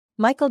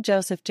Michael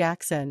Joseph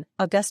Jackson,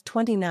 August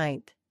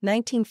 29,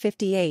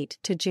 1958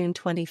 to June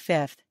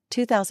 25,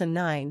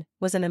 2009,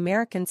 was an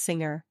American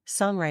singer,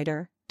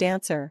 songwriter,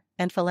 dancer,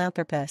 and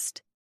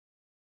philanthropist.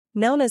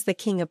 Known as the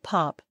King of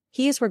Pop,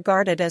 he is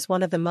regarded as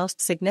one of the most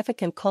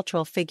significant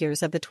cultural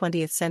figures of the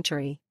 20th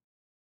century.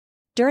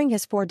 During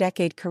his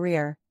 4-decade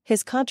career,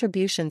 his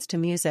contributions to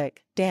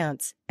music,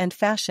 dance, and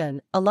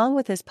fashion, along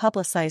with his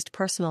publicized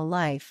personal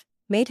life,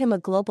 made him a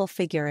global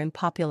figure in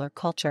popular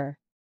culture.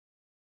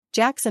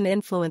 Jackson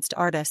influenced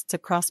artists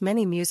across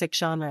many music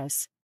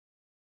genres.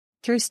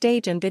 Through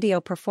stage and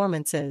video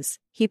performances,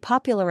 he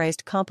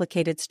popularized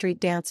complicated street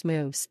dance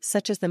moves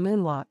such as the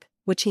moonwalk,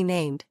 which he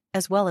named,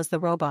 as well as the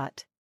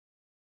robot.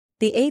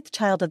 The eighth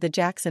child of the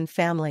Jackson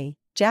family,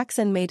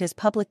 Jackson made his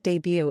public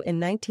debut in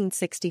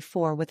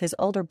 1964 with his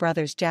older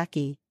brothers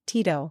Jackie,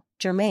 Tito,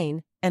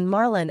 Jermaine, and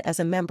Marlon as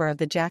a member of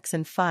the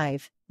Jackson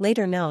 5,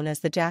 later known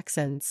as the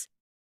Jacksons.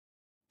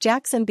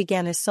 Jackson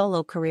began his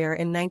solo career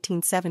in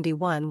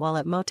 1971 while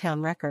at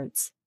Motown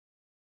Records.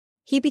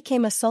 He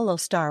became a solo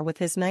star with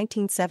his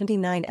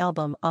 1979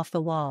 album Off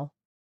the Wall.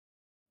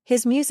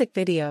 His music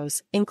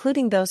videos,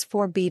 including those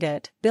for Beat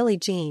It, Billie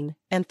Jean,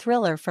 and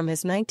Thriller from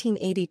his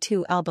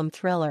 1982 album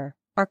Thriller,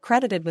 are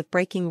credited with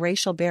breaking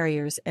racial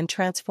barriers and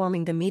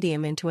transforming the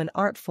medium into an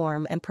art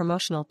form and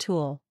promotional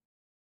tool.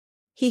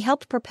 He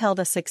helped propel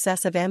the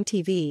success of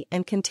MTV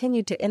and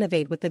continued to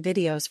innovate with the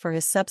videos for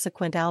his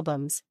subsequent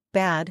albums,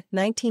 Bad,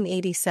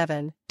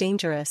 1987,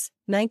 Dangerous,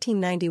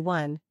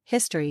 1991,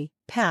 History,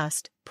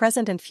 Past,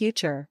 Present and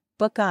Future,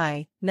 Book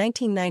Eye,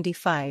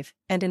 1995,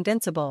 and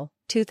Invincible,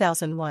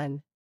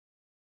 2001.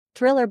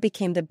 Thriller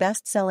became the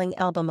best-selling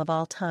album of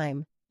all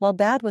time, while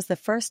Bad was the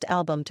first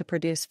album to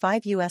produce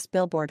 5 U.S.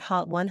 Billboard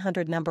Hot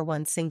 100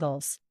 #1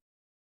 singles.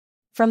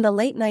 From the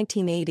late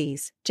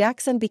 1980s,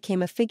 Jackson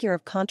became a figure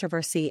of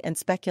controversy and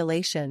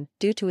speculation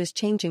due to his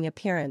changing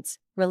appearance,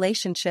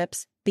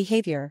 relationships,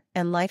 behavior,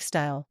 and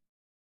lifestyle.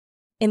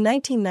 In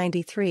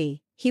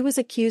 1993, he was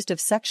accused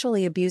of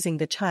sexually abusing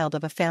the child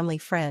of a family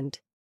friend.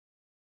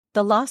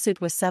 The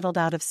lawsuit was settled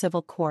out of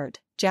civil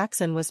court.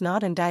 Jackson was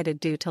not indicted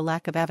due to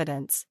lack of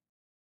evidence.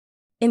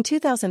 In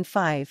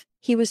 2005,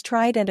 he was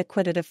tried and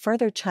acquitted of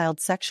further child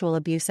sexual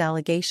abuse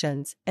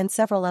allegations and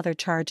several other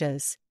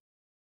charges.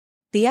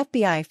 The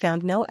FBI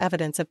found no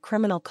evidence of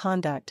criminal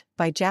conduct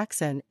by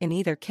Jackson in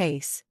either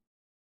case.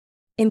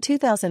 In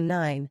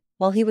 2009,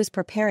 while he was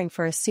preparing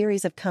for a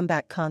series of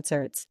comeback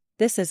concerts,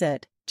 This Is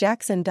It,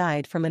 Jackson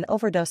died from an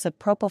overdose of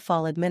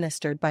propofol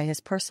administered by his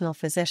personal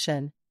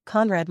physician,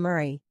 Conrad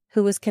Murray,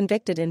 who was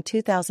convicted in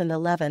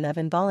 2011 of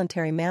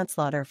involuntary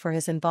manslaughter for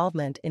his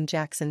involvement in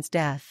Jackson's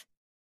death.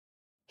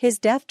 His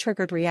death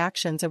triggered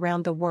reactions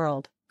around the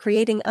world,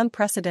 creating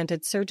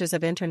unprecedented surges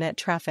of internet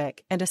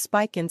traffic and a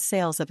spike in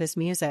sales of his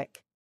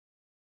music.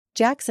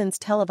 Jackson's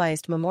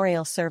televised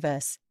memorial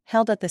service,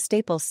 held at the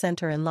Staples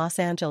Center in Los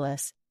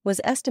Angeles,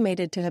 was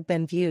estimated to have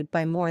been viewed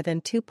by more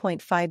than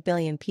 2.5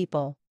 billion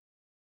people.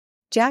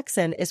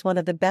 Jackson is one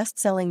of the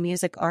best-selling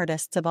music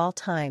artists of all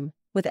time,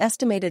 with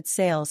estimated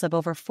sales of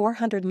over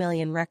 400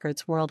 million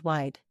records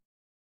worldwide.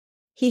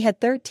 He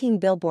had 13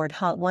 Billboard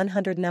Hot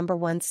 100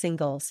 #1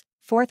 singles,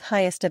 fourth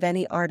highest of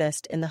any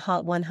artist in the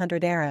Hot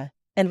 100 era,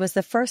 and was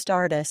the first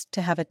artist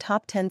to have a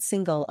top 10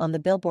 single on the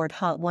Billboard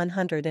Hot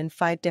 100 in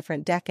 5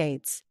 different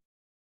decades.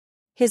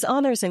 His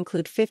honors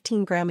include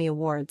 15 Grammy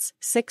Awards,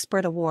 6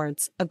 Brit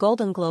Awards, a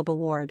Golden Globe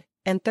Award,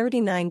 and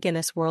 39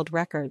 Guinness World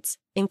Records,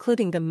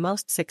 including the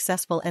most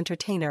successful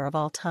entertainer of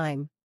all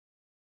time.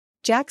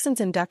 Jackson's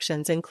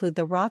inductions include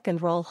the Rock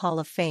and Roll Hall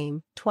of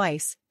Fame,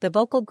 twice, the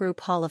Vocal Group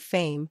Hall of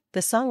Fame,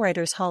 the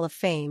Songwriters Hall of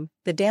Fame,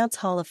 the Dance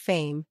Hall of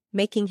Fame,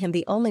 making him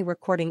the only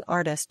recording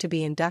artist to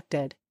be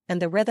inducted,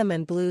 and the Rhythm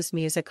and Blues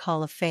Music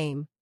Hall of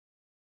Fame.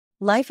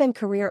 Life and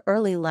career.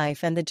 Early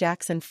life and the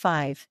Jackson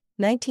 5,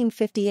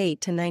 1958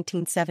 to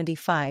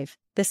 1975,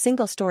 the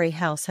single-story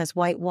house has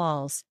white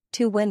walls,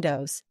 2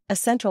 windows, a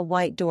central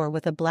white door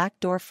with a black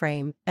door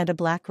frame, and a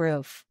black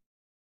roof.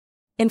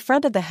 In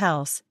front of the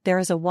house, there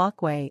is a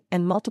walkway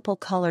and multiple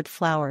colored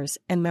flowers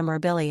and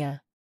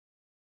memorabilia.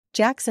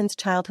 Jackson's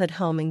childhood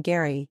home in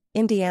Gary,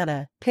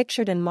 Indiana,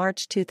 pictured in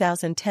March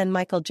 2010.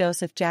 Michael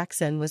Joseph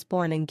Jackson was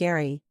born in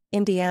Gary,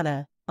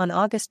 Indiana, on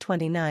August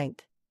 29,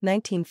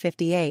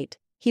 1958.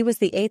 He was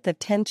the 8th of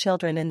 10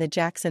 children in the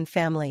Jackson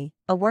family,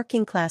 a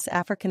working-class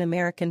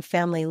African-American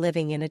family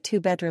living in a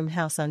 2-bedroom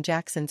house on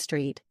Jackson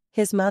Street.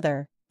 His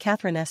mother,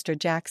 Katherine Esther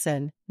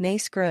Jackson, née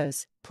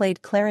Scruse,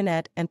 played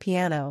clarinet and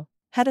piano,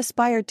 had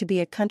aspired to be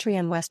a country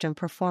and western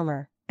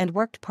performer, and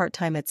worked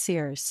part-time at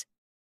Sears.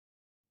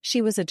 She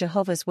was a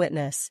Jehovah's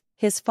Witness.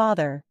 His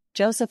father,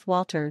 Joseph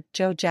Walter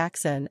 "Joe"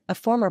 Jackson, a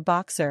former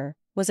boxer,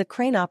 was a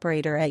crane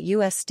operator at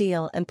U.S.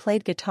 Steel and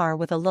played guitar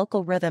with a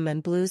local rhythm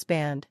and blues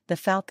band, the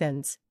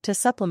Falcons, to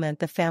supplement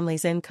the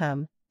family's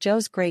income.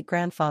 Joe's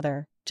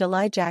great-grandfather,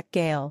 July Jack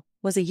Gale,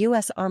 was a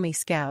U.S. Army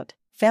Scout.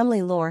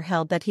 Family lore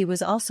held that he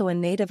was also a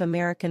Native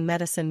American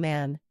medicine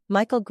man.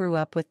 Michael grew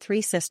up with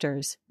 3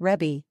 sisters,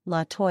 Rebbe,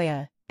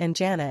 LaToya, and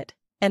Janet,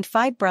 and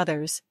 5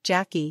 brothers,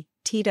 Jackie,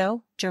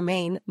 Tito,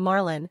 Jermaine,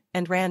 Marlon,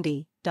 and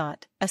Randy. A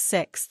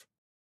 6th.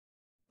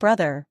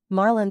 brother,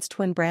 Marlon's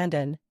twin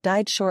Brandon,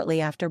 died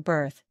shortly after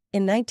birth.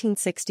 In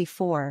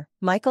 1964,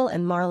 Michael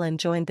and Marlon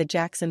joined the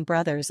Jackson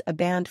Brothers, a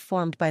band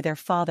formed by their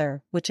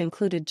father, which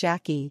included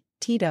Jackie,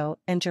 Tito,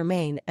 and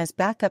Jermaine as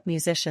backup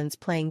musicians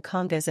playing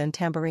congas and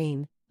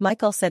tambourine.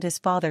 Michael said his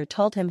father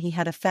told him he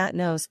had a fat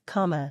nose,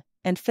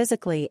 and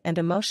physically and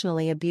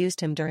emotionally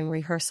abused him during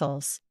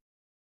rehearsals.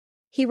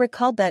 He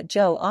recalled that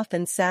Joe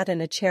often sat in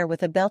a chair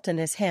with a belt in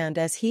his hand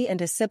as he and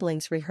his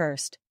siblings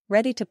rehearsed,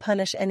 ready to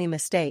punish any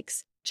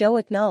mistakes. Joe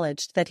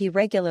acknowledged that he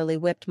regularly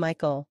whipped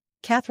Michael.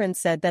 Katherine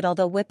said that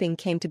although whipping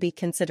came to be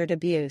considered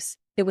abuse,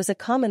 it was a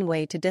common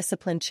way to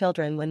discipline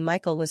children when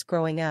Michael was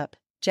growing up.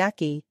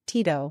 Jackie,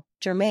 Tito,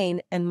 Jermaine,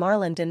 and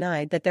Marlon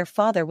denied that their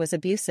father was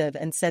abusive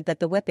and said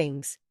that the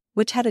whippings,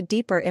 which had a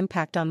deeper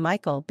impact on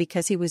Michael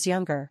because he was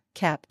younger,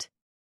 kept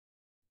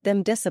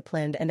them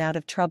disciplined and out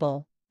of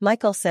trouble.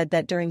 Michael said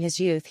that during his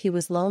youth he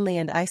was lonely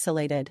and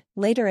isolated.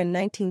 Later in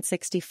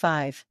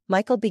 1965,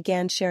 Michael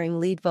began sharing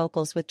lead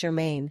vocals with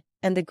Jermaine,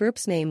 and the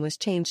group's name was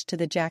changed to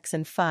the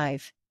Jackson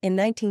 5. In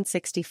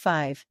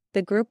 1965,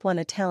 the group won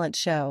a talent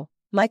show.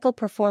 Michael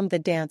performed the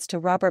dance to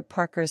Robert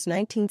Parker's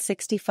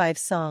 1965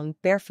 song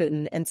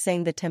Barefootin' and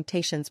sang The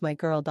Temptations' My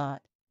Girl.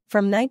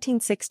 From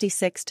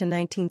 1966 to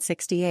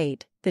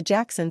 1968, the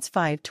Jacksons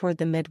 5 toured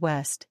the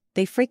Midwest.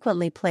 They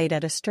frequently played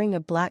at a string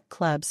of black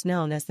clubs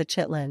known as the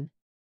Chitlin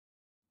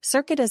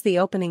Circuit as the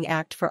opening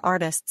act for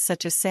artists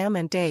such as Sam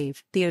and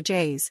Dave, the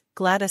O'Jays,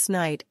 Gladys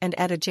Knight, and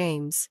Etta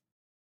James.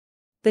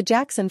 The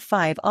Jackson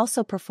 5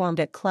 also performed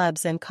at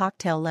clubs and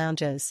cocktail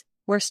lounges,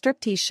 where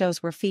striptease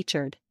shows were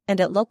featured, and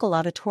at local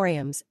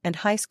auditoriums and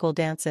high school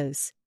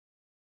dances.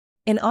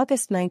 In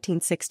August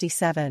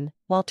 1967,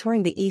 while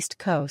touring the East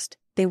Coast,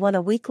 they won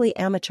a weekly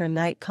amateur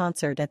night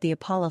concert at the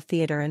Apollo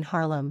Theater in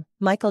Harlem.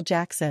 Michael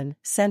Jackson,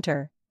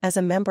 center, as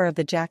a member of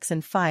the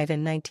Jackson 5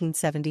 in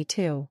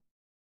 1972.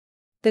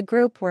 The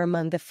group were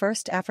among the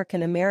first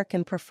African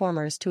American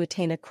performers to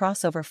attain a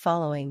crossover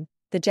following.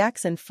 The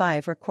Jackson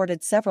 5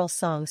 recorded several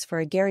songs for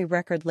a Gary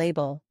record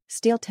label,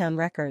 Steeltown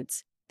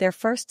Records. Their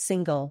first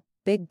single,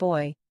 Big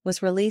Boy,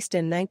 was released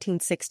in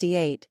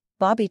 1968.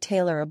 Bobby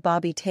Taylor of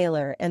Bobby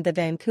Taylor and the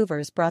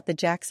Vancouvers brought the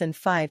Jackson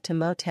 5 to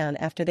Motown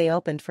after they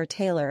opened for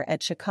Taylor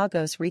at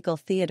Chicago's Regal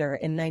Theater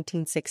in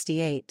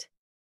 1968.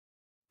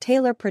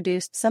 Taylor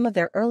produced some of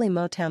their early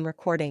Motown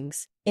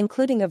recordings,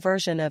 including a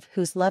version of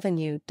Who's Lovin'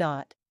 You.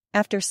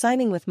 After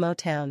signing with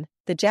Motown,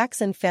 the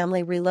Jackson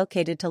family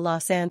relocated to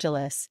Los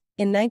Angeles.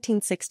 In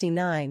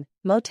 1969,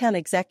 Motown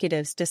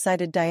executives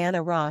decided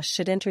Diana Ross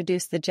should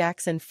introduce the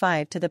Jackson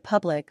 5 to the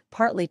public,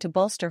 partly to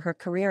bolster her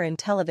career in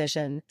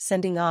television,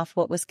 sending off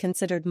what was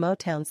considered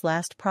Motown's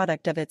last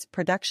product of its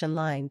production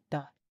line.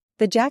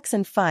 The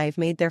Jackson 5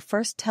 made their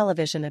first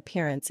television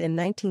appearance in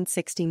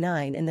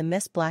 1969 in the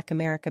Miss Black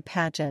America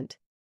pageant,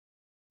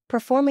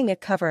 performing a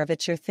cover of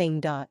It's Your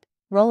Thing.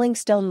 Rolling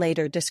Stone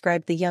later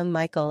described the young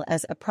Michael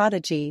as a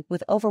prodigy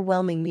with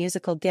overwhelming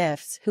musical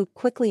gifts who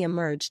quickly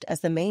emerged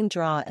as the main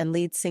draw and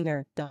lead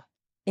singer.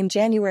 In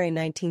January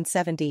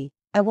 1970,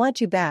 I Want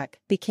You Back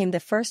became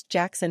the first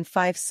Jackson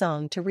 5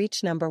 song to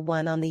reach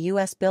 #1 on the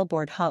U.S.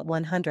 Billboard Hot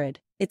 100.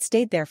 It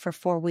stayed there for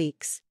 4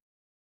 weeks.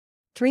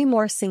 3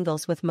 more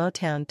singles with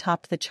Motown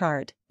topped the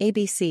chart: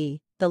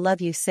 ABC, The Love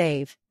You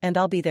Save, and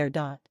I'll Be There.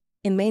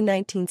 In May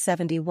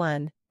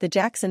 1971, the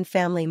Jackson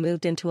family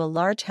moved into a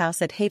large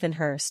house at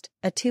Havenhurst,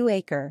 a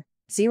 2-acre,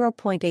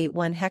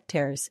 0.81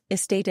 hectares,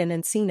 estate in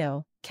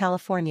Encino,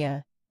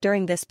 California.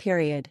 During this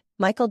period,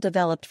 Michael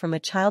developed from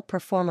a child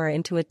performer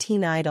into a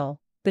teen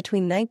idol.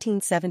 Between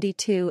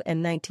 1972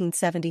 and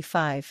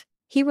 1975,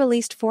 he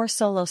released 4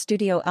 solo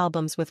studio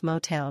albums with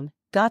Motown: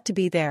 Got to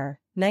Be There,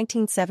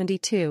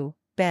 1972,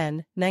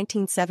 Ben,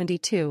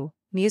 1972,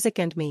 Music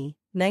and Me,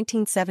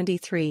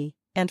 1973,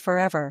 and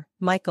Forever,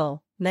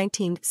 Michael,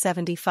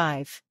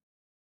 1975.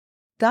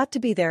 Got to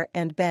Be There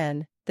and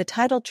Ben, the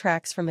title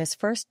tracks from his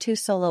first 2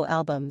 solo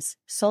albums,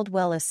 sold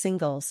well as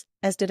singles,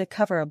 as did a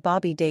cover of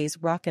Bobby Day's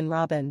Rockin'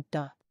 Robin.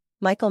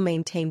 Michael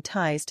maintained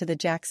ties to the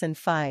Jackson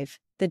 5.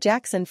 The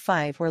Jackson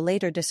 5 were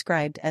later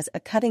described as a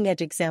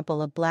cutting-edge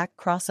example of black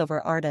crossover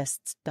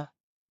artists.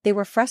 They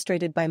were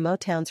frustrated by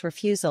Motown's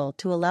refusal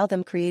to allow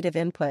them creative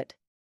input.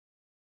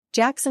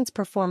 Jackson's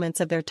performance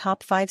of their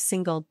top 5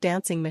 single,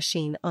 Dancing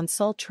Machine on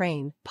Soul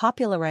Train,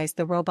 popularized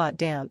the robot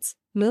dance,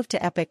 moved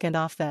to Epic and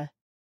Off the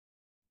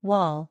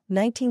Wall,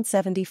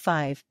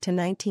 1975 to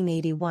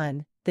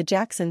 1981, the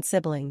Jackson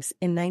siblings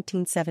in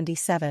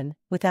 1977,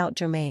 without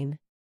Jermaine.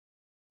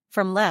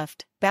 From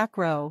left, back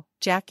row,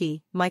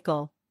 Jackie,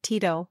 Michael,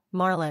 Tito,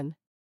 Marlon.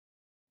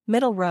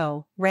 Middle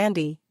row,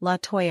 Randy,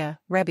 LaToya,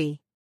 Rebby.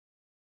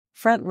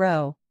 Front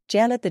row,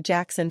 Janet. The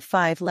Jackson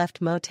 5 left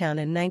Motown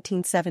in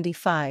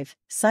 1975,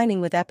 signing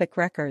with Epic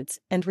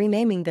Records and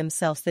renaming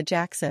themselves the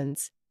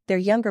Jacksons. Their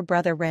younger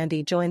brother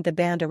Randy joined the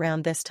band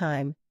around this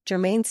time.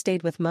 Jermaine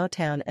stayed with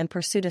Motown and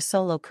pursued a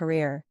solo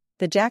career.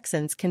 The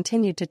Jacksons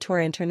continued to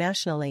tour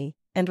internationally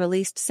and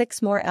released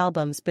 6 more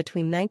albums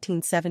between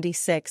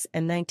 1976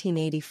 and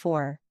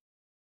 1984.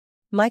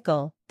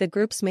 Michael, the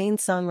group's main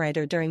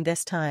songwriter during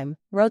this time,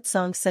 wrote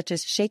songs such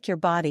as Shake Your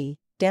Body,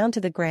 Down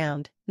to the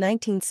Ground,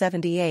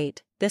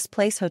 1978, This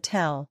Place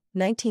Hotel,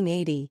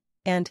 1980,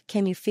 and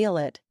Can You Feel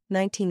It,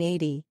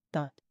 1980.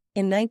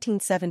 In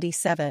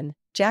 1977,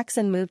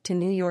 Jackson moved to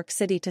New York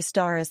City to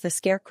star as the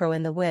Scarecrow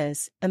in The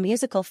Wiz, a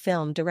musical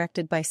film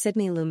directed by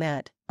Sidney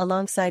Lumet,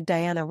 alongside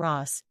Diana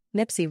Ross,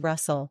 Nipsey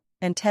Russell,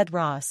 and Ted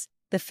Ross.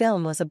 The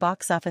film was a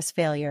box office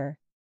failure.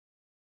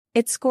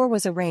 Its score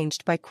was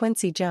arranged by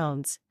Quincy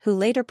Jones, who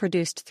later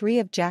produced 3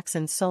 of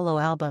Jackson's solo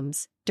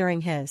albums.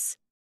 During his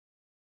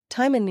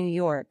time in New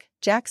York,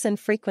 Jackson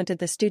frequented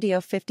the Studio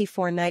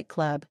 54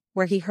 nightclub,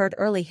 where he heard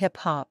early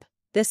hip-hop.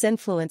 This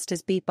influenced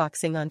his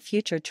beatboxing on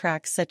future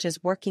tracks such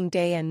as Working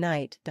Day and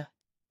Night.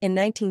 In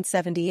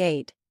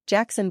 1978,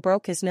 Jackson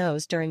broke his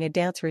nose during a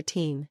dance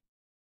routine.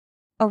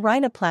 A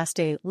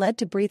rhinoplasty led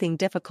to breathing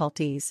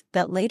difficulties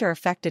that later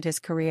affected his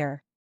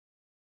career.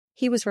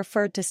 He was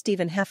referred to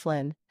Stephen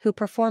Heflin, who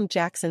performed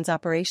Jackson's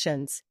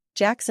operations.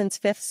 Jackson's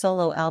 5th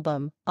solo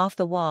album, Off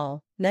the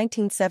Wall,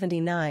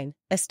 1979,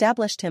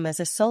 established him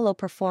as a solo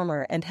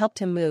performer and helped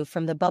him move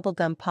from the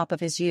bubblegum pop of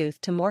his youth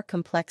to more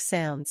complex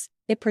sounds.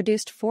 It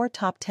produced 4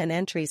 top 10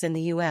 entries in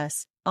the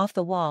US, Off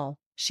the Wall,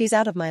 She's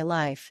Out of My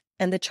Life,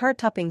 and the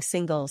chart-topping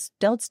singles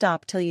Don't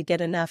Stop Till You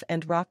Get Enough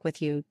and Rock With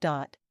You.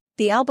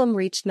 The album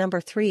reached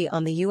number 3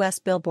 on the US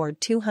Billboard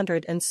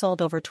 200 and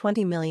sold over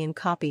 20 million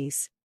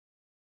copies.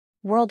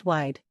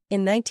 Worldwide,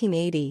 in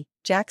 1980,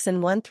 Jackson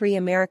won 3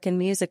 American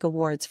Music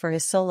Awards for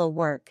his solo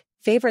work: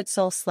 Favorite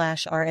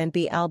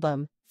Soul/R&B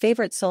Album,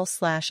 Favorite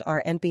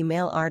Soul/R&B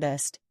Male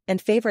Artist,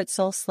 and Favorite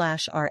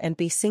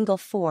Soul/R&B Single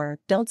for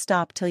Don't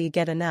Stop Till You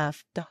Get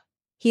Enough.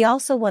 He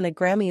also won a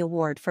Grammy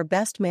Award for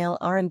Best Male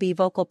R&B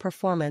Vocal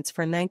Performance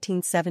for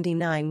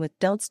 1979 with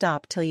Don't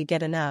Stop Till You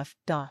Get Enough.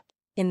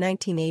 In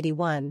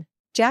 1981,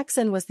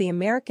 Jackson was the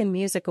American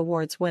Music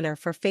Awards winner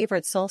for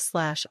Favorite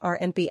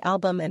Soul/R&B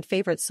Album and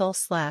Favorite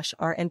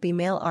Soul/R&B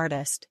Male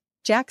Artist.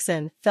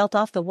 Jackson felt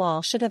Off the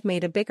Wall should have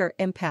made a bigger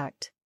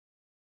impact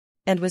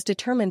and was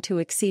determined to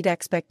exceed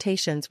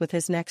expectations with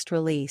his next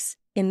release.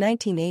 In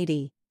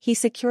 1980, he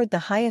secured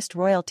the highest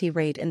royalty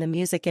rate in the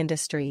music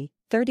industry,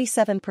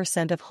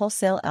 37% of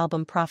wholesale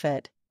album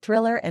profit.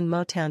 Thriller and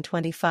Motown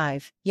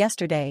 25,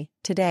 Yesterday,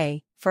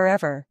 Today,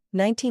 Forever,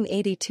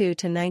 1982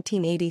 to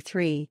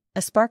 1983,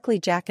 a sparkly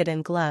jacket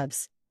and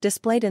gloves,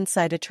 displayed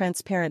inside a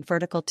transparent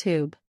vertical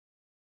tube.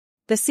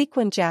 The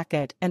sequin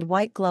jacket and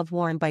white glove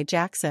worn by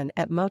Jackson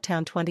at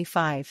Motown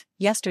 25,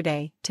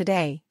 Yesterday,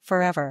 Today,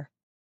 Forever.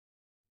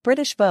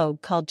 British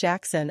Vogue called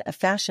Jackson a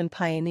fashion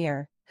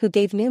pioneer, who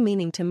gave new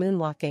meaning to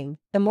moonwalking,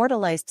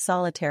 immortalized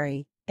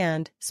Solitary,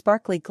 and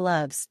Sparkly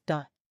Gloves.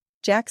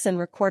 Jackson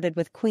recorded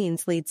with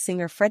Queen's lead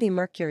singer Freddie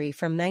Mercury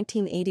from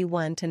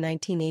 1981 to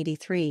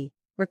 1983,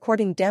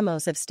 recording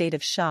demos of State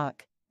of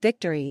Shock,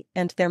 Victory,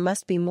 and There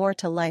Must Be More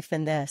to Life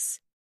Than This.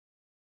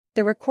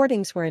 The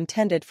recordings were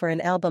intended for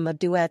an album of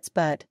duets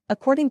but,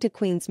 according to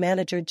Queen's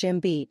manager Jim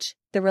Beach,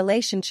 the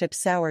relationship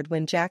soured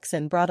when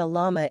Jackson brought a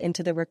llama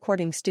into the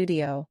recording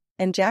studio,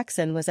 and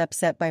Jackson was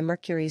upset by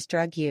Mercury's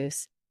drug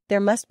use. There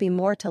Must Be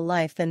More to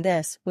Life Than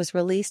This was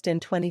released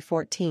in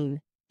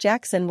 2014.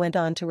 Jackson went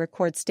on to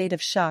record State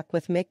of Shock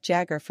with Mick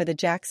Jagger for the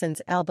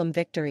Jacksons' album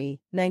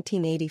Victory,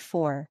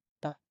 1984.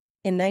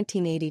 In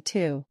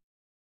 1982,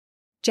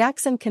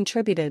 Jackson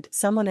contributed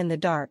Someone in the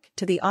Dark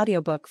to the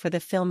audiobook for the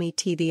film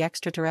E.T. the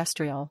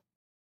Extraterrestrial.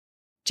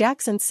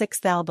 Jackson's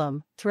 6th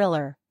album,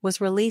 Thriller,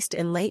 was released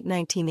in late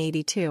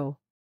 1982.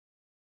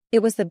 It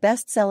was the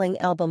best-selling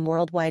album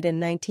worldwide in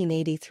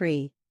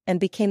 1983, and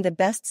became the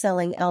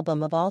best-selling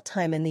album of all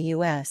time in the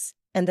US,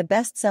 and the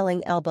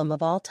best-selling album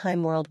of all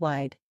time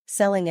worldwide,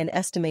 selling an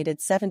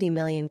estimated 70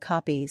 million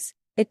copies.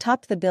 It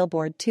topped the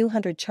Billboard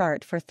 200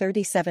 chart for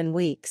 37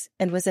 weeks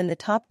and was in the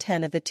top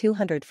 10 of the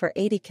 200 for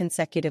 80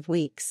 consecutive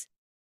weeks.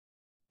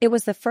 It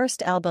was the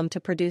first album to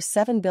produce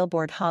 7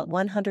 Billboard Hot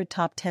 100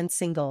 top 10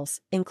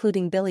 singles,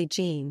 including Billie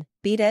Jean,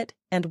 Beat It,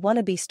 and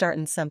Wanna Be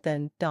Startin'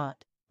 Somethin'.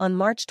 On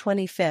March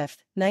 25,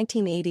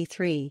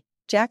 1983,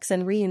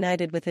 Jackson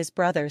reunited with his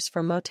brothers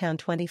for Motown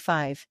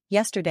 25,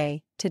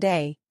 Yesterday,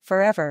 Today,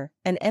 Forever,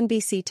 an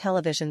NBC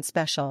television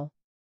special.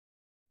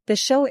 The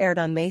show aired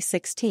on May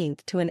 16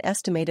 to an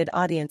estimated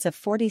audience of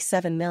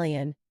 47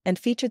 million, and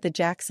featured the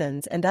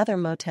Jacksons and other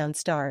Motown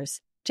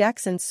stars.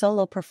 Jackson's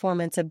solo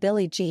performance of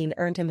Billie Jean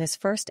earned him his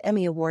first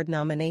Emmy Award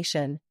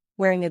nomination.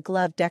 Wearing a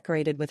glove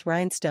decorated with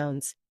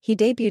rhinestones, he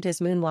debuted his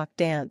moonwalk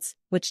dance,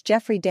 which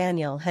Jeffrey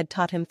Daniel had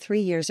taught him 3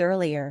 years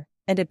earlier,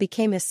 and it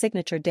became his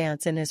signature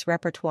dance in his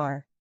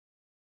repertoire.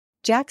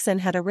 Jackson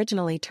had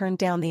originally turned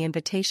down the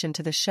invitation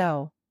to the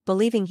show,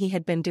 believing he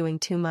had been doing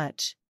too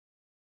much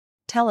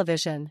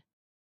television.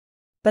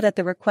 But at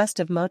the request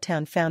of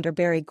Motown founder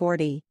Berry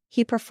Gordy,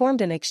 he performed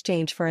in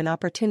exchange for an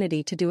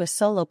opportunity to do a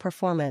solo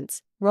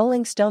performance.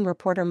 Rolling Stone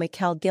reporter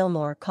Mikal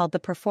Gilmore called the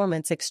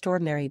performance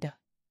extraordinary.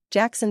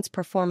 Jackson's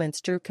performance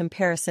drew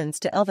comparisons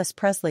to Elvis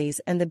Presley's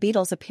and the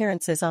Beatles'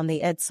 appearances on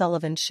The Ed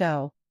Sullivan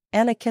Show.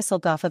 Anna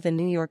Kisselgoff of the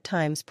New York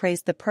Times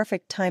praised the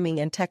perfect timing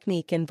and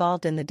technique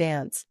involved in the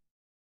dance.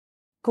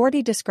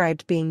 Gordy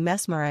described being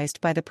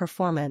mesmerized by the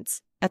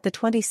performance. At the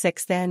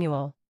 26th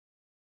annual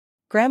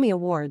Grammy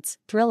Awards,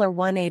 Thriller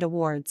won 8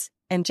 awards,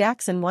 and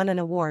Jackson won an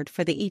award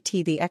for the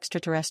E.T. the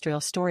Extraterrestrial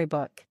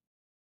storybook.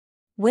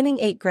 Winning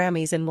 8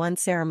 Grammys in one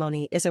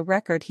ceremony is a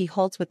record he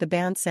holds with the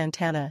band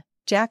Santana.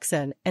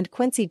 Jackson and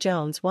Quincy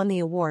Jones won the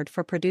award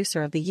for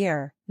Producer of the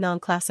Year,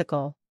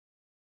 non-classical.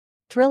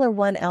 Thriller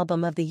won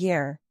Album of the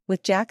Year,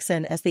 with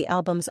Jackson as the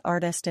album's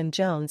artist and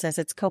Jones as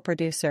its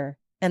co-producer,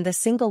 and the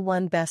single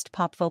won Best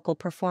Pop Vocal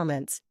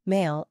Performance,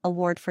 Male,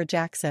 award for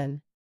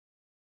Jackson.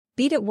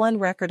 Beat It won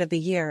Record of the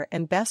Year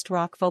and Best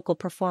Rock Vocal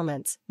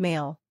Performance,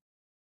 Male.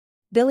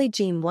 Billie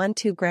Jean won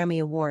 2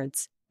 Grammy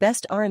Awards,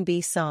 Best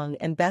R&B Song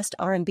and Best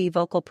R&B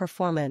Vocal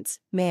Performance,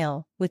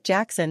 Male, with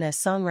Jackson as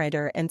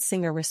songwriter and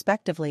singer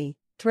respectively.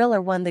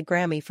 Thriller won the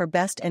Grammy for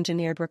Best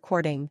Engineered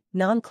Recording,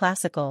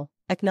 non-classical,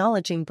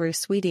 acknowledging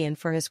Bruce Sweetin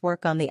for his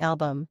work on the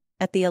album.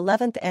 At the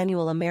 11th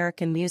Annual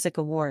American Music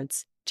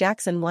Awards,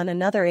 Jackson won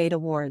another 8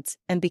 awards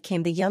and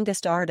became the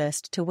youngest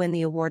artist to win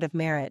the Award of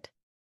Merit.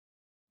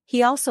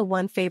 He also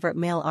won Favorite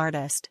Male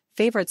Artist,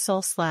 Favorite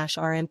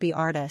Soul/R&B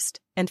Artist,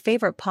 and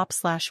Favorite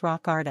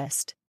Pop/Rock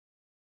Artist.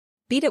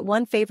 Beat It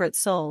won Favorite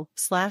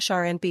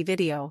Soul/R&B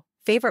Video,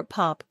 Favorite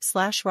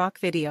Pop/Rock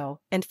Video,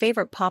 and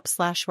Favorite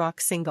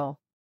Pop/Rock Single.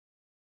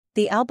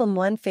 The album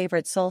won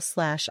Favorite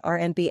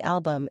Soul/R&B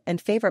Album and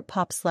Favorite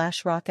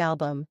Pop/Rock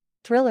Album.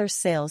 Thriller's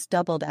sales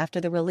doubled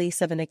after the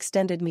release of an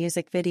extended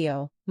music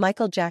video,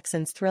 Michael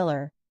Jackson's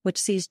Thriller,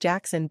 which sees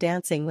Jackson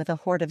dancing with a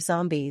horde of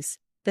zombies.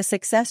 The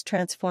success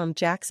transformed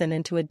Jackson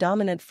into a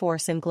dominant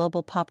force in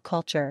global pop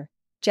culture.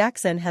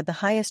 Jackson had the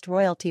highest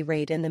royalty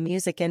rate in the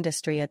music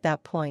industry at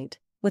that point,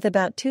 with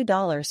about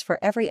 $2 for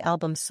every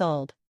album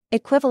sold,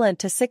 equivalent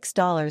to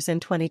 $6 in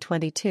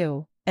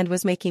 2022, and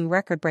was making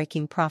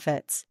record-breaking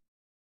profits.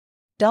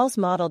 Dolls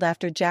modeled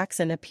after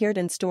Jackson appeared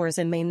in stores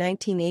in May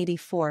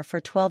 1984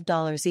 for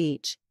 $12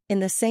 each.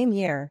 In the same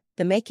year,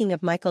 The Making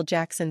of Michael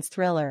Jackson's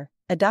Thriller,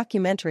 a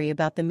documentary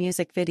about the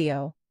music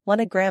video, won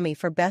a Grammy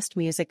for Best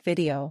Music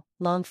Video,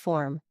 long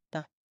form.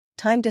 The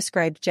Time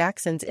described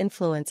Jackson's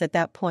influence at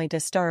that point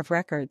as star of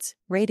records,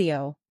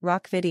 radio,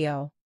 rock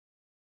video.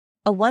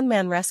 A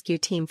one-man rescue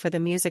team for the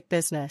music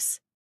business.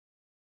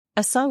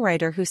 A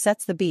songwriter who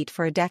sets the beat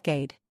for a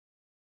decade.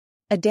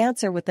 A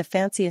dancer with the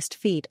fanciest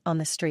feet on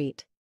the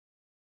street.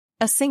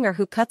 A singer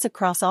who cuts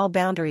across all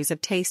boundaries of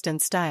taste and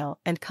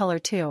style and color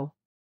too.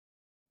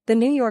 The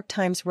New York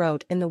Times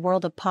wrote, in the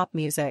world of pop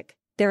music,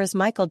 there is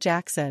Michael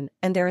Jackson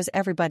and there is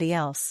everybody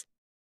else.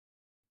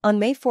 On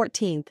May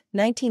 14,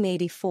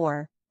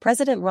 1984,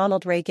 President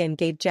Ronald Reagan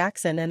gave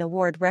Jackson an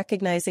award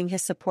recognizing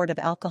his support of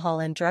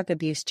alcohol and drug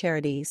abuse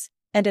charities,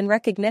 and in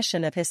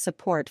recognition of his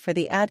support for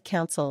the Ad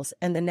Council's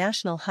and the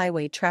National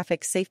Highway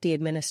Traffic Safety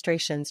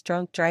Administration's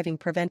drunk driving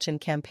prevention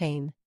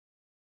campaign.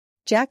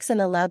 Jackson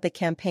allowed the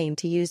campaign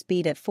to use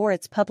Beat It for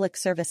its public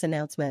service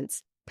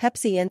announcements,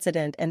 Pepsi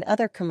incident and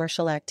other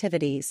commercial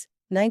activities.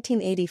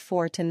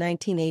 1984 to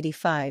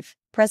 1985,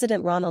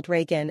 President Ronald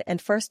Reagan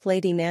and First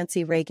Lady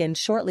Nancy Reagan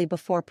shortly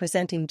before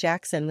presenting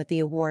Jackson with the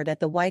award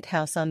at the White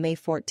House on May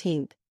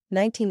 14,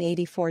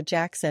 1984.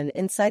 Jackson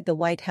inside the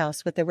White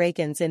House with the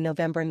Reagans in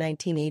November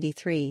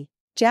 1983.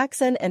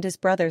 Jackson and his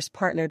brothers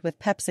partnered with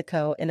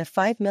PepsiCo in a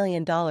 $5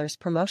 million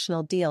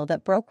promotional deal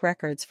that broke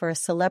records for a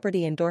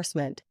celebrity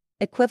endorsement,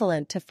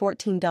 equivalent to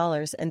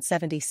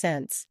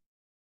 $14.70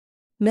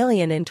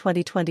 million in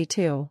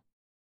 2022.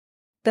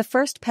 The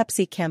first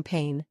Pepsi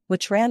campaign,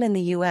 which ran in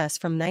the U.S.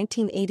 from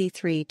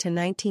 1983 to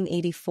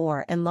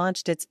 1984 and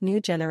launched its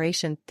New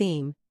Generation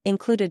theme,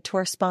 included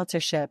tour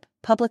sponsorship,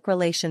 public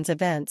relations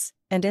events,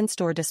 and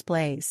in-store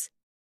displays.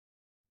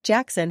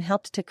 Jackson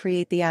helped to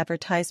create the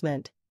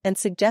advertisement, and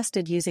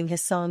suggested using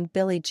his song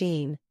Billie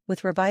Jean,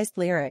 with revised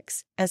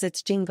lyrics, as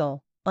its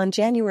jingle. On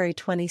January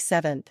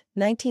 27,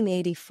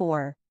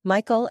 1984,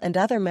 Michael and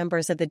other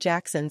members of the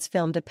Jacksons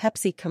filmed a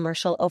Pepsi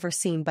commercial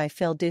overseen by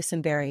Phil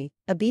Dusenberry,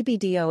 a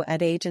BBDO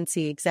ad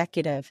agency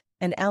executive,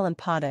 and Alan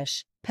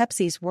Potash,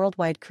 Pepsi's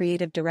worldwide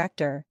creative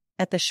director,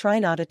 at the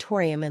Shrine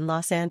Auditorium in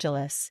Los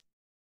Angeles.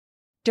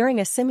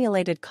 During a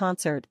simulated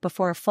concert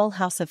before a full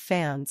house of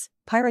fans,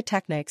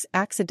 pyrotechnics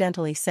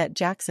accidentally set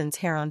Jackson's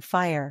hair on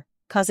fire,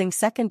 causing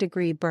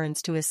second-degree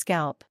burns to his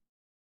scalp.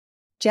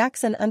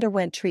 Jackson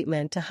underwent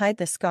treatment to hide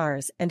the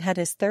scars and had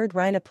his third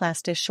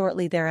rhinoplasty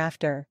shortly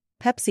thereafter.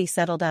 Pepsi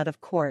settled out of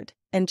court,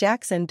 and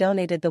Jackson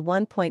donated the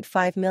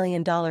 $1.5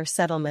 million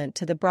settlement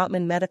to the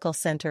Brotman Medical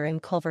Center in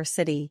Culver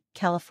City,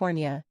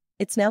 California.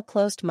 Its now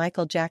closed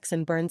Michael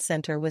Jackson Burn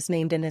Center was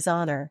named in his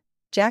honor.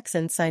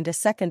 Jackson signed a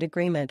second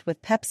agreement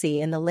with Pepsi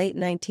in the late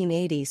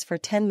 1980s for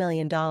 $10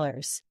 million.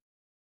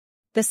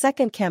 The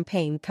second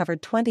campaign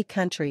covered 20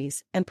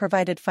 countries and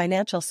provided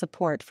financial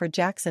support for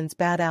Jackson's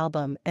Bad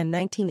Album and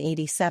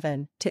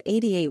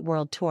 1987-88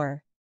 World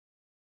Tour.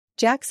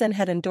 Jackson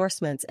had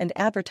endorsements and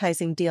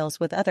advertising deals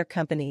with other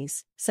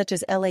companies, such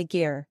as LA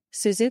Gear,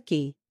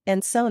 Suzuki,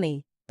 and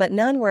Sony, but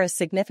none were as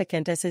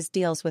significant as his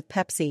deals with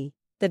Pepsi.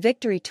 The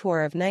Victory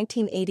Tour of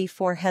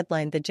 1984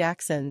 headlined the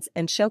Jacksons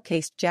and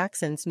showcased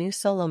Jackson's new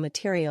solo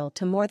material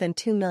to more than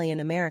 2 million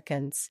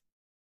Americans.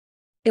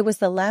 It was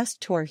the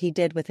last tour he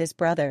did with his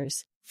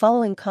brothers,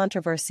 Following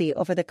controversy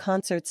over the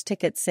concert's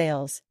ticket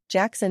sales,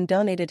 Jackson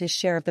donated his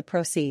share of the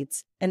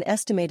proceeds, an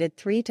estimated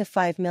 $3 to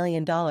 $5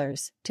 million,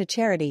 to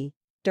charity.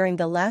 During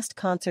the last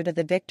concert of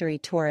the Victory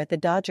Tour at the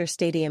Dodger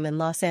Stadium in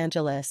Los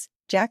Angeles,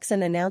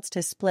 Jackson announced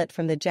his split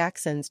from the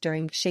Jacksons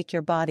during Shake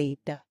Your Body.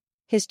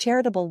 His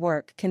charitable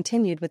work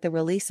continued with the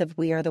release of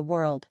We Are the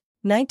World,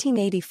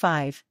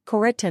 1985,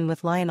 co-written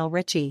with Lionel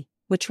Richie,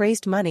 which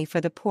raised money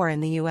for the poor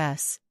in the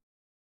U.S.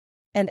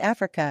 and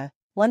Africa.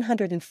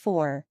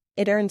 104,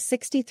 it earned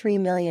 $63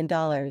 million,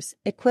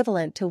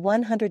 equivalent to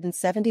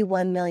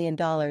 $171 million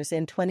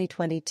in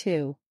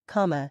 2022,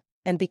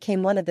 and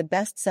became one of the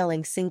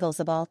best-selling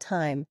singles of all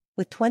time,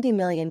 with 20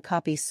 million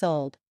copies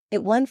sold.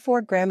 It won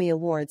 4 Grammy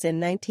Awards in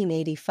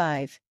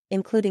 1985,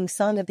 including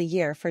Song of the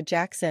Year for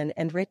Jackson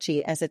and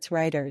Richie as its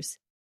writers.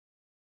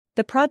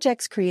 The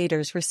project's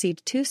creators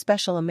received 2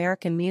 Special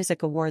American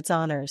Music Awards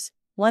honors,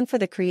 one for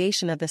the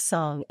creation of the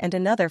song and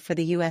another for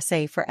the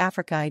USA for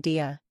Africa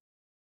idea.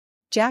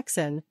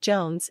 Jackson,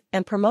 Jones,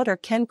 and promoter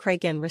Ken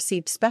Cragen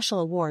received special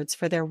awards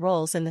for their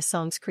roles in the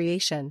song's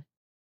creation.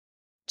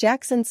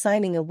 Jackson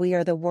signing a We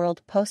Are the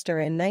World poster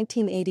in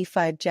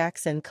 1985.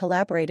 Jackson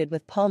collaborated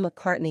with Paul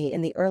McCartney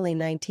in the early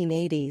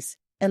 1980s,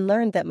 and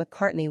learned that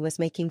McCartney was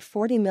making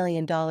 $40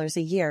 million a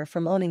year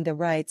from owning the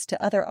rights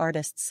to other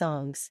artists'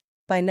 songs.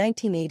 By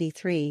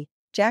 1983,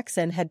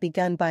 Jackson had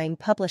begun buying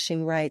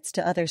publishing rights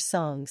to others'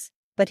 songs,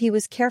 but he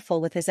was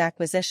careful with his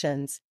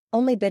acquisitions,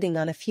 only bidding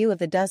on a few of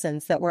the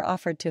dozens that were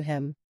offered to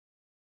him.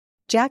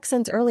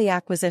 Jackson's early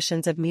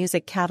acquisitions of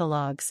music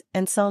catalogs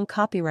and song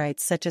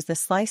copyrights such as the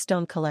Sly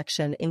Stone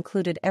collection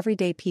included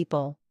Everyday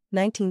People,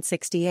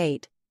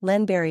 1968,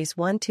 Len Barry's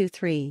 1, 2,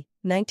 3,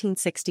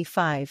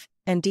 1965,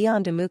 and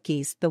Dion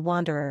DeMucky's The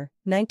Wanderer,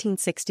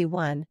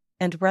 1961,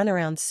 and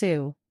Runaround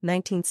Sue,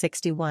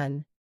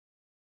 1961.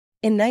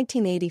 In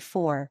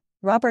 1984,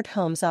 Robert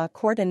Holmes à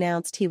Court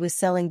announced he was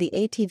selling the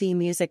ATV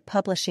Music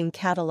Publishing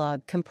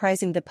catalog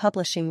comprising the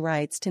publishing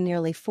rights to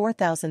nearly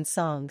 4,000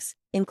 songs,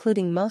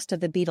 including most of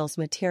the Beatles'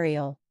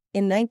 material.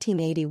 In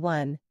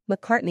 1981,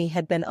 McCartney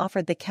had been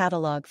offered the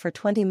catalog for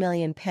 £20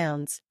 million,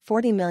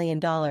 $40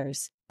 million.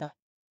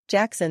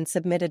 Jackson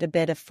submitted a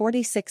bid of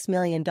 $46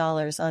 million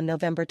on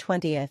November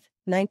 20,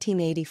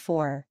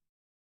 1984.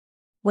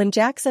 When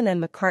Jackson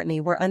and McCartney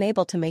were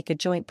unable to make a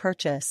joint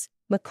purchase,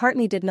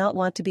 McCartney did not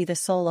want to be the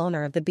sole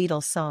owner of the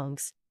Beatles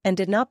songs, and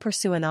did not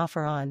pursue an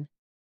offer on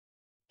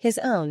his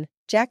own.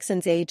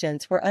 Jackson's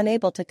agents were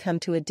unable to come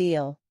to a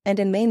deal, and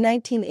in May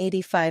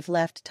 1985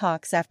 left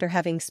talks after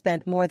having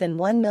spent more than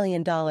 $1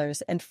 million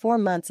and 4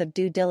 months of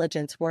due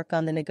diligence work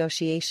on the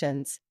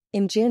negotiations.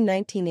 In June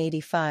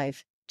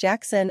 1985,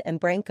 Jackson and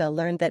Branca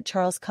learned that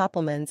Charles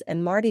Koppelman's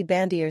and Marty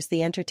Bandier's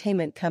The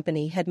Entertainment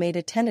Company had made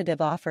a tentative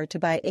offer to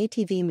buy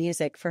ATV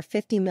Music for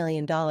 $50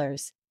 million.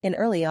 In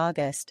early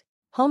August,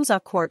 Holmes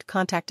à Court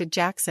contacted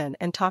Jackson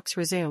and talks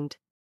resumed.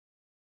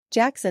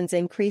 Jackson's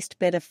increased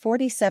bid of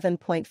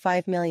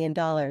 $47.5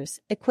 million,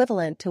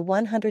 equivalent to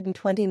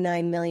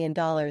 $129 million in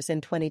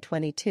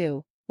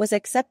 2022, was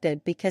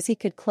accepted because he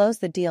could close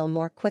the deal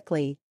more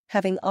quickly,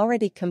 having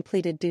already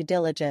completed due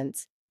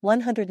diligence.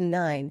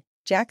 109,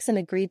 Jackson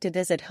agreed to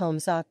visit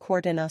Holmes à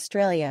Court in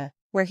Australia,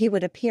 where he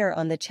would appear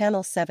on the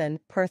Channel 7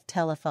 Perth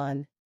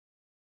Telethon.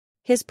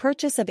 His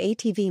purchase of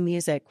ATV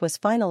Music was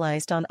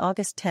finalized on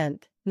August 10,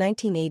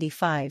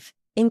 1985.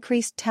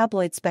 Increased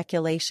tabloid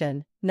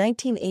speculation.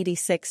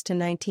 1986 to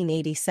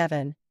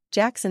 1987,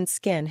 Jackson's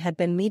skin had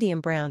been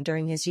medium brown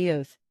during his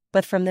youth,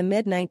 but from the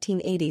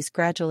mid-1980s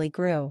gradually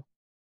grew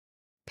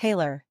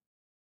paler.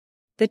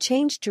 The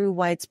change drew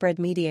widespread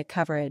media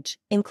coverage,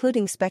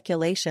 including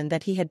speculation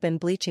that he had been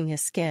bleaching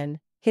his skin.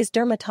 His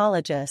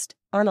dermatologist,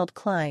 Arnold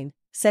Klein,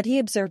 said he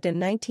observed in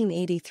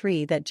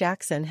 1983 that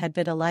Jackson had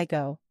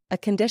vitiligo, a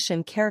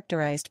condition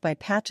characterized by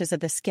patches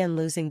of the skin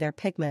losing their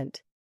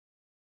pigment.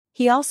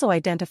 He also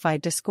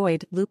identified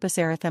discoid lupus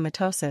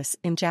erythematosus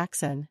in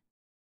Jackson.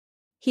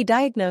 He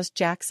diagnosed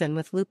Jackson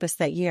with lupus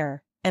that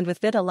year, and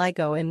with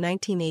vitiligo in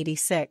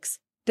 1986.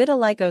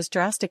 Vitiligo's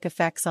drastic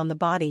effects on the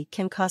body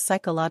can cause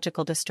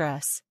psychological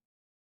distress.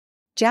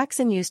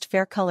 Jackson used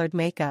fair-colored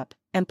makeup,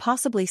 and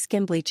possibly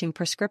skin-bleaching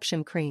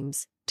prescription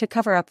creams, to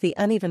cover up the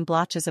uneven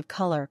blotches of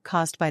color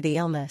caused by the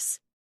illness.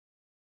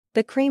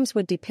 The creams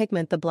would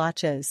depigment the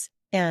blotches,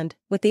 and,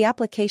 with the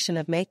application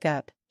of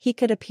makeup, he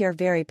could appear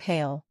very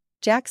pale.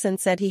 Jackson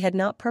said he had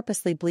not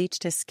purposely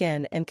bleached his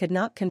skin and could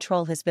not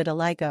control his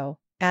vitiligo,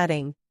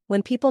 adding,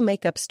 "When people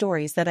make up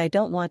stories that I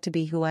don't want to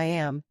be who I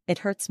am, it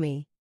hurts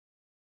me."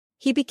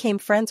 He became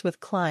friends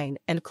with Klein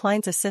and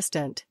Klein's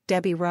assistant,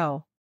 Debbie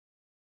Rowe.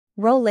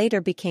 Rowe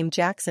later became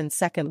Jackson's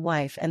second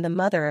wife and the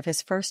mother of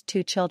his first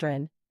 2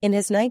 children. In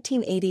his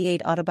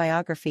 1988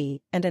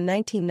 autobiography and a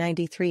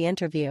 1993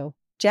 interview,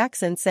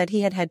 Jackson said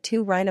he had had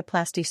 2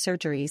 rhinoplasty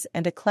surgeries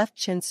and a cleft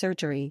chin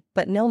surgery,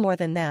 but no more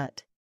than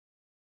that.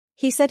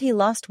 He said he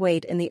lost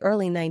weight in the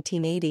early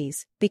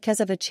 1980s because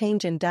of a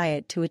change in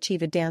diet to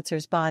achieve a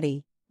dancer's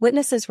body.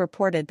 Witnesses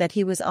reported that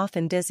he was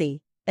often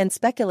dizzy, and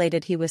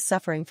speculated he was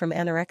suffering from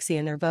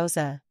anorexia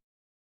nervosa.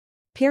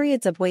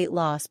 Periods of weight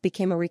loss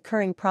became a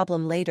recurring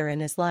problem later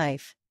in his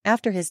life,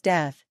 After his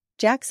death,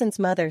 Jackson's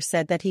mother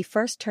said that he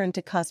first turned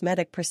to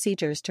cosmetic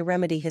procedures to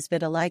remedy his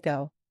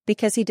vitiligo,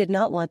 because he did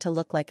not want to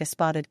look like a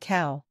spotted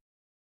cow.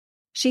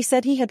 She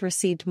said he had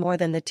received more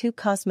than the 2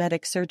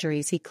 cosmetic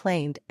surgeries he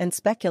claimed and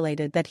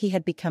speculated that he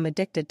had become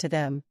addicted to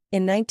them.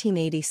 In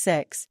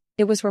 1986,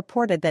 it was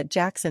reported that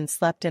Jackson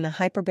slept in a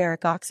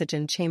hyperbaric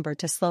oxygen chamber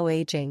to slow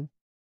aging.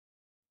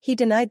 He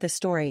denied the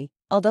story,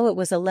 although it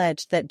was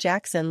alleged that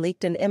Jackson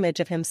leaked an image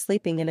of him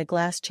sleeping in a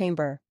glass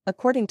chamber.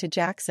 According to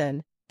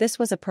Jackson, this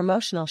was a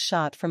promotional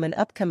shot from an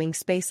upcoming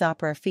space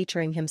opera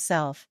featuring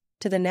himself,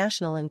 to the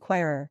National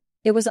Enquirer.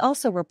 It was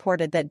also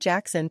reported that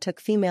Jackson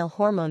took female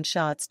hormone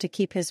shots to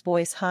keep his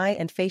voice high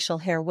and facial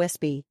hair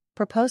wispy,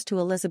 proposed to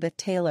Elizabeth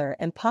Taylor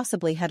and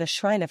possibly had a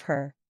shrine of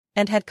her,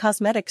 and had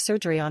cosmetic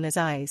surgery on his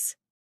eyes.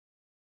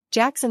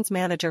 Jackson's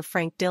manager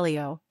Frank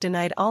Dillio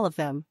denied all of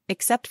them,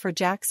 except for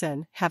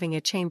Jackson having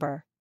a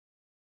chamber.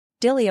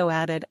 Dillio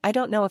added, "I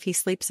don't know if he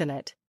sleeps in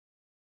it.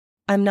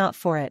 I'm not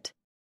for it.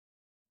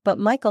 But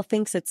Michael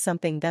thinks it's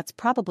something that's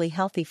probably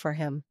healthy for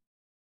him.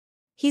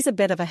 He's a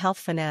bit of a health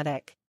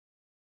fanatic."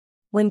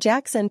 When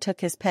Jackson took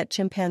his pet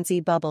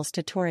chimpanzee Bubbles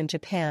to tour in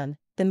Japan,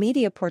 the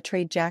media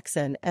portrayed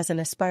Jackson as an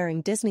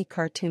aspiring Disney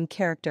cartoon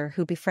character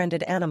who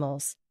befriended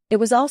animals. It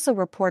was also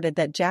reported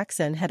that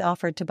Jackson had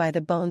offered to buy the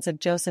bones of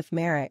Joseph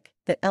Merrick,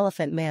 the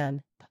Elephant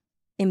Man.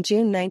 In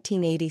June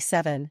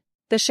 1987,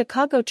 the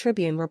Chicago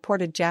Tribune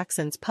reported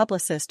Jackson's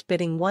publicist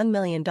bidding $1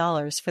 million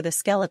for the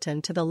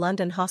skeleton to the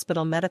London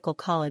Hospital Medical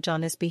College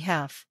on his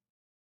behalf.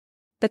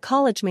 The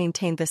college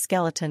maintained the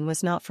skeleton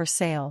was not for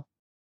sale.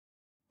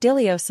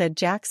 Dillio said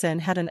Jackson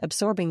had an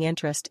absorbing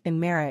interest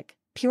in Merrick,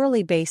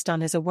 purely based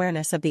on his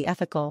awareness of the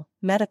ethical,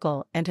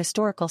 medical, and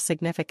historical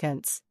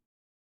significance.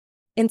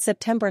 In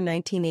September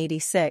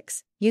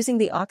 1986, using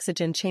the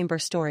oxygen chamber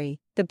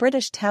story, the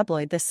British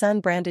tabloid The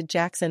Sun branded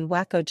Jackson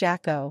Wacko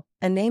Jacko,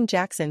 a name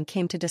Jackson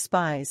came to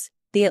despise.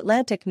 The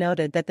Atlantic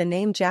noted that the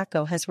name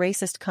Jacko has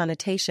racist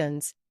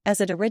connotations, as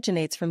it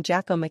originates from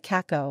Jacko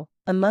Macaco,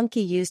 a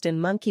monkey used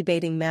in monkey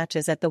baiting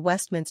matches at the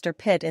Westminster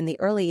Pit in the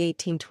early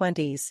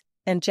 1820s,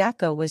 and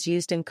Jacko was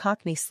used in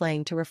Cockney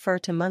slang to refer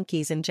to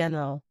monkeys in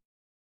general.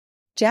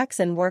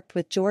 Jackson worked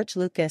with George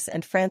Lucas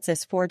and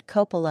Francis Ford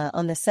Coppola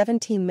on the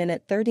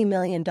 17-minute $30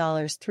 million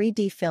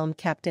 3D film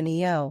Captain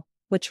EO,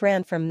 which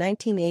ran from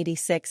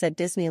 1986 at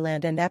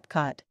Disneyland and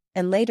Epcot,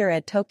 and later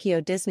at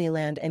Tokyo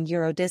Disneyland and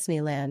Euro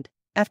Disneyland.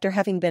 After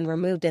having been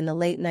removed in the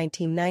late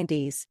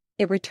 1990s,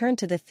 it returned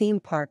to the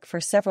theme park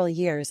for several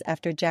years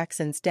after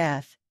Jackson's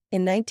death.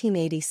 In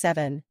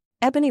 1987,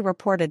 Ebony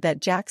reported that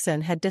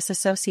Jackson had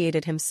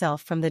disassociated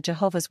himself from the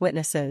Jehovah's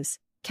Witnesses.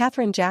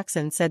 Katherine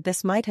Jackson said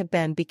this might have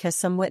been because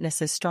some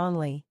witnesses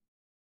strongly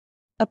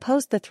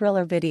opposed the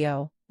Thriller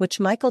video, which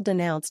Michael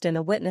denounced in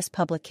a witness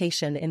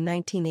publication in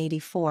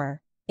 1984.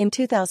 In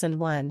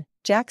 2001,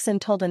 Jackson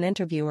told an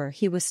interviewer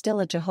he was still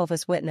a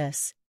Jehovah's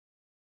Witness.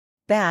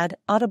 Bad,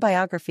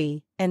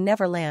 Autobiography, and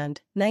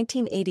Neverland,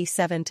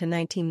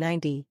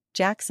 1987-1990,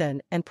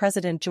 Jackson and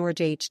President George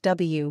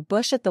H.W.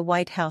 Bush at the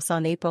White House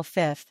on April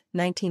 5,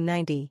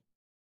 1990.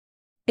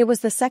 It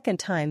was the second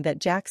time that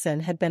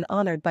Jackson had been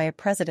honored by a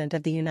president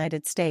of the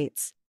United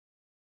States.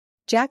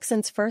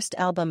 Jackson's first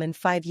album in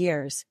 5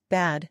 years,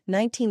 Bad,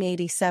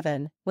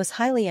 1987, was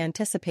highly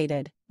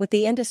anticipated, with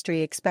the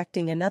industry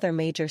expecting another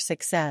major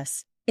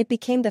success. It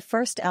became the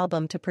first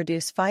album to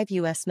produce 5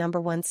 U.S.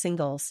 #1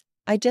 singles: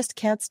 I Just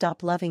Can't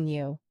Stop Loving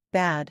You,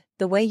 Bad,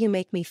 The Way You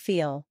Make Me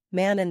Feel,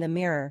 Man in the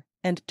Mirror,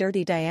 and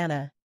Dirty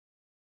Diana.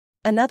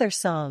 Another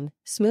song,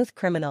 Smooth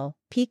Criminal,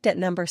 peaked at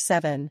number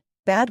 7.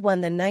 Bad won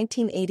the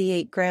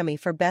 1988 Grammy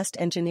for Best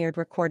Engineered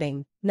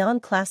Recording,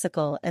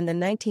 Non-Classical, and the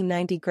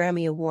 1990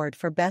 Grammy Award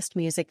for Best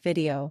Music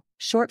Video,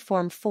 short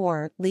form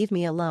for Leave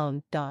Me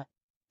Alone.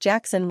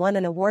 Jackson won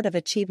an Award of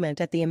Achievement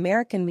at the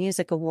American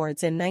Music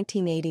Awards in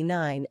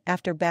 1989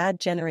 after Bad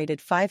generated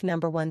 5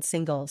 #1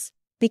 singles,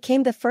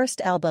 became the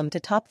first album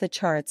to top the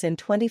charts in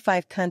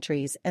 25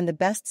 countries and the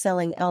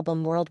best-selling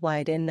album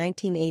worldwide in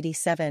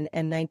 1987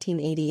 and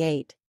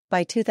 1988.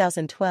 By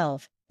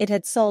 2012, it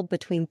had sold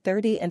between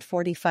 30 and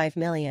 45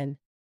 million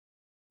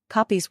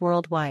copies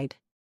worldwide.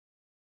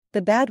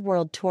 The Bad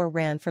World Tour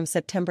ran from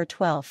September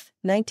 12,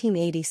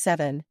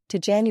 1987, to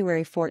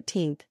January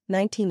 14,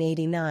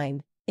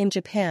 1989. In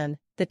Japan,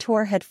 the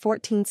tour had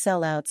 14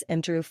 sellouts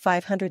and drew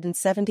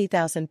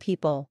 570,000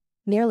 people,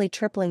 nearly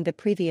tripling the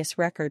previous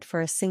record for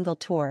a single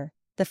tour.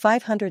 The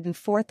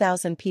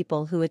 504,000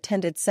 people who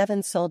attended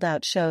 7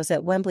 sold-out shows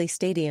at Wembley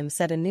Stadium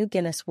set a new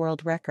Guinness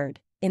World Record.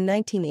 In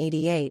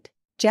 1988,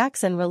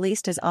 Jackson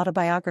released his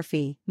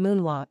autobiography,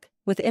 Moonwalk,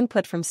 with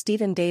input from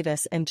Stephen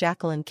Davis and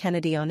Jacqueline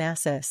Kennedy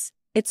Onassis.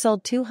 It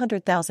sold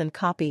 200,000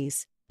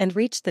 copies, and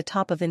reached the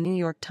top of the New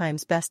York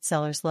Times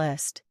bestsellers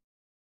list.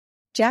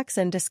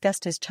 Jackson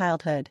discussed his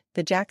childhood,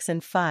 the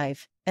Jackson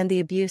 5, and the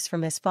abuse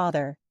from his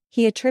father.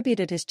 He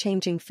attributed his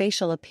changing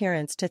facial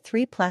appearance to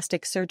 3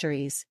 plastic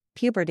surgeries: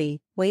 puberty,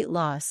 weight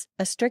loss,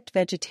 a strict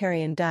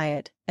vegetarian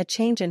diet, a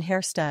change in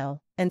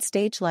hairstyle, and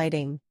stage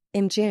lighting.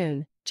 In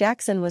June,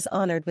 Jackson was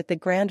honored with the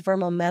Grand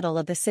Vermeil Medal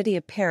of the City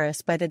of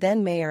Paris by the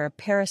then mayor of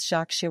Paris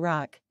Jacques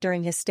Chirac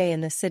during his stay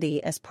in the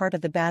city as part of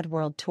the Bad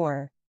World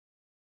Tour.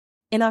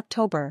 In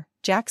October,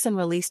 Jackson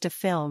released a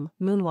film,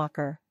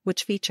 Moonwalker,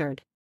 which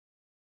featured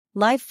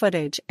live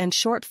footage and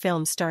short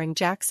films starring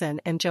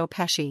Jackson and Joe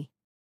Pesci.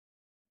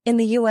 In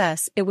the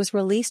US, it was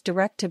released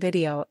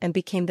direct-to-video and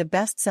became the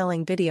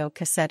best-selling video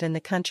cassette in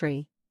the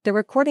country. The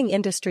Recording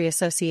Industry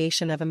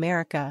Association of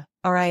America,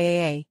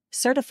 RIAA,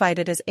 certified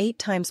it as 8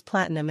 times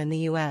platinum in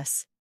the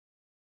US.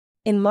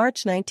 In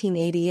March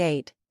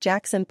 1988,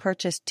 Jackson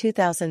purchased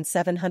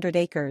 2,700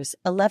 acres,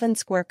 11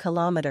 square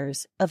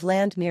kilometers, of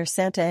land near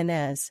Santa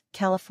Ynez,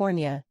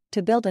 California,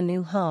 to build a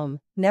new home,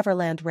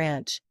 Neverland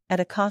Ranch,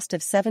 at a cost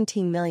of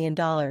 $17 million,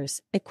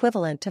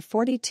 equivalent to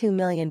 $42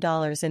 million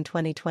in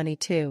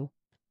 2022.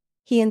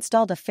 He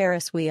installed a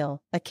Ferris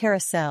wheel, a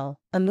carousel,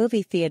 a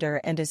movie theater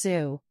and a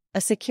zoo. A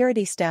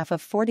security staff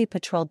of 40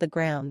 patrolled the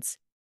grounds.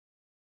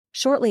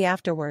 Shortly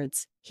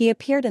afterwards, he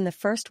appeared in the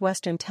first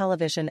Western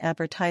television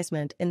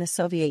advertisement in the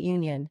Soviet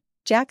Union.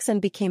 Jackson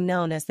became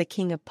known as the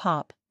King of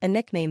Pop, a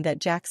nickname that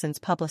Jackson's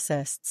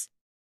publicists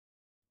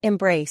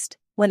embraced.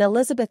 When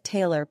Elizabeth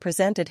Taylor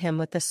presented him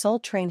with the Soul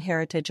Train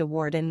Heritage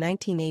Award in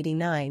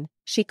 1989,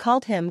 she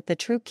called him the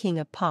true king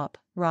of pop,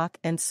 rock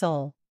and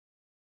soul.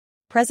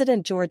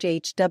 President George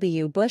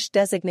H.W. Bush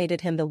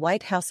designated him the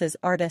White House's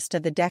Artist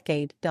of the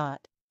Decade.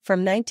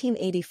 From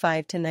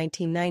 1985 to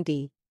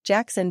 1990,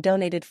 Jackson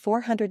donated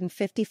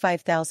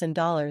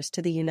 $455,000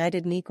 to the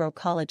United Negro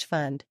College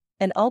Fund,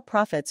 and all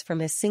profits from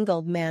his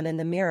single Man in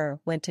the Mirror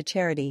went to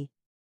charity.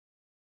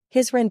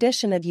 His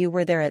rendition of You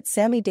Were There at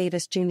Sammy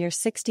Davis Jr.'s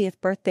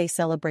 60th birthday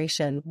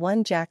celebration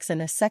won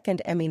Jackson a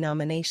second Emmy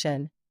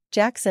nomination.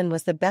 Jackson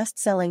was the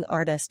best-selling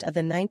artist of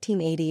the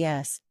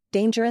 1980s,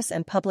 Dangerous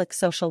and Public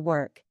Social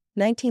Work,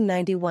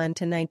 1991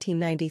 to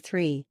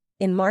 1993.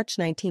 In March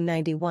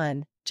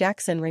 1991,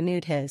 Jackson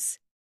renewed his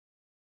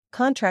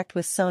contract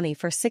with Sony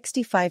for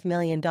 $65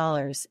 million,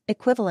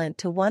 equivalent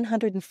to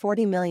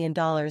 $140 million in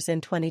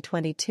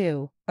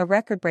 2022, a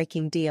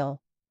record-breaking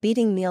deal,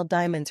 beating Neil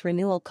Diamond's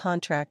renewal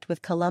contract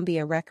with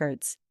Columbia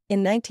Records.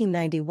 In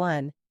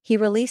 1991, he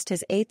released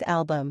his 8th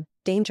album,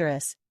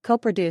 Dangerous,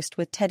 co-produced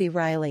with Teddy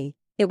Riley.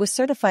 It was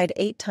certified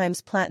 8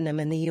 times platinum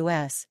in the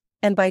US,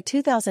 and by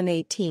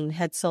 2018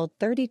 had sold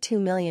 32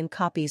 million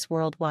copies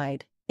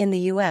worldwide. In the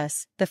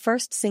US, the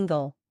first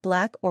single,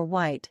 Black or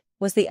White,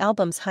 was the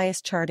album's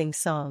highest-charting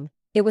song.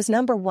 It was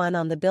number 1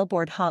 on the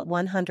Billboard Hot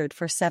 100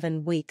 for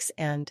 7 weeks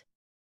and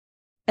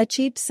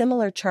achieved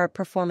similar chart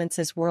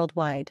performances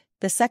worldwide.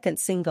 The second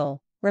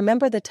single,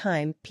 Remember the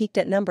Time, peaked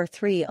at number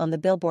 3 on the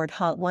Billboard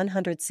Hot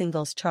 100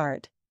 singles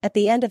chart. At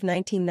the end of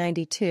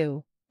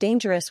 1992,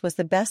 Dangerous was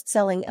the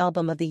best-selling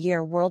album of the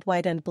year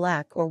worldwide and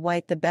Black or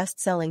White the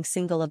best-selling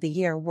single of the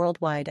year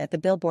worldwide at the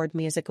Billboard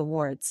Music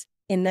Awards.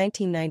 In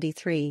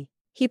 1993,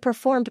 he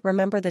performed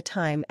Remember the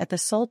Time at the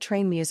Soul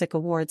Train Music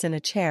Awards in a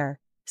chair,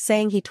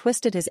 saying he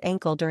twisted his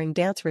ankle during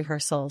dance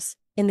rehearsals.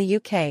 In the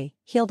UK,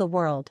 Heal the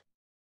World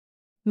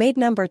made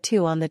number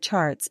 2 on the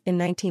charts in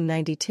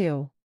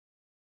 1992.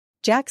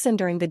 Jackson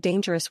during the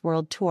Dangerous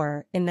World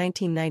Tour in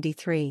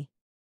 1993.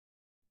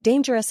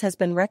 Dangerous has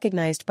been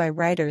recognized by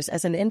writers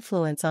as an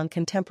influence on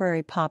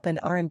contemporary pop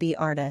and R&B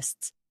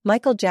artists.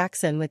 Michael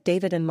Jackson with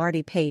David and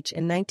Marty Paich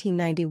in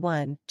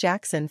 1991.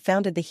 Jackson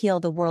founded the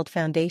Heal the World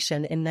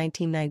Foundation in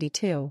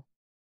 1992.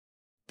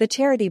 The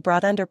charity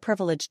brought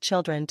underprivileged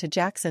children to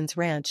Jackson's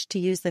ranch to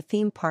use the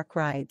theme park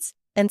rides,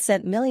 and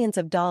sent millions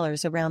of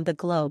dollars around the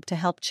globe to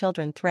help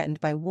children threatened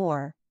by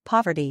war,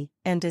 poverty,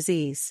 and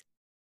disease.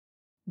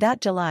 That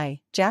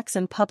July,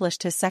 Jackson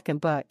published his second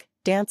book,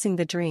 Dancing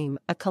the Dream,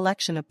 a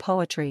collection of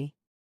poetry.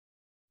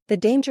 The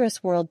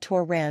Dangerous World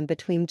Tour ran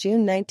between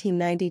June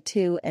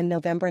 1992 and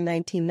November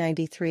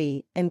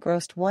 1993 and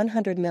grossed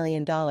 $100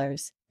 million,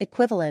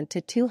 equivalent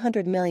to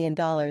 $200 million in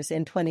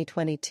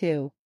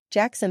 2022.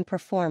 Jackson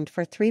performed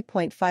for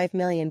 3.5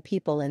 million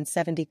people in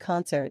 70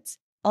 concerts,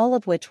 all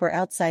of which were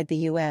outside the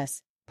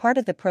U.S. Part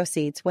of the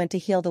proceeds went to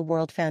Heal the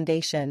World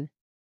Foundation.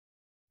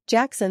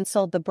 Jackson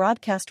sold the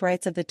broadcast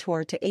rights of the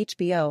tour to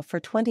HBO for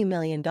 $20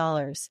 million,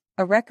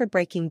 a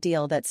record-breaking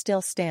deal that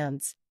still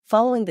stands.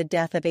 Following the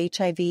death of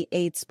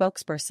HIV/AIDS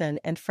spokesperson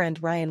and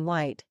friend Ryan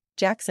White,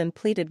 Jackson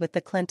pleaded with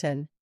the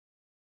Clinton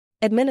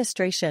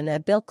administration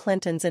at Bill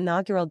Clinton's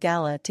inaugural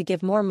gala to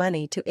give more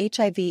money to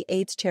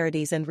HIV/AIDS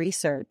charities and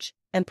research,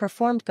 and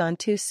performed Gone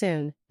Too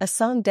Soon, a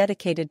song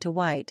dedicated to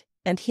White,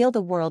 and Heal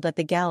the World at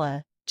the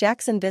gala.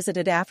 Jackson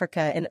visited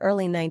Africa in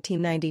early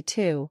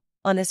 1992.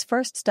 On his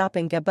first stop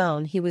in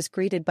Gabon, he was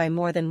greeted by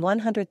more than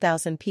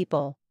 100,000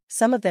 people,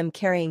 some of them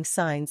carrying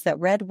signs that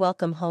read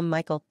 "Welcome Home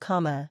Michael,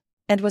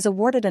 and was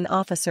awarded an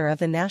Officer of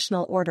the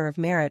National Order of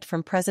Merit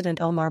from President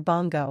Omar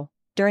Bongo.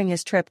 During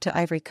his trip to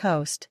Ivory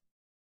Coast,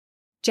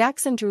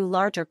 Jackson drew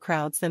larger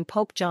crowds than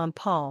Pope John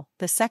Paul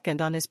II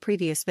on his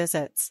previous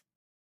visits.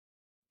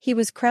 He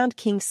was crowned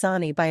King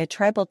Sani by a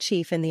tribal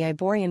chief in the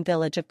Ivorian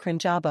village of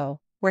Krinjabo,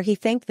 where he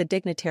thanked the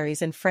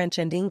dignitaries in French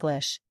and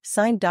English,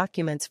 signed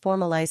documents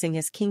formalizing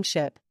his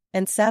kingship,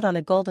 and sat on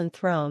a golden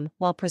throne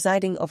while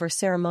presiding over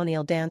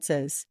ceremonial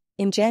dances.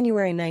 In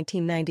January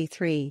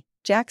 1993,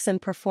 Jackson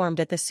performed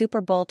at the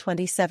Super Bowl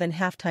XXVII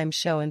halftime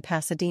show in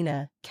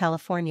Pasadena,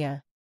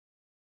 California.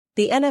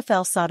 The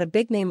NFL sought a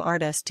big-name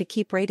artist to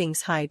keep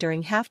ratings high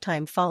during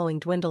halftime following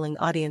dwindling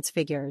audience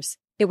figures.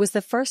 It was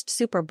the first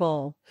Super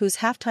Bowl whose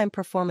halftime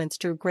performance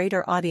drew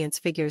greater audience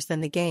figures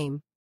than the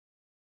game.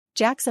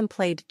 Jackson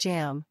played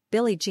Jam,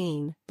 Billie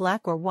Jean,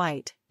 Black or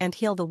White, and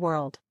Heal the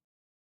World.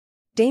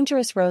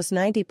 Dangerous rose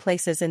 90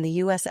 places in the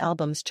U.S.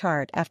 albums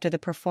chart after the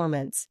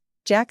performance.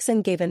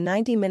 Jackson gave a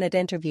 90-minute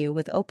interview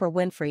with Oprah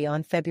Winfrey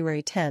on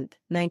February 10,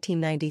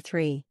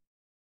 1993.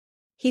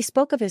 He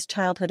spoke of his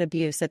childhood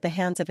abuse at the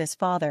hands of his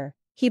father.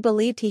 He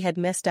believed he had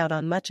missed out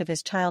on much of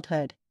his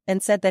childhood,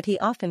 and said that he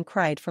often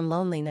cried from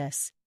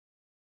loneliness.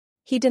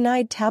 He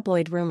denied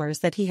tabloid rumors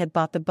that he had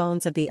bought the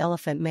bones of the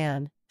Elephant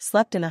Man,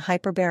 slept in a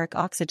hyperbaric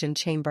oxygen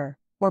chamber,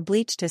 or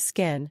bleached his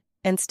skin,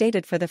 and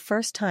stated for the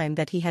first time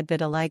that he had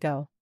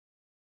vitiligo.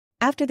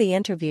 After the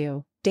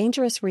interview,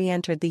 Dangerous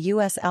re-entered the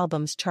U.S.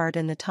 albums chart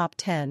in the top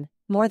 10,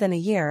 more than a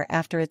year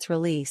after its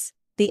release.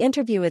 The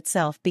interview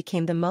itself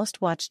became the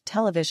most-watched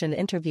television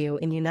interview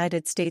in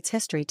United States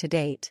history to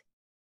date.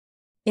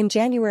 In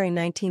January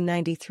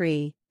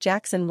 1993,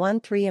 Jackson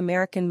won 3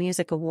 American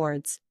Music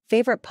Awards: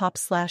 Favorite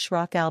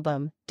Pop/Rock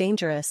Album,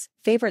 Dangerous,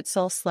 Favorite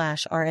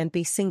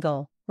Soul/R&B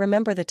Single,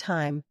 Remember the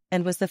Time,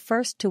 and was the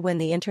first to win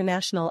the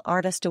International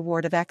Artist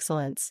Award of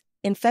Excellence.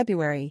 In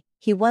February,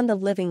 he won the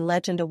Living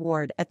Legend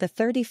Award at the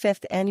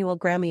 35th Annual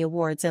Grammy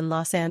Awards in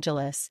Los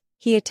Angeles.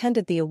 He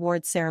attended the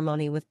awards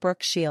ceremony with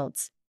Brooke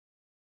Shields.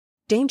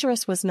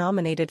 Dangerous was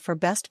nominated for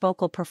Best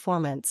Vocal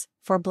Performance,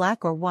 for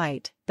Black or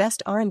White,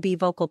 Best R&B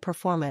Vocal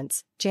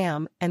Performance,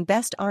 Jam, and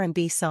Best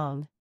R&B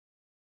Song.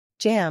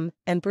 Jam,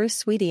 and Bruce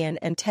Sweetein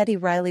and Teddy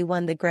Riley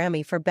won the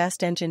Grammy for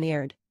Best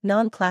Engineered,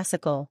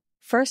 Non-Classical,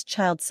 First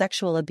Child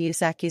Sexual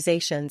Abuse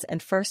Accusations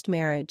and First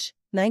Marriage,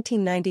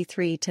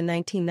 1993 to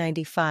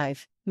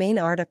 1995. Main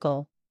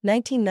article: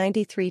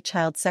 1993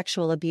 Child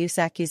Sexual Abuse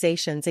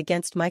Accusations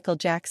against Michael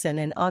Jackson.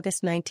 In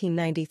August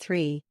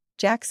 1993,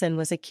 Jackson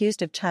was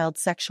accused of child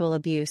sexual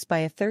abuse by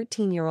a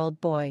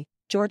 13-year-old boy,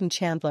 Jordan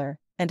Chandler,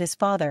 and his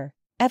father,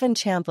 Evan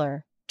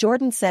Chandler.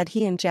 Jordan said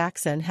he and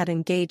Jackson had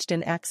engaged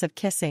in acts of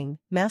kissing,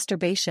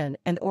 masturbation,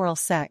 and oral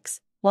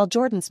sex, while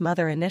Jordan's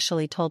mother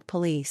initially told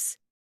police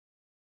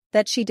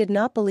that she did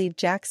not believe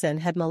Jackson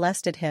had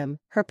molested him.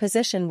 Her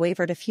position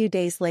wavered a few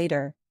days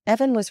later.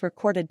 Evan was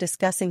recorded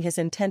discussing his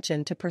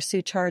intention to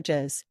pursue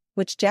charges,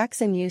 which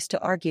Jackson used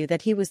to argue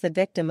that he was the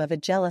victim of a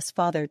jealous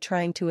father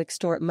trying to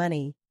extort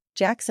money.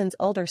 Jackson's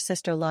older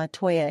sister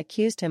LaToya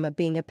accused him of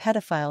being a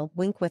pedophile,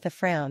 wink with a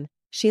frown.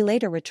 She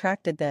later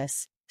retracted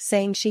this,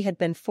 saying she had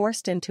been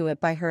forced into it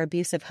by her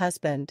abusive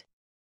husband.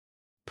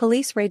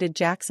 Police raided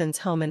Jackson's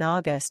home in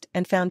August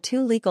and found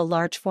 2 legal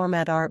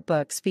large-format art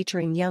books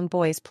featuring young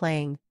boys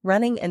playing,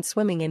 running and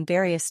swimming in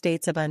various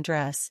states of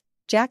undress.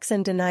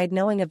 Jackson denied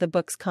knowing of the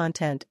book's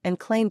content and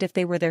claimed if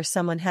they were there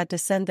someone had to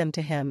send them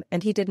to him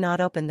and he did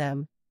not open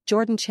them.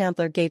 Jordan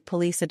Chandler gave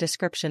police a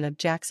description of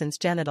Jackson's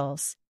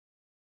genitals.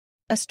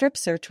 A strip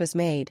search was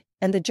made,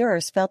 and the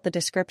jurors felt the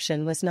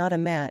description was not a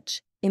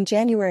match. In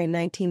January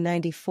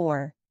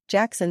 1994,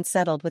 Jackson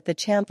settled with the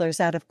Chandlers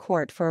out of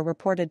court for a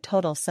reported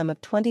total sum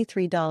of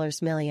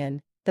 $23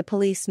 million. The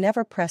police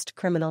never pressed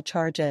criminal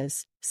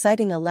charges,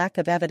 citing a lack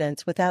of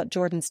evidence without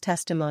Jordan's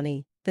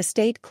testimony. The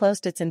state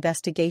closed its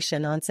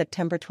investigation on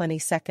September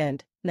 22,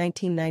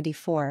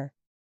 1994.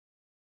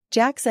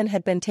 Jackson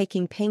had been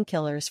taking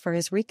painkillers for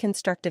his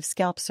reconstructive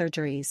scalp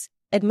surgeries,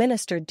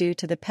 administered due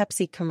to the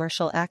Pepsi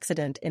commercial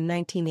accident in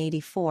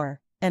 1984,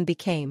 and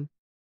became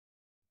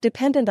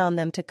dependent on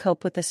them to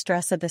cope with the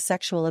stress of the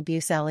sexual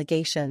abuse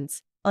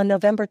allegations. On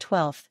November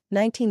 12,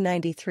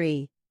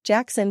 1993,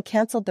 Jackson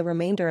canceled the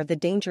remainder of the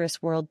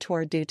Dangerous World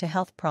Tour due to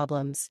health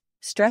problems,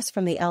 stress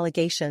from the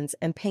allegations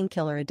and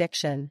painkiller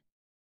addiction.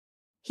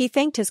 He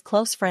thanked his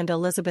close friend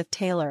Elizabeth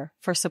Taylor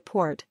for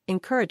support,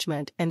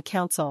 encouragement, and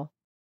counsel.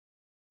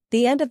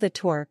 The end of the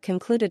tour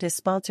concluded his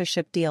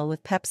sponsorship deal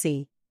with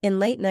Pepsi. In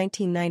late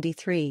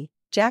 1993,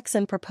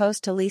 Jackson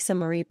proposed to Lisa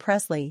Marie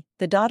Presley,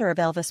 the daughter of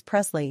Elvis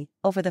Presley,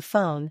 over the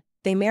phone.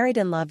 They married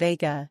in La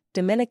Vega,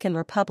 Dominican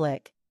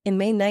Republic, in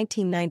May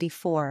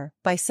 1994,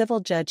 by civil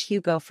judge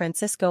Hugo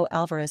Francisco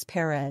Alvarez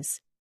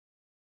Perez.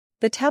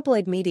 The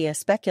tabloid media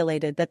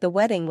speculated that the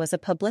wedding was a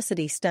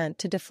publicity stunt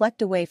to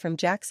deflect away from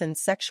Jackson's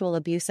sexual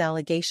abuse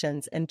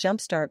allegations and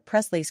jumpstart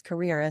Presley's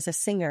career as a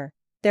singer.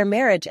 Their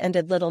marriage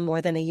ended little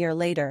more than a year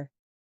later,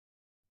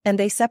 and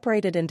they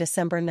separated in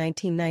December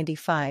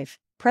 1995.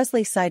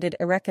 Presley cited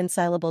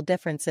irreconcilable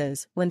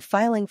differences when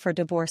filing for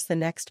divorce the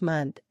next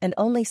month and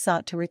only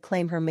sought to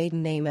reclaim her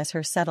maiden name as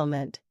her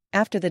settlement.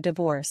 After the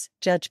divorce,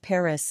 Judge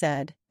Perez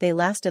said, "They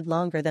lasted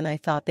longer than I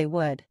thought they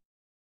would.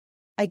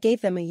 I gave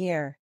them a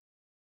year.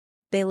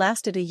 They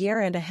lasted a year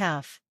and a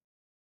half."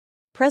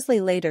 Presley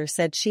later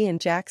said she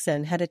and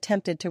Jackson had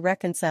attempted to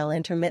reconcile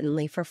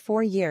intermittently for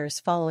 4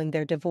 years following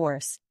their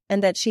divorce,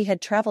 and that she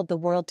had traveled the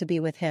world to be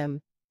with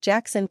him.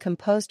 Jackson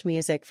composed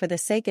music for the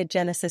Sega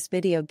Genesis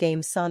video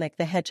game Sonic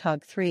the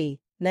Hedgehog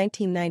 3,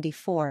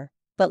 1994,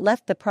 but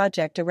left the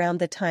project around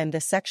the time the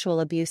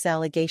sexual abuse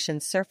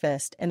allegations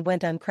surfaced and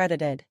went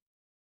uncredited.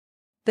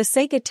 The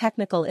Sega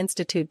Technical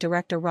Institute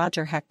director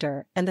Roger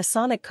Hector and the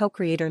Sonic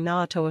co-creator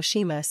Naoto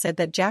Oshima said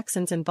that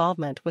Jackson's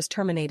involvement was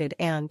terminated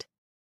and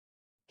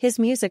his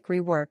music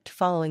reworked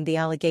following the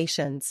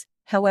allegations.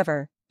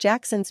 However,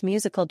 Jackson's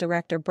musical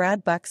director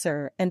Brad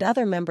Buxer and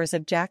other members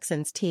of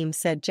Jackson's team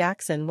said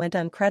Jackson went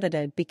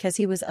uncredited because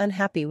he was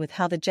unhappy with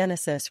how the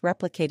Genesis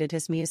replicated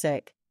his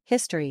music.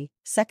 History,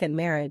 Second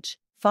Marriage,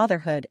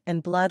 Fatherhood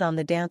and Blood on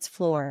the Dance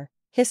Floor,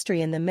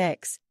 History in the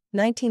Mix,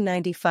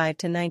 1995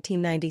 to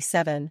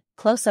 1997,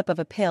 close-up of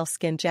a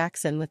pale-skinned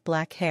Jackson with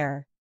black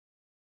hair.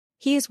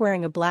 He is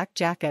wearing a black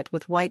jacket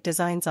with white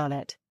designs on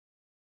it.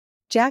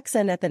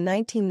 Jackson at the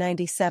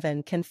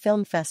 1997 Cannes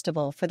Film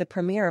Festival for the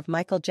premiere of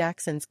Michael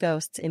Jackson's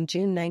Ghosts in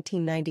June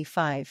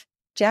 1995.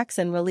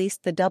 Jackson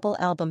released the double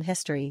album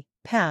History,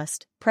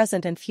 Past,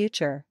 Present and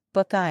Future,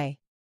 Book I.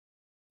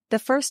 The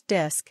first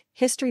disc,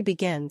 History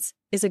Begins,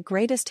 is a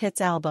greatest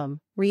hits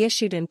album,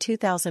 reissued in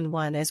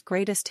 2001 as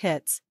Greatest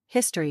Hits,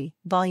 History,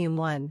 Volume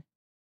 1.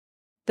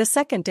 The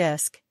second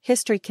disc,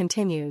 History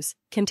Continues,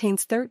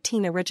 contains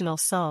 13 original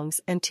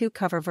songs and 2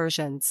 cover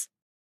versions.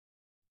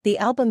 The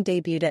album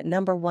debuted at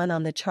number 1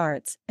 on the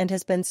charts and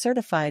has been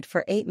certified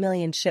for 8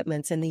 million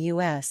shipments in the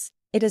US.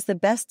 It is the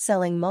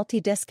best-selling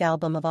multi-disc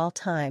album of all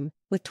time,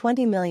 with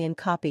 20 million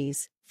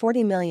copies,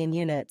 40 million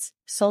units,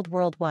 sold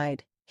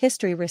worldwide.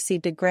 History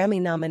received a Grammy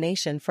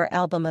nomination for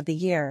Album of the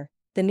Year.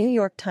 The New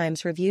York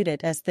Times reviewed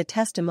it as the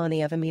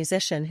testimony of a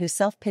musician whose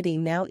self-pity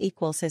now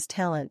equals his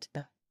talent.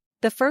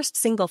 The first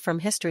single from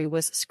History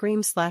was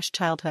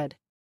Scream/Childhood.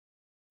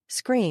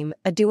 Scream,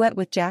 a duet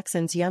with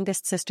Jackson's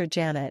youngest sister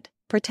Janet,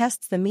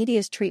 protests the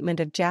media's treatment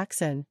of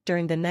Jackson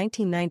during the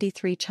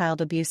 1993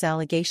 child abuse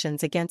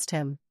allegations against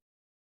him.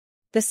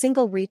 The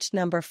single reached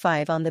number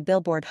 5 on the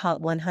Billboard Hot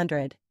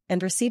 100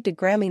 and received a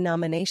Grammy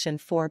nomination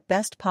for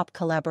Best Pop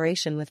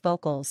Collaboration with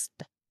Vocals.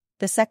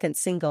 The second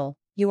single,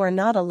 You Are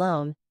Not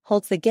Alone,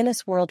 holds the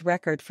Guinness World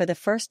Record for the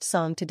first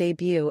song to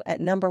debut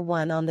at number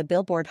 1 on the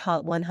Billboard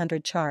Hot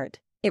 100 chart.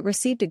 It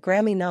received a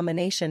Grammy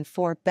nomination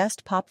for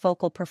Best Pop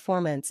Vocal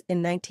Performance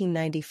in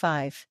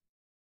 1995.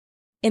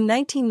 In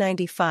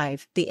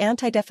 1995, the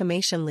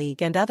Anti-Defamation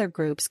League and other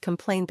groups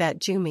complained that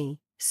 "Jew me,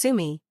 sue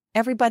me,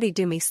 everybody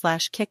do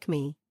me/kick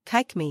me,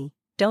 kike me,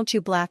 don't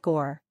you black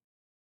or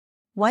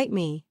white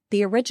me,"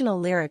 the original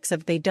lyrics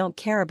of They Don't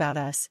Care About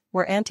Us,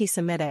 were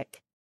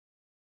anti-Semitic.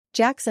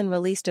 Jackson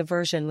released a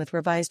version with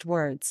revised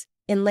words.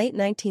 In late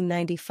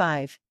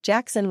 1995,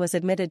 Jackson was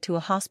admitted to a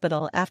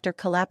hospital after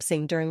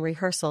collapsing during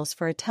rehearsals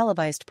for a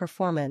televised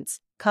performance,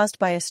 caused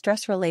by a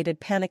stress-related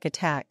panic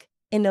attack.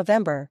 In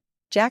November,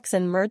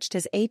 Jackson merged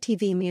his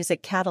ATV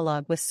Music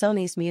catalog with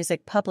Sony's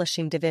music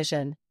publishing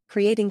division,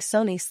 creating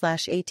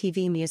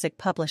Sony/ATV Music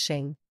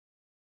Publishing.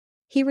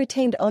 He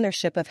retained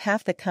ownership of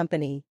half the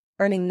company,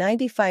 earning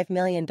 $95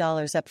 million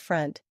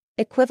upfront,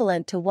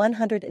 equivalent to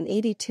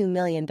 $182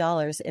 million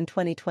in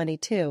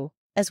 2022,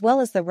 as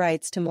well as the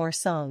rights to more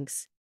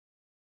songs.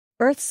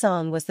 Earth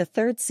Song was the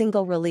third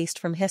single released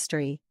from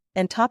History,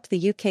 and topped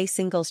the UK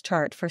singles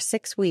chart for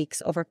 6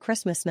 weeks over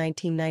Christmas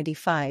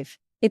 1995.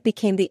 It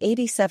became the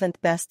 87th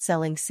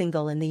best-selling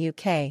single in the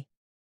UK.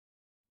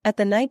 At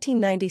the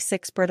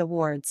 1996 Brit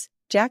Awards,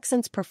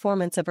 Jackson's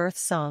performance of Earth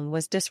Song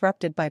was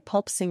disrupted by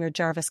Pulp singer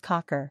Jarvis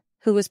Cocker,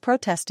 who was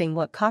protesting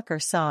what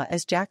Cocker saw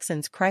as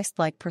Jackson's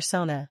Christ-like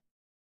persona.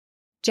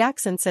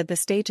 Jackson said the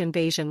stage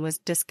invasion was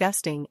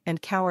disgusting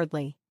and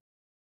cowardly.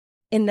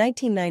 In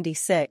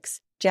 1996,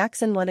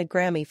 Jackson won a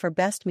Grammy for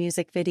Best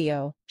Music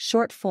Video,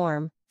 Short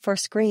Form, for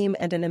Scream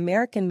and an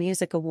American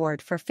Music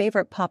Award for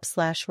Favorite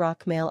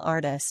Pop/Rock Male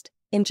Artist.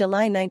 In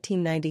July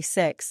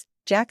 1996,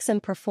 Jackson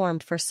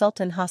performed for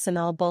Sultan Hassan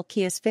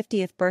al-Bolkiah's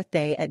 50th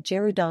birthday at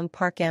Jerudong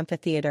Park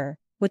Amphitheater,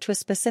 which was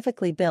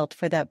specifically built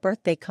for that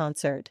birthday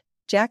concert.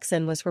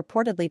 Jackson was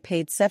reportedly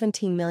paid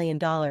 $17 million,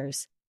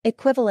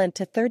 equivalent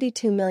to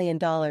 $32 million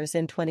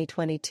in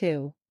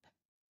 2022.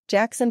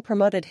 Jackson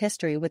promoted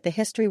History with the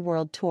History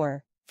World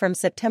Tour, from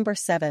September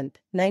 7,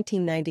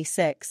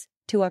 1996,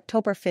 to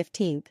October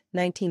 15,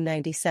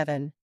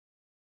 1997.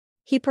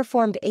 He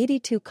performed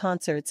 82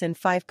 concerts in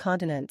 5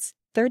 continents,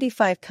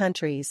 35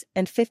 countries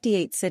and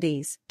 58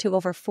 cities, to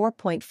over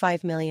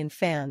 4.5 million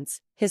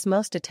fans, his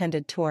most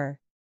attended tour.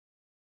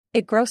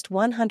 It grossed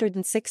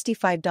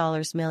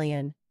 $165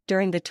 million.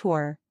 During the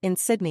tour, in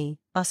Sydney,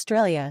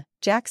 Australia,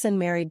 Jackson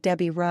married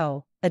Debbie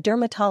Rowe, a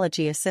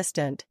dermatology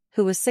assistant,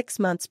 who was 6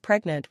 months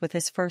pregnant with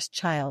his first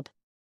child.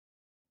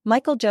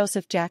 Michael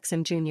Joseph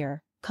Jackson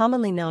Jr.,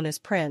 commonly known as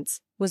Prince,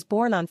 was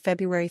born on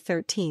February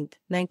 13,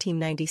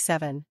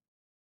 1997.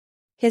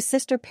 His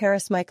sister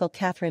Paris Michael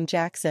Katherine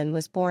Jackson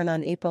was born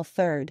on April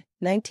 3,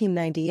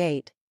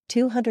 1998,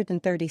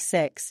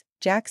 236.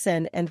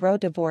 Jackson and Rowe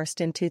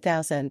divorced in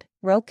 2000.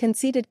 Rowe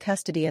conceded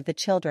custody of the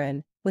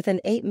children, with an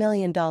 $8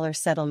 million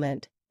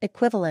settlement,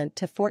 equivalent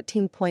to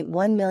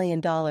 $14.1 million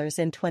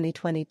in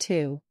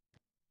 2022.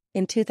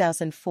 In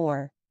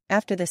 2004,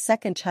 after the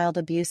second child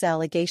abuse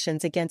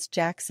allegations against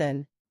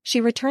Jackson,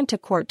 she returned to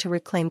court to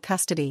reclaim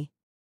custody.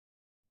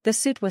 The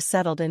suit was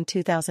settled in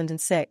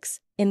 2006.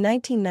 In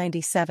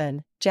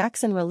 1997,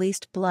 Jackson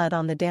released Blood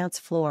on the Dance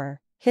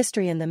Floor,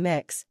 History in the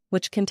Mix,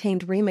 which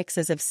contained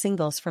remixes of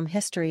singles from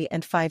History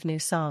and 5 new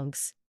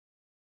songs.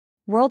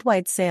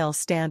 Worldwide sales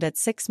stand at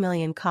 6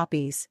 million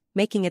copies,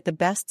 making it the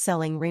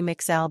best-selling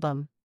remix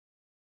album.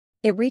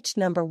 It reached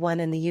number 1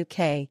 in the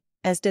UK,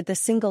 as did the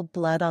single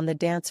Blood on the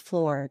Dance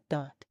Floor.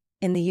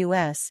 In the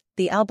US,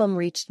 the album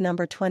reached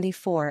number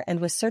 24 and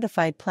was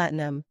certified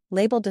platinum.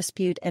 Label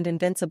dispute and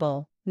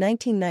Invincible,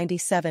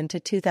 1997 to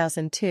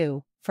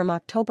 2002. From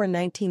October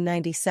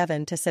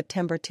 1997 to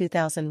September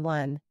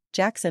 2001,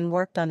 Jackson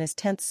worked on his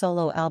 10th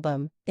solo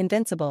album,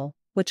 Invincible,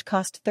 which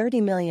cost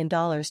 $30 million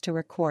to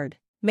record,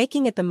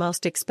 making it the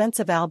most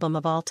expensive album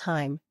of all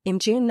time. In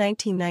June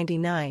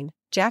 1999,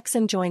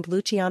 Jackson joined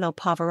Luciano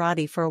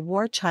Pavarotti for a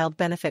war child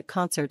benefit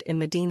concert in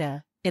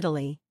Modena,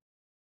 Italy.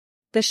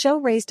 The show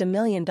raised $1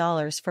 million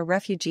for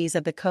refugees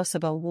of the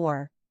Kosovo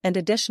War, and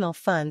additional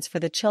funds for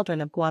the children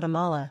of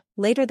Guatemala.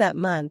 Later that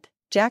month,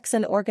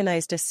 Jackson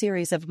organized a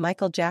series of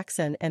Michael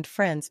Jackson and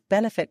Friends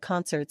benefit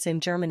concerts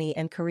in Germany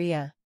and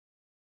Korea.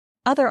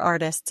 Other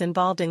artists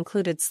involved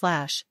included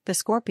Slash, The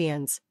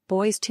Scorpions,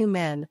 Boyz II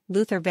Men,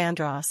 Luther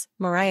Vandross,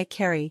 Mariah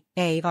Carey,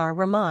 A.R.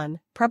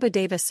 Rahman,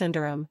 Prabhudeva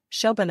Sundaram,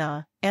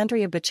 Shobana,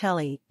 Andrea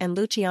Bocelli, and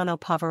Luciano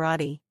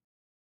Pavarotti.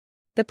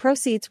 The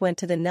proceeds went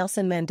to the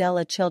Nelson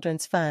Mandela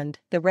Children's Fund,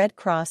 the Red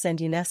Cross and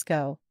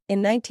UNESCO.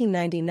 In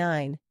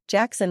 1999,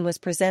 Jackson was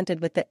presented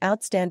with the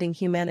Outstanding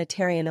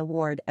Humanitarian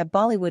Award at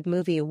Bollywood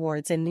Movie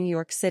Awards in New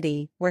York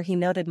City, where he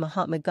noted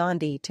Mahatma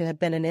Gandhi to have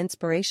been an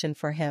inspiration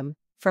for him.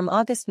 From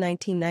August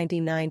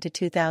 1999 to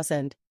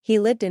 2000, he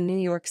lived in New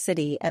York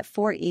City at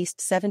 4 East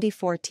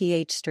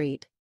 74th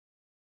Street.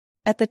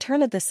 At the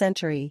turn of the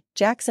century,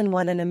 Jackson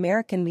won an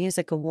American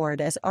Music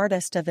Award as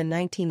Artist of the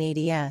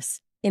 1980s.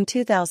 In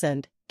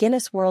 2000,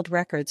 Guinness World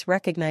Records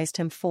recognized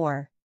him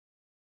for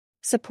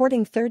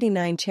supporting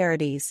 39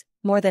 charities,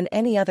 more than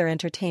any other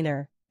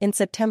entertainer. In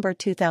September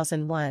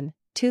 2001,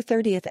 2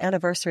 30th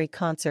anniversary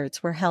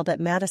concerts were held at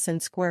Madison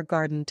Square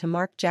Garden to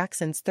mark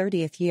Jackson's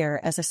 30th year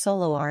as a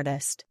solo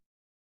artist.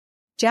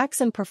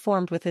 Jackson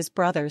performed with his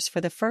brothers for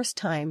the first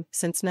time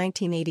since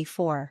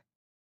 1984.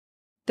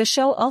 The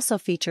show also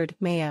featured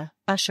Maya,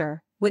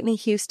 Usher, Whitney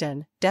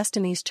Houston,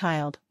 Destiny's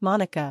Child,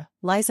 Monica,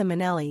 Liza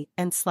Minnelli,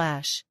 and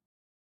Slash.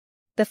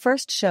 The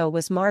first show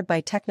was marred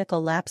by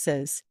technical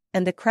lapses,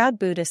 and the crowd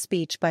booed a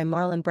speech by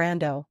Marlon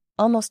Brando.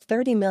 Almost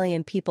 30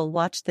 million people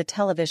watched the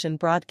television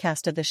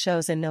broadcast of the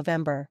shows in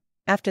November,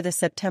 after the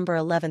September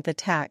 11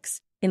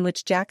 attacks, in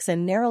which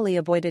Jackson narrowly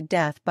avoided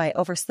death by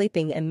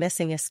oversleeping and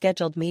missing a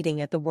scheduled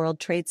meeting at the World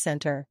Trade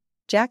Center.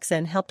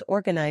 Jackson helped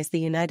organize the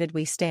United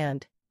We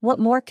Stand, What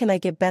More Can I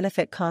Give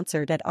benefit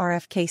concert at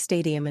RFK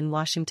Stadium in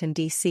Washington,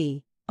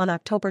 D.C., on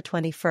October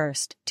 21,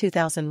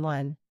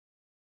 2001.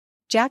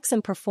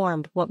 Jackson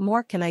performed What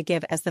More Can I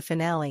Give as the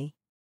finale.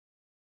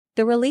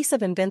 The release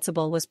of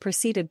Invincible was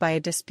preceded by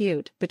a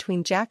dispute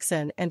between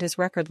Jackson and his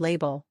record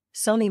label,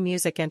 Sony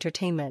Music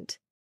Entertainment.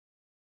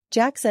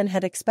 Jackson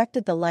had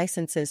expected the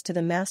licenses to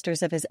the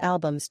masters of his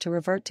albums to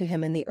revert to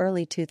him in the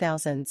early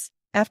 2000s,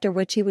 after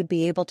which he would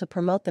be able to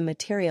promote the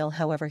material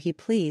however he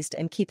pleased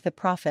and keep the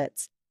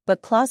profits,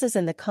 but clauses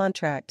in the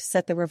contract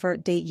set the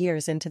revert date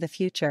years into the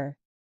future.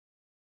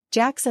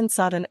 Jackson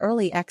sought an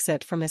early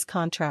exit from his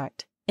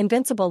contract.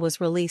 Invincible was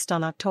released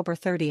on October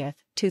 30,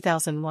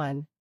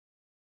 2001.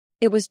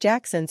 It was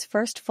Jackson's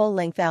first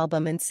full-length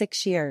album in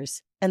 6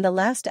 years, and the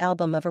last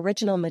album of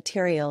original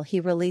material he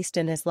released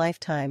in his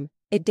lifetime.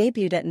 It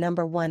debuted at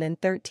number 1 in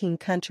 13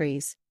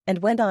 countries, and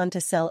went on to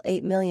sell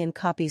 8 million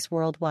copies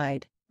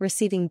worldwide,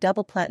 receiving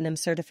double platinum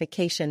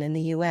certification in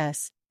the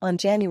US. On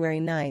January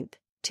 9,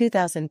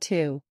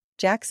 2002,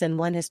 Jackson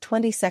won his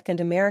 22nd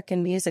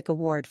American Music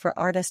Award for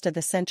Artist of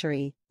the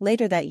Century.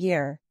 Later that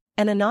year,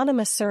 an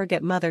anonymous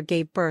surrogate mother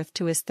gave birth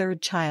to his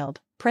third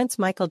child, Prince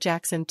Michael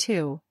Jackson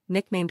II,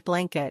 nicknamed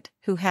Blanket,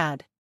 who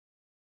had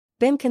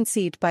been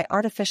conceived by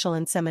artificial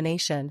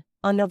insemination.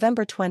 On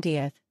November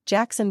 20,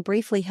 Jackson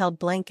briefly held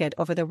Blanket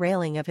over the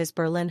railing of his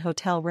Berlin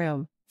hotel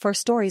room, 4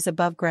 stories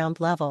above ground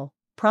level,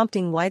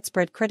 prompting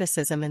widespread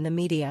criticism in the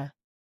media.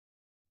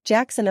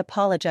 Jackson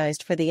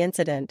apologized for the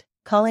incident,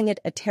 calling it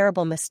a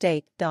terrible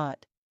mistake.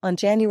 On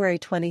January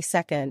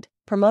 22,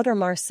 promoter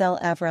Marcel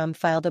Avram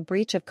filed a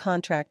breach of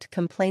contract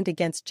complaint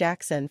against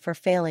Jackson for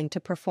failing to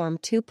perform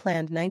 2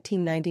 planned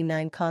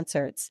 1999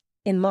 concerts.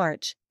 In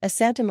March, a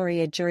Santa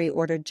Maria jury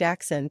ordered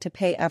Jackson to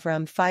pay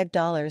Avram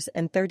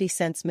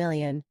 $5.30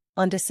 million.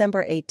 On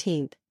December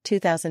 18,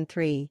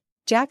 2003,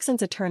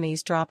 Jackson's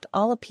attorneys dropped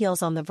all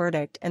appeals on the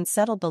verdict and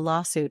settled the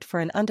lawsuit for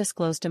an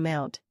undisclosed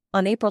amount.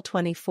 On April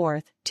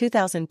 24,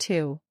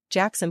 2002,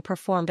 Jackson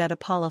performed at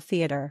Apollo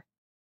Theater.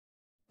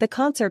 The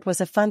concert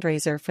was a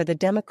fundraiser for the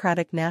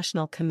Democratic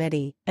National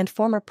Committee and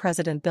former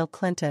President Bill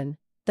Clinton.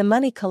 The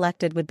money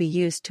collected would be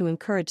used to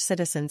encourage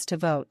citizens to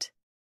vote.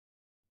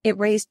 It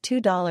raised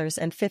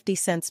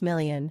 $2.50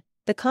 million,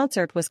 The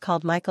concert was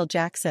called Michael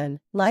Jackson,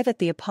 Live at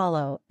the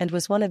Apollo, and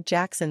was one of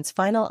Jackson's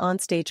final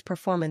onstage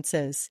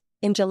performances.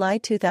 In July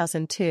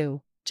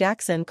 2002,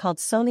 Jackson called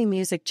Sony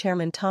Music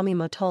chairman Tommy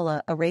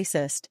Mottola a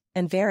racist,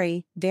 and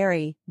very,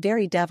 very,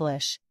 very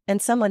devilish,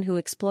 and someone who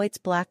exploits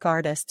black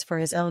artists for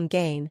his own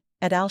gain,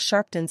 at Al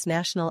Sharpton's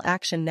National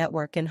Action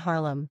Network in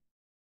Harlem.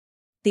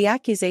 The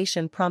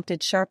accusation prompted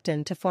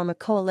Sharpton to form a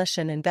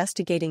coalition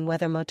investigating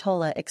whether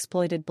Mottola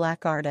exploited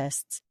black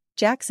artists.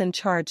 Jackson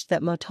charged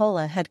that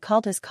Mottola had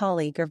called his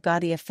colleague Irv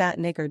Gotti a fat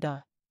nigger da.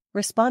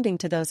 Responding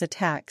to those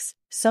attacks,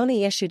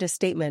 Sony issued a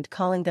statement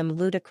calling them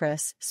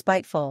ludicrous,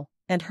 spiteful,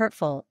 and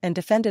hurtful, and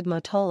defended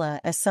Mottola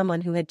as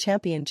someone who had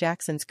championed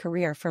Jackson's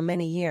career for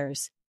many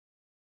years.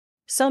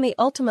 Sony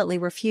ultimately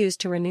refused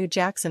to renew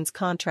Jackson's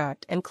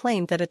contract and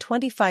claimed that a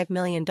 $25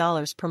 million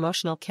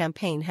promotional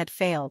campaign had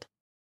failed.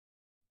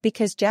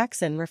 Because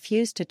Jackson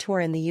refused to tour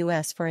in the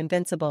U.S. for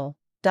Invincible,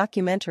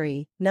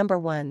 documentary, Number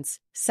One's,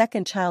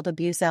 second child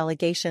abuse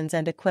allegations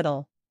and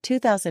acquittal,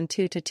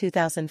 2002 to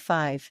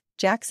 2005,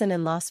 Jackson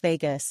in Las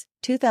Vegas,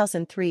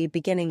 2003.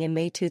 Beginning in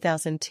May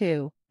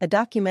 2002, a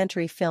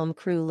documentary film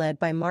crew led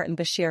by Martin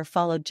Bashir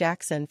followed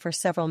Jackson for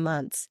several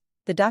months.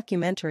 The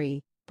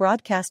documentary,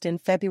 broadcast in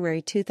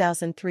February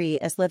 2003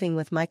 as Living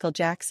with Michael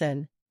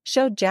Jackson,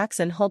 showed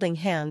Jackson holding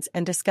hands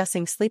and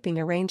discussing sleeping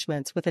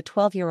arrangements with a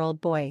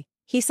 12-year-old boy.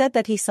 He said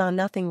that he saw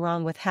nothing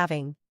wrong with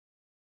having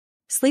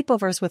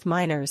sleepovers with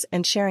minors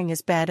and sharing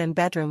his bed and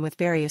bedroom with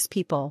various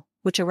people,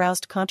 which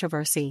aroused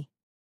controversy.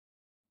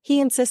 He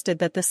insisted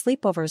that the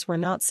sleepovers were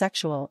not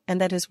sexual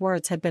and that his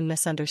words had been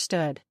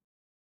misunderstood.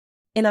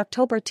 In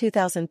October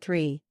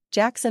 2003,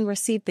 Jackson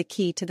received the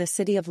key to the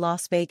city of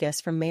Las Vegas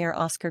from Mayor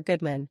Oscar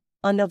Goodman.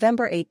 On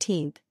November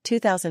 18,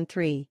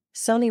 2003,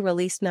 Sony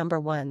released Number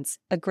One's,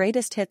 a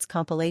greatest hits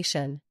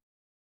compilation.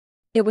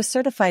 It was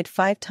certified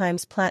 5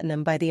 times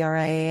platinum by the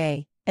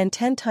RIAA, and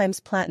 10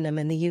 times platinum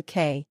in the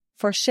UK,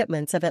 for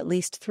shipments of at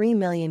least 3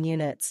 million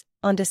units.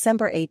 On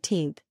December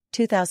 18,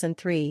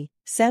 2003,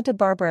 Santa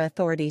Barbara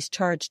authorities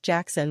charged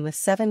Jackson with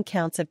 7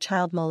 counts of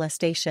child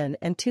molestation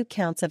and 2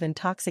 counts of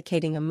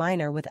intoxicating a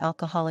minor with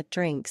alcoholic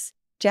drinks.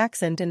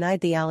 Jackson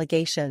denied the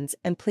allegations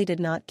and pleaded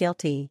not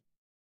guilty.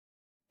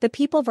 The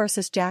People v.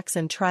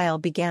 Jackson trial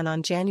began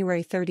on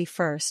January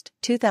 31,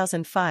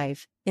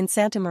 2005, in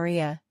Santa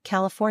Maria,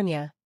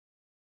 California,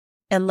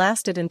 and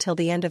lasted until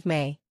the end of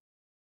May.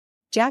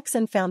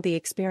 Jackson found the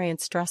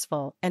experience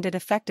stressful and it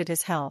affected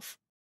his health.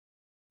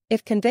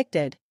 If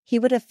convicted, he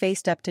would have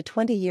faced up to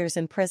 20 years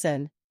in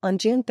prison. On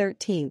June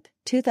 13,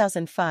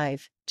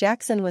 2005,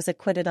 Jackson was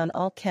acquitted on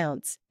all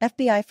counts.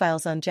 FBI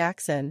files on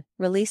Jackson,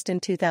 released in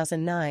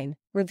 2009,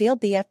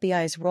 revealed the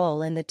FBI's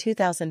role in the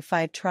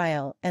 2005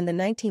 trial and the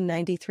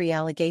 1993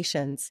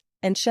 allegations,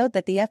 and showed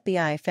that the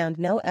FBI found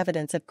no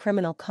evidence of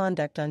criminal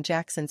conduct on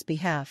Jackson's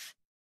behalf.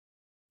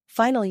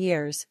 Final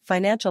years,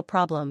 financial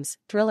problems,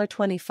 Thriller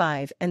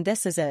 25 and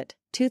This Is It,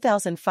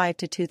 2005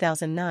 to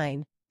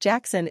 2009,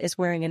 Jackson is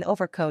wearing an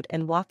overcoat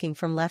and walking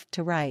from left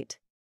to right.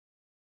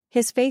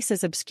 His face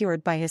is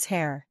obscured by his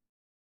hair.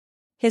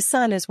 His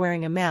son is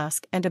wearing a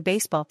mask and a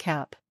baseball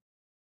cap.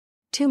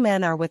 2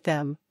 men are with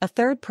them, a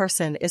third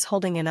person is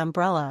holding an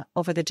umbrella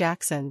over the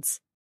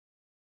Jacksons.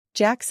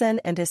 Jackson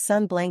and his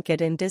son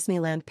blanket in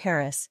Disneyland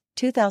Paris,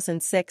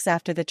 2006.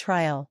 After the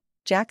trial,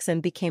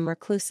 Jackson became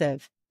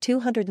reclusive.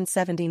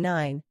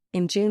 279,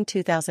 in June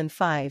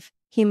 2005,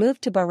 he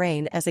moved to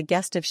Bahrain as a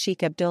guest of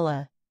Sheikh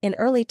Abdullah. In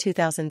early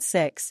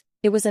 2006,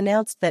 it was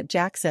announced that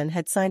Jackson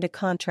had signed a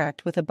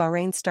contract with a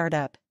Bahrain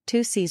startup,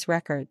 2Cs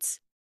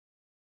Records.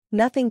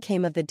 Nothing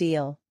came of the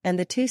deal, and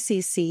the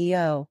 2Cs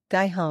CEO,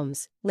 Guy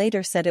Holmes,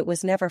 later said it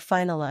was never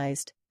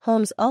finalized.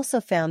 Holmes also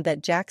found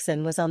that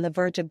Jackson was on the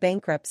verge of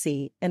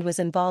bankruptcy and was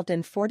involved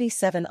in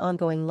 47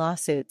 ongoing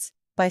lawsuits.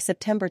 By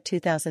September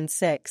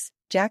 2006,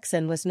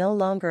 Jackson was no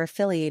longer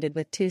affiliated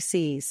with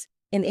 2Cs.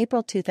 In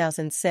April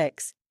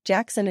 2006,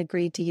 Jackson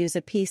agreed to use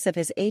a piece of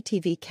his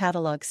ATV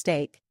catalog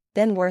stake,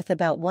 then worth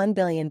about $1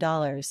 billion,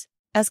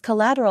 as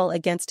collateral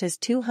against his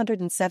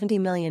 $270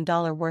 million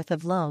worth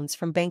of loans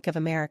from Bank of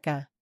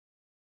America.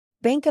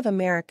 Bank of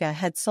America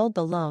had sold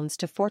the loans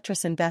to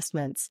Fortress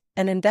Investments,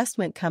 an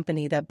investment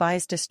company that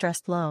buys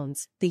distressed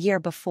loans, the year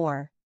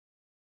before.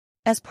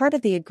 As part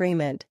of the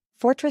agreement,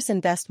 Fortress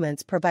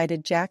Investments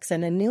provided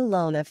Jackson a new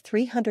loan of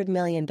 $300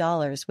 million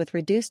with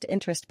reduced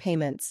interest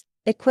payments,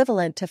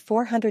 equivalent to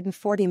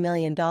 $440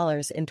 million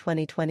in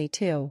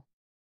 2022.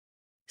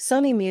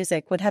 Sony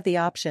Music would have the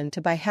option to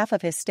buy half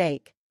of his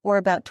stake, or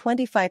about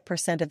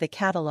 25% of the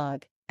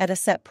catalog, at a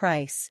set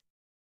price.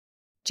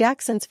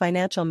 Jackson's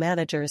financial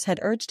managers had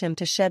urged him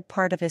to shed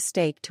part of his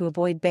stake to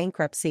avoid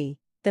bankruptcy.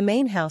 The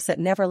main house at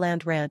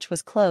Neverland Ranch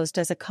was closed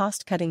as a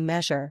cost-cutting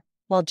measure,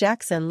 while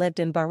Jackson lived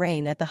in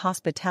Bahrain at the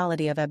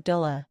hospitality of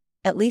Abdullah.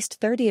 At least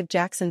 30 of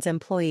Jackson's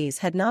employees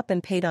had not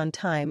been paid on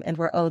time and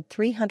were owed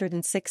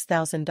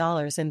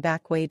 $306,000 in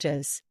back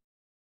wages.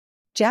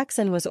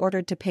 Jackson was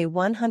ordered to pay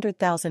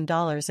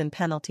 $100,000 in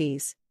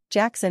penalties.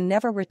 Jackson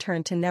never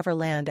returned to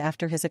Neverland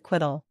after his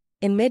acquittal.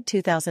 In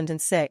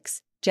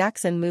mid-2006,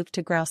 Jackson moved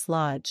to Grouse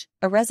Lodge,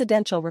 a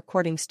residential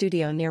recording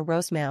studio near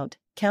Rosemount,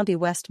 County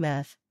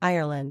Westmeath,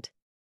 Ireland.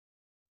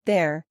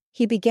 There,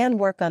 he began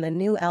work on a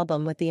new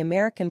album with the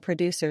American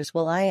producers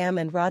will.i.am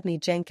and Rodney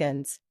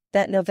Jenkins.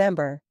 That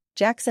November,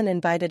 Jackson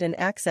invited an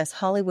Access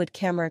Hollywood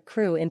camera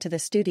crew into the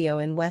studio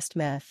in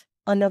Westmeath.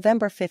 On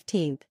November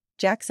 15,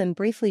 Jackson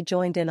briefly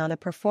joined in on a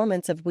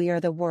performance of We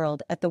Are the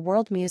World at the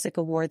World Music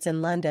Awards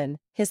in London,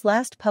 his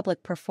last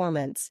public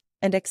performance,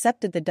 and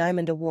accepted the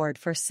Diamond Award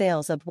for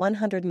sales of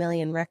 100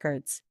 million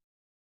records.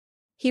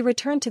 He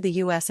returned to the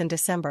U.S. in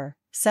December,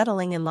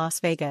 settling in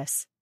Las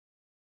Vegas.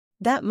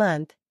 That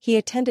month, he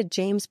attended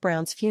James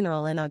Brown's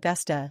funeral in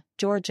Augusta,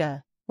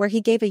 Georgia, where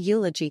he gave a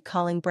eulogy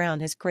calling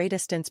Brown his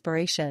greatest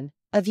inspiration,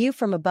 a view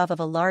from above of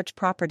a large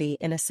property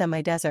in a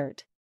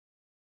semi-desert.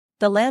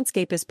 The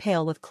landscape is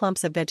pale with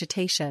clumps of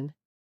vegetation.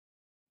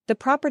 The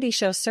property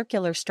shows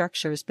circular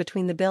structures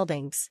between the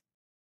buildings.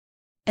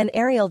 An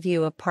aerial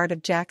view of part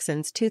of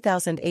Jackson's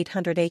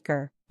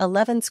 2,800-acre,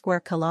 11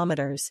 square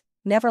kilometers,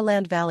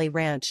 Neverland Valley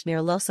Ranch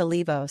near Los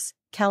Olivos,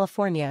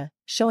 California,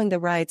 showing the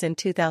rides. In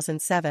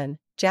 2007,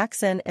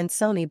 Jackson and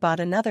Sony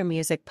bought another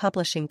music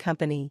publishing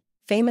company,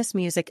 Famous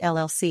Music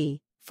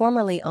LLC,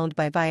 formerly owned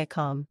by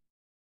Viacom.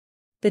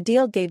 The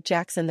deal gave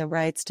Jackson the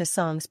rights to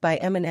songs by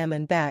Eminem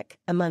and Beck,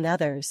 among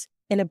others.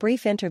 In a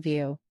brief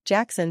interview,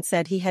 Jackson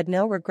said he had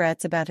no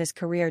regrets about his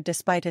career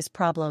despite his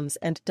problems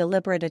and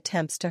deliberate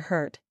attempts to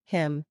hurt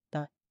him.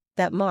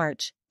 That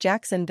March,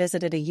 Jackson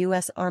visited a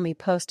U.S. Army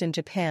post in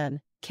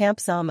Japan,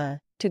 Camp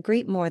Zama, to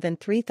greet more than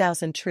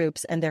 3,000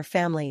 troops and their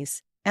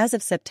families. As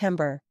of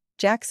September,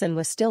 Jackson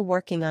was still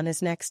working on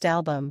his next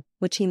album,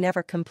 which he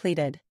never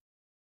completed.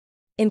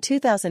 In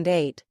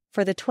 2008,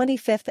 for the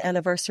 25th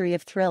anniversary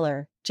of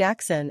Thriller,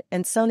 Jackson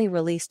and Sony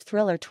released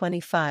Thriller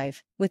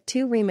 25, with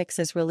 2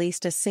 remixes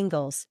released as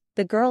singles,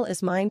 The Girl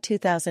Is Mine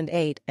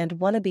 2008 and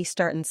Wanna Be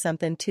Startin'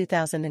 Somethin'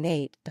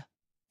 2008.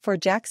 For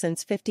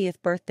Jackson's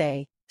 50th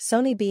birthday,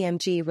 Sony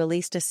BMG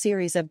released a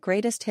series of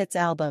greatest hits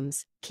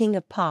albums, King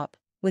of Pop,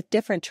 with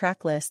different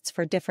track lists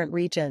for different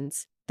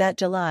regions. That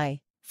July,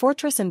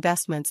 Fortress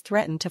Investments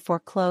threatened to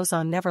foreclose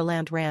on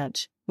Neverland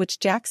Ranch, which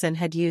Jackson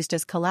had used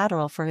as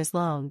collateral for his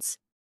loans.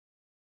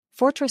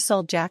 Fortress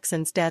sold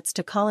Jackson's debts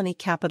to Colony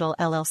Capital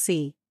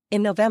LLC.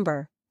 In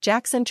November,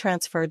 Jackson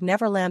transferred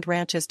Neverland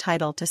Ranch's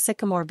title to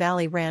Sycamore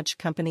Valley Ranch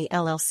Company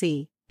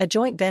LLC, a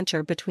joint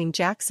venture between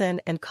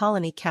Jackson and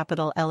Colony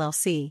Capital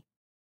LLC.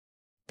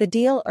 The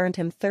deal earned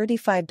him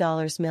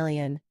 $35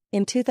 million.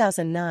 In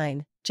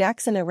 2009,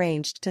 Jackson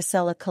arranged to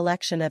sell a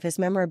collection of his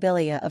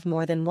memorabilia of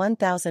more than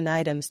 1,000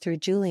 items through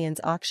Julian's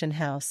Auction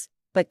House,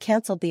 but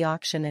canceled the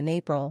auction in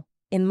April.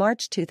 In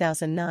March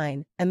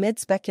 2009, amid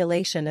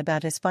speculation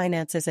about his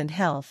finances and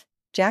health,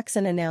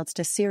 Jackson announced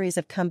a series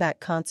of comeback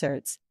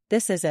concerts,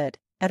 This Is It,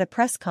 at a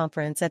press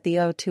conference at the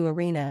O2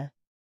 Arena.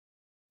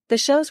 The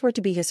shows were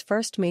to be his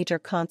first major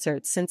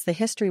concerts since the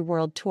History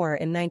World Tour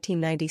in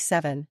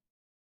 1997.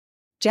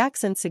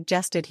 Jackson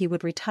suggested he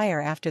would retire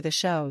after the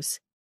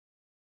shows.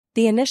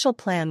 The initial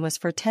plan was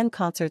for 10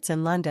 concerts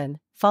in London,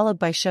 followed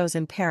by shows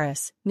in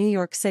Paris, New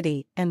York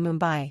City, and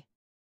Mumbai.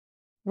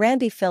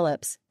 Randy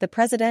Phillips, the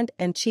president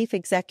and chief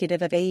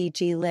executive of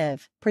AEG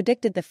Live,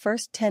 predicted the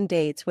first 10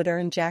 dates would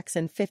earn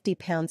Jackson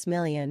 £50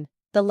 million.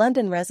 The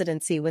London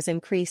residency was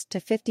increased to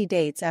 50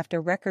 dates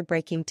after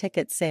record-breaking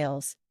ticket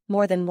sales.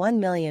 More than 1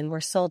 million were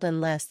sold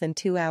in less than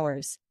 2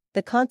 hours.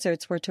 The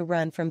concerts were to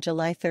run from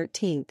July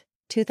 13,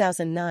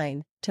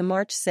 2009, to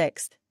March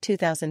 6,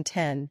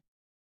 2010.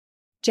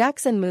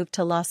 Jackson moved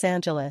to Los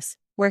Angeles,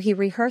 where he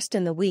rehearsed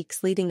in the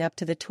weeks leading up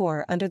to the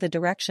tour under the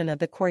direction of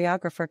the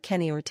choreographer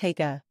Kenny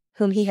Ortega,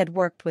 whom he had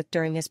worked with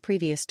during his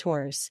previous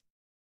tours.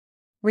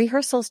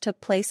 Rehearsals took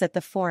place at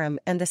the Forum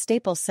and the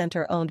Staples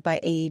Center owned by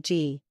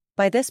AEG.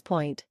 By this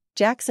point,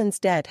 Jackson's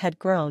debt had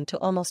grown to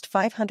almost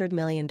 $500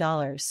 million.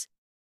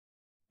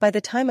 By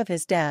the time of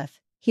his death,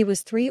 he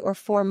was 3 or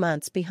 4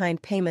 months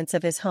behind payments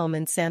of his home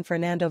in San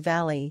Fernando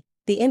Valley.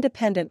 The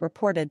Independent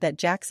reported that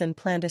Jackson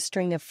planned a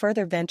string of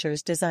further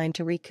ventures designed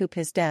to recoup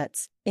his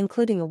debts,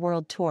 including a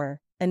world tour,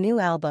 a new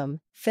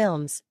album,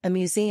 films, a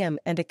museum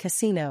and a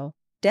casino.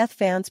 Death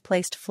fans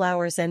placed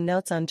flowers and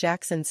notes on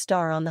Jackson's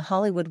star on the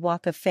Hollywood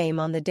Walk of Fame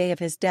on the day of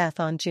his death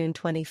on June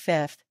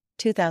 25,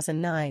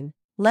 2009,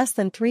 less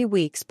than 3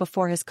 weeks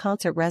before his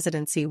concert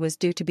residency was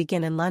due to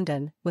begin in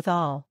London. With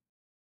all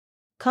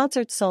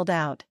concerts sold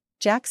out,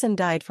 Jackson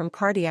died from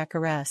cardiac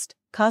arrest,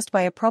 caused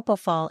by a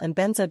propofol and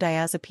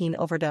benzodiazepine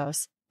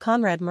overdose.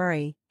 Conrad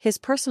Murray, his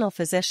personal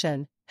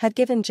physician, had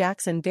given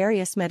Jackson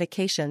various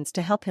medications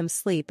to help him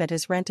sleep at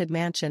his rented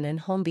mansion in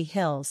Holmby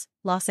Hills,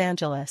 Los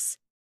Angeles.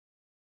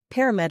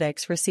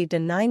 Paramedics received a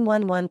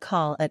 911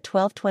 call at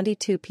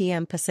 12:22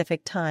 p.m.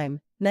 Pacific Time,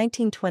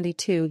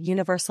 1922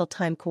 Universal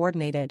Time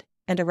Coordinated,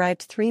 and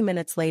arrived 3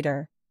 minutes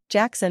later.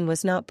 Jackson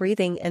was not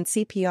breathing and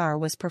CPR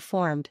was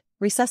performed.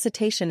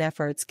 Resuscitation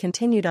efforts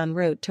continued en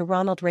route to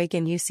Ronald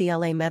Reagan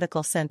UCLA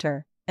Medical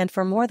Center, and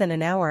for more than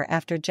an hour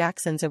after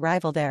Jackson's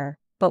arrival there,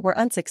 but were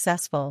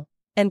unsuccessful.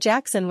 and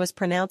Jackson was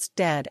pronounced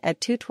dead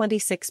at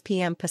 2:26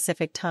 p.m.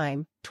 Pacific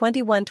Time,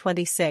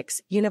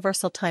 21:26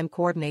 Universal Time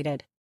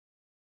Coordinated.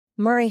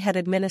 Murray had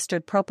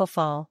administered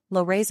propofol,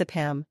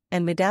 lorazepam,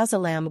 and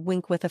midazolam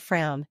wink with a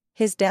frown.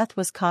 His death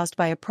was caused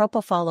by a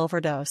propofol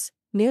overdose.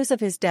 News of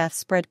his death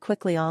spread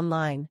quickly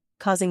online,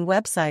 causing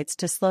websites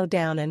to slow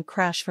down and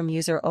crash from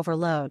user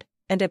overload,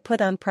 and it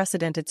put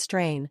unprecedented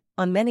strain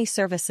on many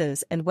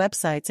services and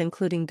websites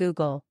including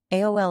Google,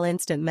 AOL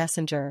Instant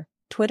Messenger,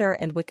 Twitter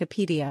and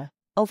Wikipedia.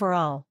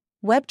 Overall,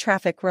 web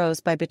traffic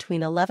rose by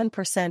between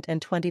 11% and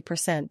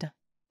 20%.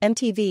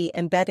 MTV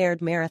and BET aired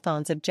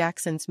marathons of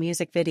Jackson's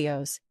music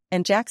videos,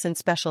 and Jackson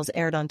specials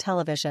aired on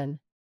television.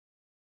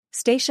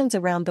 Stations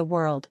around the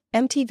world,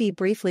 MTV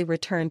briefly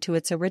returned to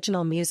its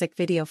original music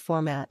video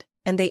format,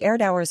 and they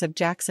aired hours of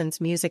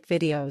Jackson's music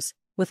videos,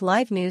 with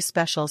live news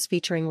specials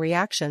featuring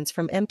reactions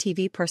from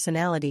MTV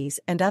personalities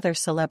and other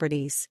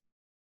celebrities.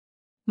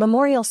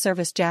 Memorial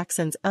service: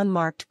 Jackson's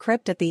unmarked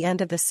crypt at the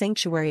end of the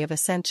Sanctuary of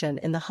Ascension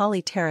in the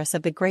Holly Terrace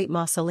of the Great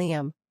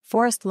Mausoleum,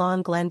 Forest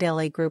Lawn, Glendale.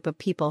 A group of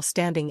people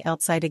standing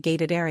outside a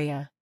gated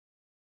area.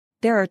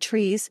 There are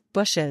trees,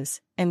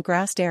 bushes, and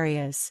grassed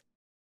areas.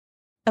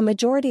 A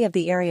majority of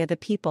the area the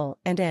people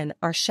and in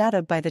are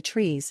shadowed by the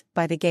trees,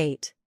 by the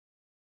gate.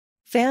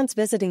 Fans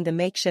visiting the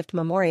makeshift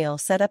memorial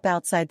set up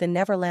outside the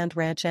Neverland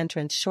Ranch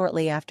entrance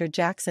shortly after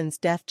Jackson's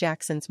death.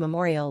 Jackson's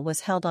memorial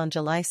was held on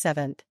July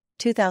 7,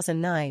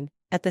 2009,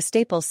 at the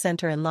Staples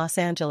Center in Los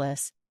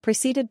Angeles,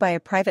 preceded by a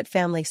private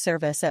family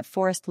service at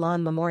Forest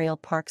Lawn Memorial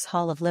Park's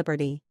Hall of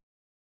Liberty.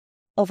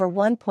 Over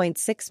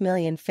 1.6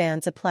 million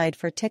fans applied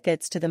for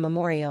tickets to the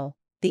memorial.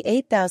 The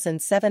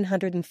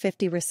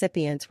 8,750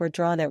 recipients were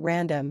drawn at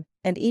random,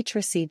 and each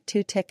received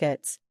 2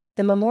 tickets.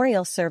 The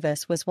memorial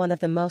service was one of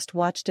the most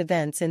watched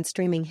events in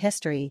streaming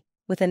history,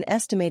 with an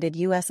estimated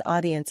U.S.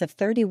 audience of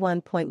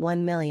 31.1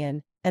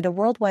 million, and a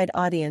worldwide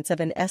audience of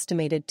an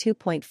estimated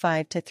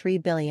 2.5 to 3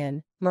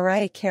 billion.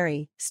 Mariah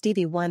Carey,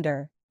 Stevie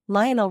Wonder,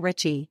 Lionel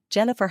Richie,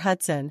 Jennifer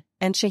Hudson,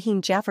 and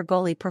Shaheen Jaffer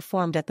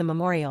performed at the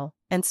memorial,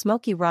 and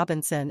Smokey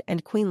Robinson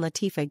and Queen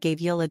Latifah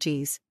gave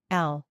eulogies.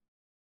 Al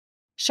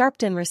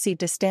Sharpton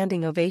received a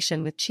standing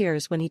ovation with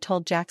cheers when he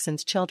told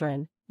Jackson's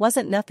children,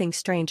 "Wasn't nothing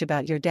strange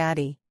about your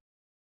daddy.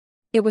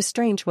 It was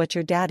strange what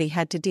your daddy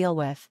had to deal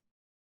with.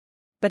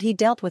 But he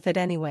dealt with it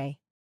anyway."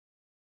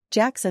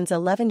 Jackson's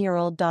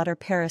 11-year-old daughter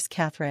Paris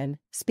Katherine,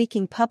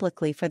 speaking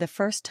publicly for the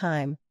first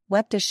time,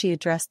 wept as she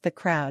addressed the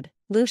crowd.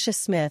 Lucia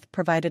Smith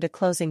provided a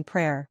closing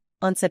prayer.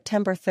 On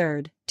September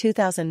 3,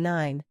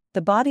 2009,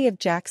 the body of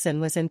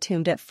Jackson was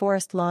entombed at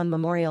Forest Lawn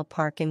Memorial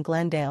Park in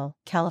Glendale,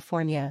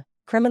 California.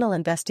 Criminal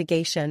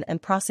investigation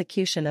and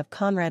prosecution of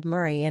Conrad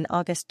Murray. In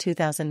August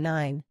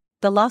 2009,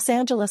 the Los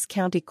Angeles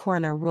County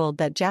coroner ruled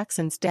that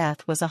Jackson's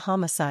death was a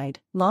homicide.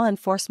 Law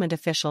enforcement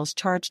officials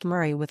charged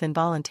Murray with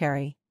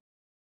involuntary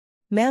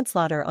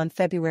manslaughter on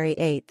February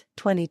 8,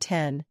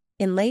 2010.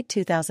 In late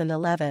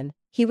 2011,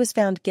 he was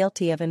found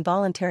guilty of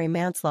involuntary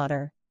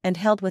manslaughter and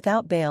held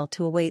without bail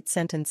to await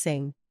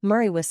sentencing.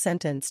 Murray was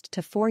sentenced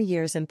to 4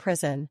 years in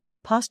prison.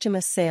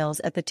 Posthumous sales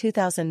at the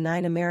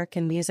 2009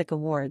 American Music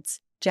Awards.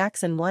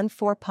 Jackson won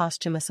 4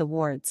 posthumous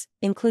awards,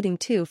 including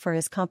 2 for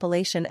his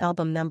compilation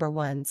album Number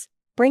Ones,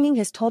 bringing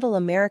his total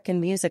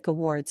American Music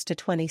Awards to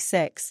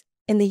 26.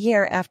 In the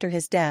year after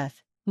his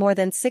death, more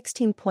than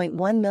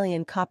 16.1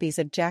 million copies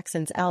of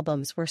Jackson's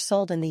albums were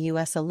sold in the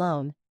U.S.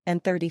 alone,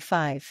 and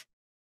 35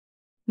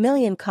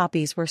 million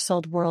copies were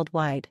sold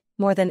worldwide,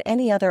 more than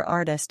any other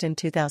artist. In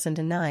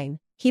 2009,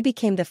 he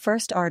became the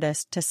first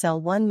artist to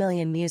sell 1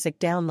 million music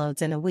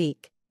downloads in a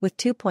week, with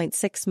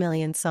 2.6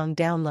 million song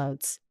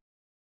downloads.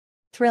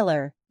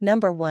 Thriller,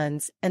 Number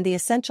Ones, and The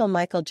Essential.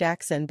 Michael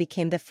Jackson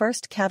became the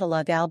first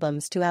catalog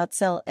albums to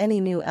outsell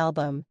any new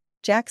album.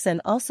 Jackson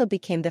also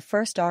became the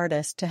first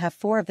artist to have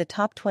 4 of the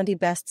top 20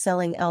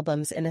 best-selling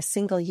albums in a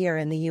single year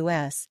in the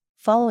U.S.,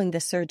 following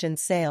the surge in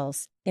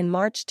sales. In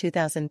March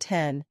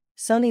 2010,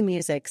 Sony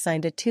Music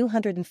signed a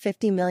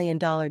 $250 million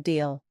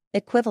deal,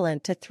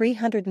 equivalent to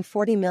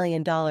 $340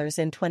 million in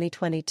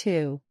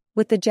 2022,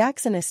 with the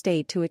Jackson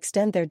estate to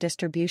extend their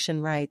distribution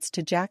rights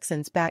to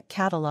Jackson's back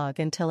catalog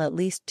until at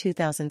least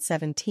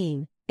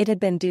 2017. It had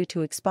been due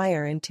to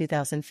expire in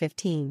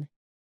 2015.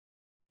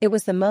 It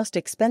was the most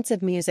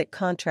expensive music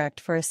contract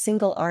for a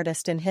single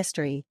artist in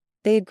history.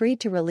 They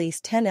agreed to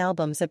release 10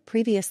 albums of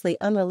previously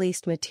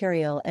unreleased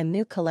material and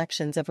new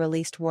collections of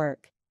released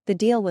work. The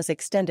deal was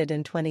extended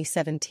in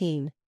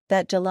 2017.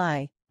 That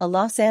July, a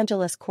Los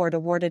Angeles court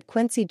awarded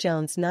Quincy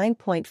Jones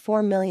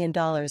 $9.4 million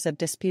of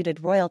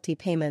disputed royalty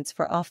payments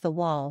for Off the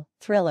Wall,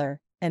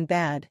 Thriller, and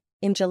Bad.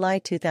 In July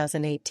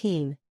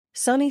 2018,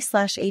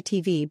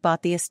 Sony/ATV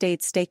bought the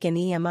estate's stake in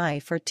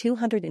EMI for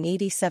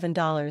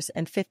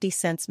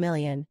 $287.50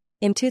 million.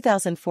 In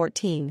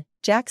 2014,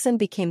 Jackson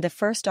became the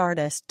first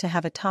artist to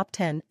have a top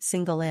 10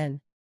 single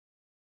in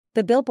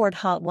the Billboard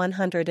Hot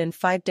 100 in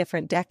 5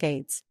 different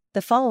decades.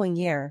 The following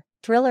year,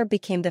 Thriller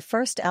became the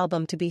first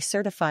album to be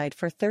certified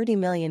for 30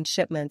 million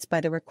shipments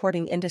by the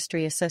Recording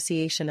Industry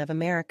Association of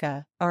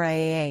America,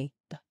 RIAA.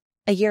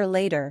 A year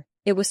later,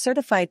 It was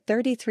certified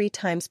 33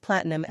 times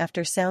platinum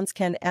after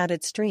SoundScan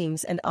added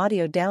streams and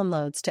audio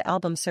downloads to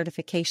album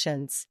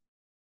certifications.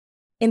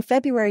 In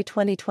February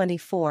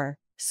 2024,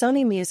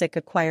 Sony Music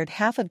acquired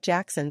half of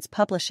Jackson's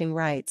publishing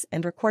rights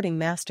and recording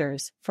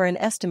masters for an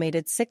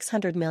estimated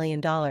 $600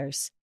 million.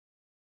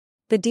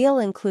 The deal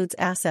includes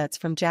assets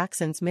from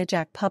Jackson's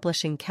Mijak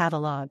publishing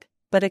catalog,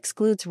 but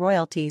excludes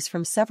royalties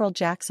from several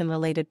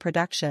Jackson-related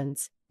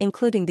productions,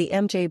 including the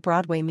MJ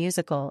Broadway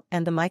musical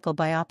and the Michael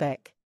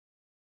biopic.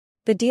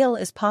 The deal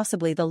is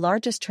possibly the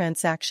largest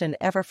transaction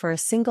ever for a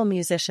single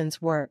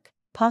musician's work.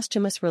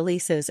 Posthumous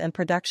releases and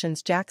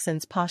productions.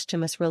 Jackson's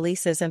posthumous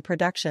releases and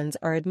productions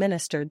are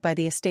administered by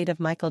the estate of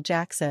Michael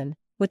Jackson,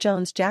 which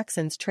owns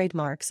Jackson's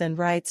trademarks and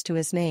rights to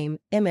his name,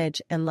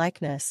 image, and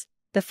likeness.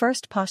 The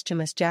first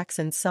posthumous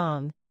Jackson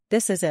song,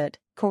 This Is It,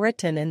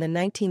 co-written in the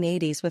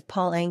 1980s with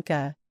Paul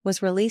Anka,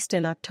 was released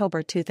in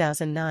October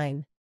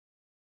 2009.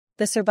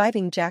 The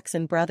surviving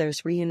Jackson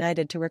brothers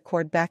reunited to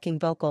record backing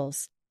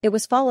vocals. It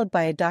was followed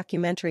by a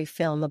documentary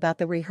film about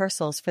the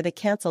rehearsals for the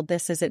cancelled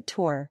This Is It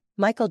tour,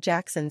 Michael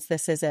Jackson's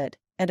This Is It,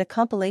 and a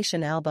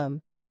compilation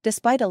album.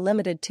 Despite a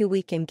limited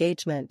 2-week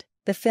engagement,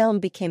 the film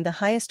became the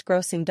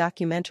highest-grossing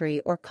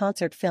documentary or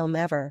concert film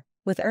ever,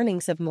 with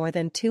earnings of more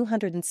than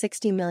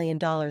 $260 million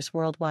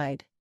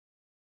worldwide.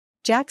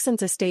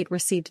 Jackson's estate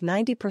received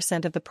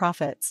 90% of the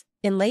profits.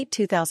 In late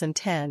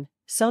 2010,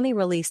 Sony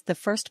released the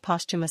first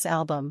posthumous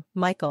album,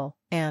 Michael,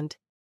 and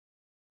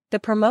the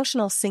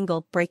promotional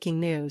single, Breaking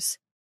News.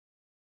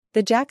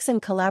 The Jackson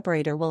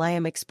collaborator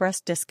Will.i.am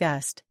expressed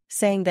disgust,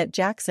 saying that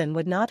Jackson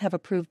would not have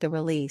approved the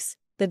release.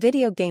 The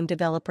video game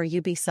developer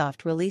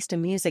Ubisoft released a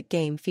music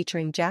game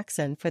featuring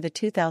Jackson for the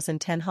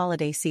 2010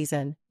 holiday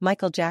season,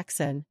 Michael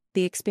Jackson,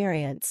 The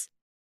Experience.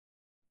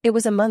 It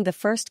was among the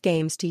first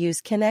games to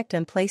use Kinect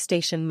and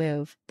PlayStation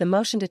Move, the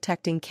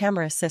motion-detecting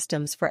camera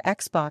systems for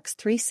Xbox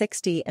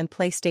 360 and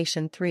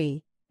PlayStation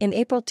 3. In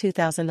April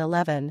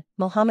 2011,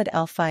 Mohammed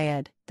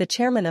Al-Fayed, the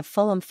chairman of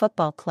Fulham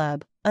Football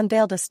Club,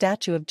 unveiled a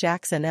statue of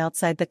Jackson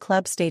outside the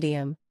club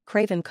stadium,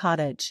 Craven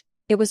Cottage.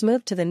 It was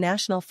moved to the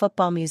National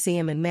Football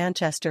Museum in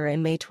Manchester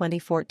in May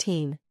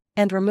 2014,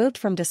 and removed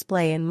from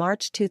display in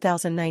March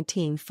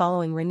 2019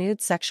 following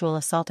renewed sexual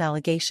assault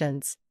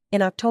allegations.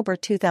 In October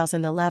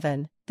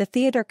 2011, the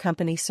theater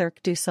company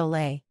Cirque du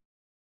Soleil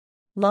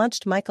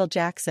launched Michael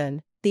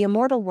Jackson, The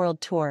Immortal World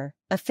Tour,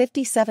 a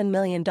 $57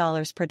 million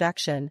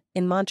production,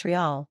 in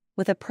Montreal,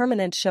 with a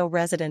permanent show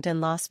resident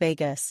in Las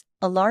Vegas.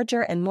 A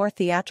larger and more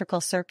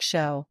theatrical Cirque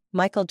show,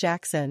 Michael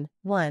Jackson,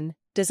 1,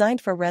 designed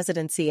for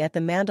residency at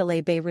the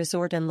Mandalay Bay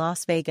Resort in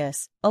Las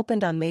Vegas,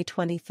 opened on May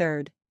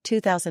 23,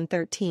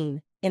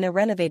 2013, in a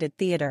renovated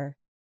theater.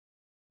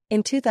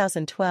 In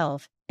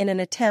 2012, in an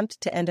attempt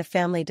to end a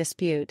family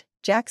dispute,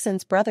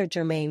 Jackson's brother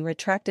Jermaine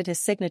retracted his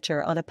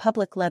signature on a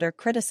public letter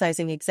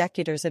criticizing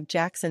executors of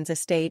Jackson's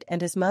estate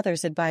and his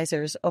mother's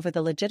advisors over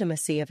the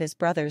legitimacy of his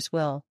brother's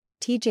will.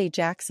 T.J.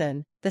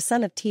 Jackson, the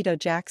son of Tito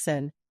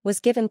Jackson, was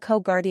given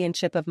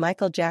co-guardianship of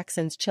Michael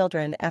Jackson's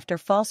children after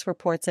false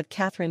reports of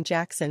Katherine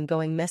Jackson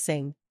going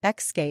missing.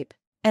 Escape,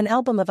 an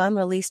album of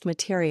unreleased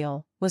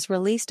material, was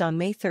released on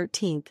May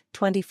 13,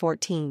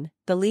 2014.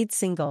 The lead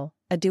single,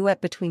 a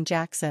duet between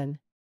Jackson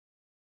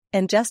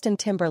and Justin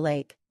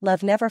Timberlake,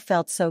 Love Never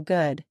Felt So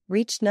Good,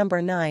 reached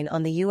number 9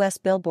 on the U.S.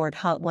 Billboard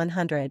Hot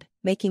 100,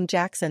 making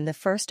Jackson the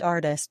first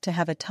artist to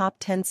have a top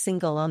 10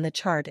 single on the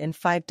chart in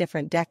 5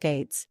 different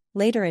decades.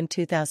 Later in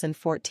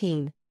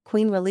 2014,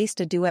 Queen released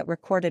a duet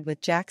recorded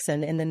with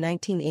Jackson in the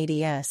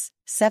 1980s,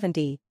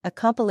 70, a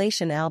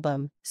compilation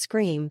album,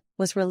 Scream,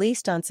 was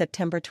released on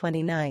September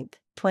 29,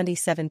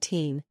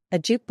 2017, a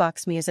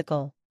jukebox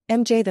musical,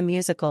 MJ the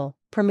Musical,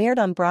 premiered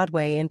on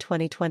Broadway in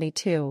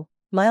 2022.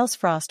 Miles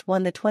Frost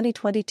won the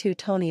 2022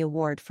 Tony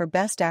Award for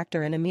Best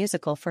Actor in a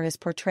Musical for his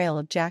portrayal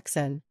of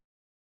Jackson.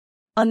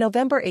 On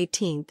November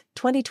 18,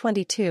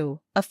 2022,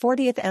 a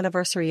 40th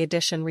anniversary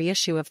edition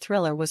reissue of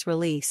Thriller was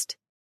released.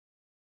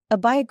 A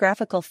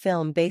biographical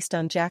film based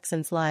on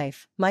Jackson's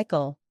life,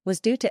 Michael, was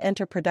due to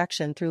enter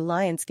production through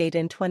Lionsgate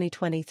in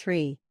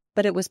 2023,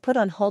 but it was put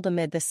on hold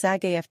amid the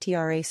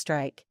SAG-AFTRA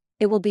strike.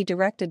 It will be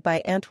directed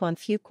by Antoine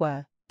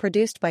Fuqua,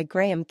 produced by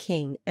Graham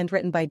King and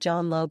written by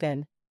John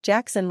Logan.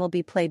 Jackson will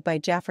be played by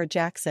Jaffer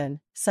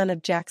Jackson, son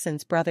of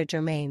Jackson's brother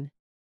Jermaine.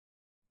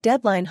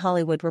 Deadline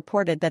Hollywood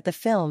reported that the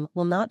film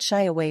will not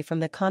shy away from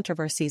the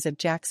controversies of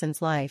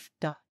Jackson's life.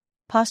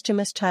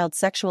 Posthumous child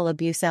sexual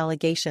abuse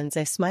allegations.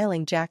 A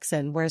smiling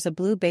Jackson wears a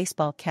blue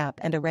baseball cap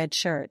and a red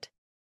shirt.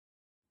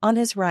 On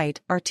his right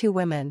are 2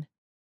 women.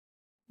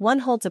 One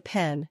holds a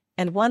pen,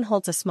 and one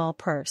holds a small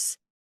purse.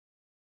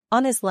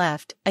 On his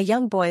left, a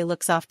young boy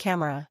looks off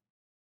camera.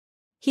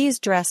 He is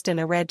dressed in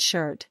a red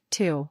shirt,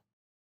 too.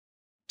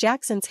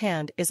 Jackson's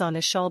hand is on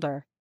his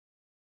shoulder.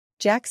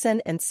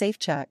 Jackson and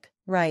Safechuck,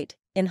 right,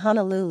 in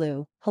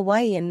Honolulu,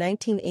 Hawaii in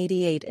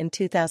 1988 and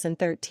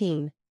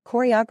 2013,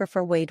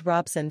 choreographer Wade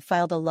Robson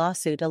filed a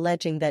lawsuit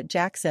alleging that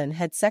Jackson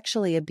had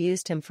sexually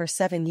abused him for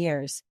 7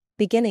 years,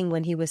 beginning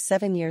when he was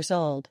 7 years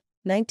old,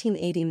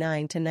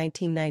 1989 to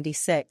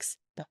 1996.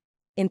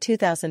 in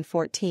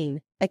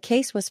 2014, a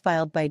case was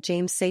filed by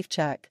James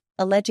Safechuck,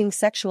 alleging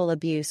sexual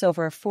abuse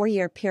over a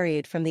 4-year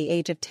period from the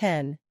age of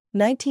 10,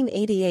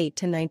 1988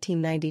 to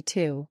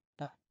 1992.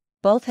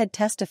 Both had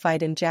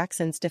testified in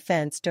Jackson's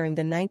defense during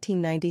the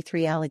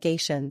 1993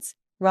 allegations.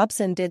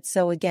 Robson did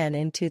so again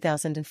in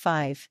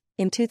 2005.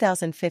 In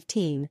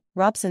 2015,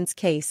 Robson's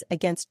case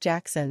against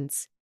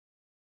Jackson's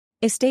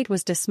estate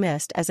was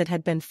dismissed as it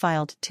had been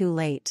filed too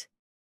late.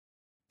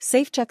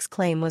 Safechuck's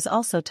claim was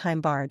also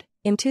time-barred.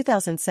 In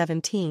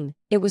 2017,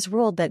 it was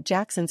ruled that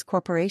Jackson's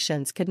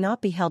corporations could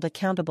not be held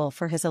accountable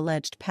for his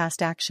alleged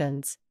past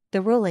actions.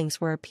 The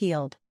rulings were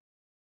appealed.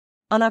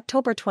 On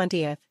October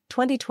 20,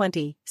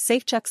 2020,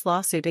 Safechuck's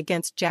lawsuit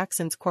against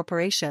Jackson's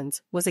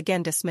corporations was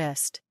again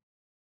dismissed.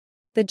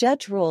 The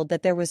judge ruled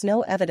that there was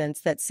no evidence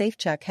that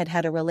Safechuck had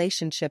had a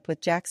relationship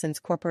with Jackson's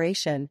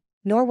corporation,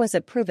 nor was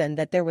it proven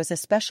that there was a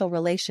special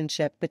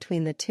relationship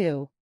between the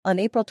two. On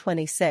April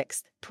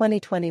 26,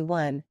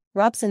 2021,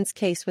 Robson's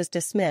case was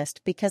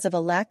dismissed because of a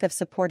lack of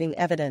supporting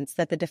evidence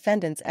that the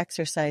defendants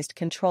exercised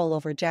control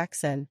over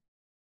Jackson.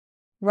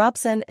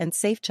 Robson and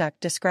Safechuck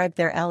described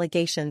their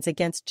allegations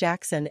against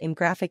Jackson in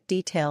graphic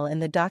detail in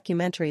the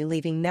documentary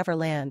Leaving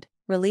Neverland,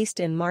 released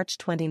in March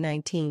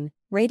 2019.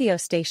 Radio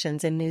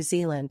stations in New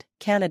Zealand,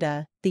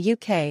 Canada, the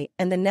UK,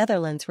 and the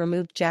Netherlands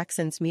removed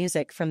Jackson's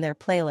music from their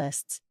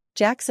playlists.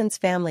 Jackson's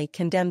family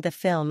condemned the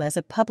film as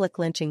a public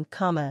lynching,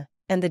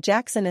 and the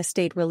Jackson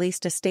estate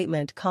released a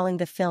statement calling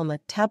the film a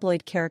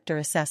tabloid character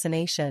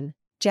assassination.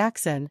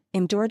 Jackson,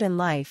 endured in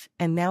life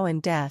and now in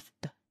death.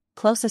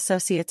 Close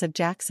associates of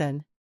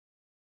Jackson,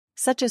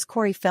 such as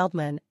Corey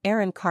Feldman,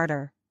 Aaron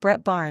Carter,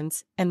 Brett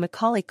Barnes, and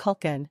Macaulay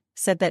Culkin,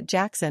 said that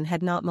Jackson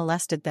had not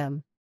molested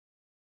them.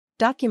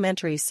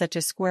 Documentaries such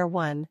as Square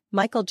One,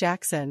 Michael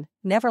Jackson,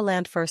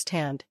 Neverland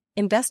Firsthand,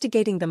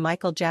 Investigating the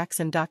Michael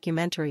Jackson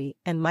Documentary,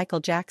 and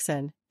Michael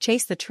Jackson,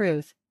 Chase the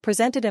Truth,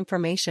 presented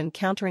information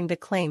countering the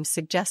claims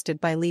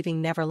suggested by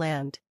Leaving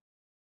Neverland.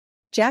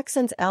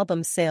 Jackson's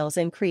album sales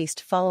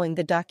increased following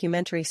the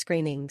documentary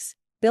screenings.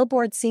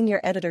 Billboard senior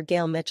editor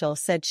Gail Mitchell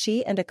said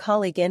she and a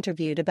colleague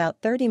interviewed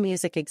about 30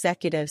 music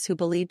executives who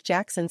believed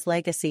Jackson's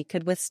legacy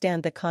could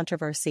withstand the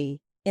controversy.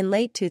 In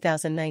late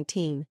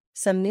 2019,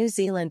 some New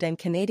Zealand and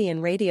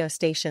Canadian radio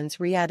stations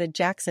re-added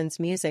Jackson's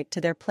music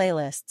to their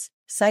playlists,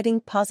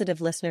 citing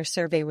positive listener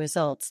survey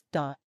results.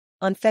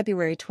 On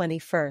February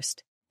 21,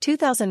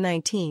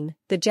 2019,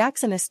 the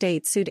Jackson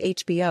estate sued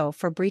HBO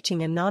for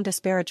breaching a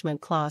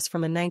non-disparagement clause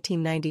from a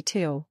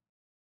 1992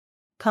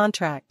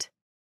 contract.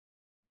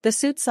 The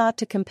suit sought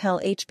to compel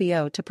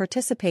HBO to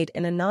participate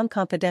in a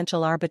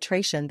non-confidential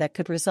arbitration that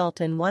could result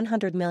in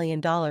 $100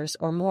 million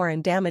or more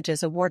in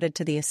damages awarded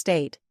to the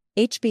estate.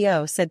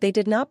 HBO said they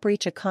did not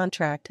breach a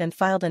contract and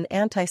filed an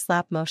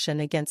anti-SLAPP motion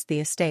against the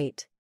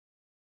estate.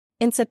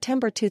 In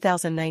September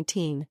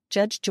 2019,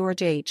 Judge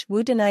George H.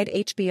 Wu denied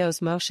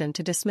HBO's motion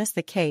to dismiss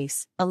the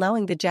case,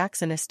 allowing the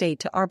Jackson estate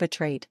to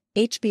arbitrate.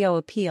 HBO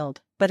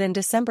appealed, but in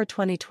December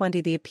 2020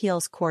 the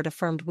appeals court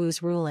affirmed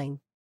Wu's ruling.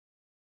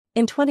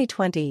 In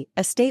 2020,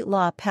 a state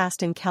law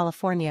passed in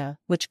California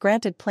which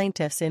granted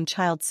plaintiffs in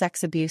child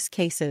sex abuse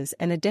cases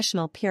an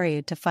additional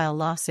period to file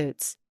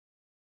lawsuits.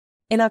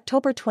 In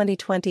October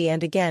 2020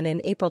 and again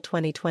in April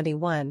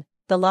 2021,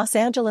 the Los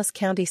Angeles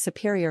County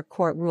Superior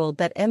Court ruled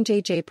that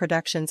MJJ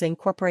Productions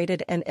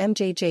Incorporated and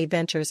MJJ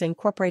Ventures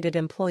Incorporated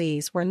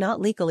employees were not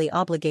legally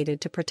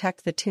obligated to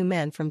protect the two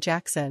men from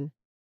Jackson.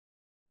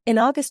 In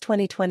August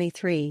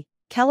 2023,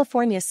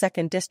 California's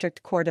Second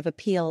District Court of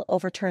Appeal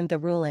overturned the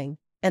ruling,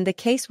 and the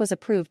case was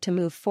approved to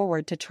move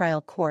forward to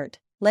trial court.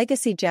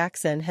 Legacy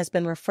Jackson has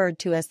been referred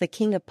to as the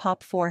king of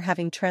pop for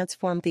having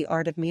transformed the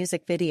art of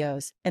music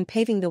videos and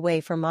paving the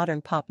way for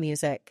modern pop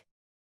music.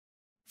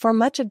 For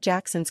much of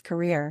Jackson's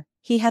career,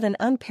 he had an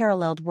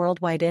unparalleled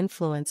worldwide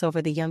influence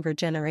over the younger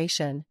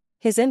generation.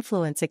 His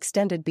influence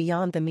extended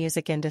beyond the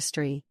music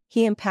industry.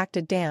 He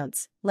impacted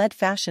dance, led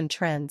fashion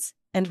trends,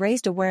 and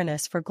raised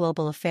awareness for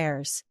global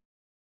affairs.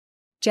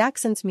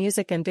 Jackson's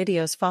music and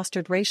videos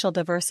fostered racial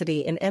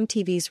diversity in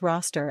MTV's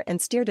roster and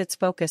steered its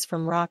focus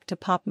from rock to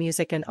pop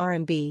music and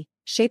R&B,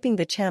 shaping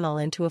the channel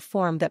into a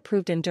form that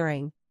proved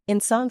enduring.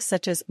 In songs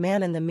such as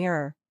Man in the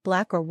Mirror,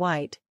 Black or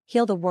White,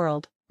 Heal the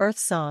World, Earth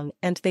Song,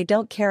 and They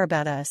Don't Care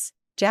About Us,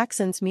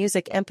 Jackson's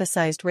music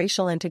emphasized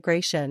racial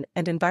integration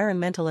and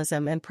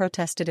environmentalism and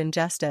protested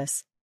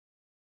injustice.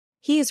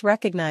 He is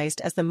recognized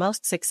as the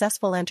most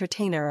successful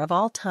entertainer of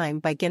all time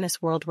by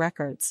Guinness World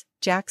Records.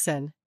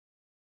 Jackson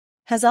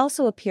has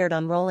also appeared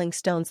on Rolling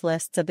Stone's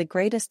lists of the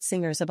greatest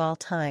singers of all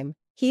time.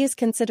 He is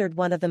considered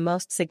one of the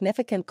most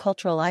significant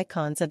cultural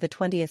icons of the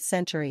 20th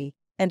century,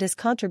 and his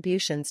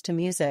contributions to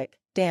music,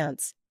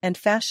 dance, and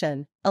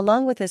fashion,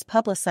 along with his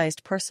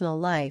publicized personal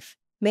life,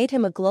 made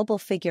him a global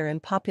figure in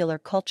popular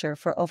culture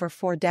for over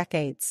 4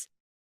 decades.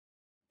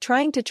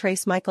 Trying to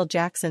trace Michael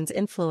Jackson's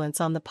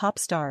influence on the pop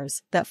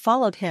stars that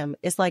followed him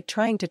is like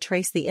trying to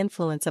trace the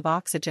influence of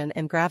oxygen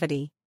and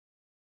gravity.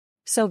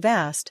 So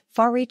vast,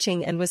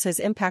 far-reaching, and was his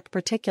impact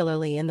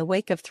particularly in the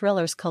wake of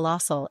Thriller's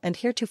colossal and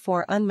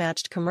heretofore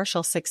unmatched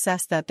commercial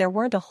success that there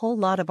weren't a whole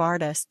lot of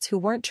artists who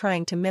weren't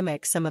trying to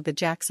mimic some of the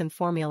Jackson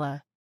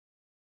formula.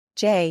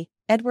 J.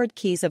 Edward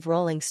Keyes of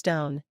Rolling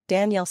Stone,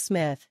 Danielle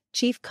Smith,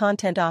 Chief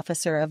Content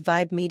Officer of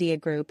Vibe Media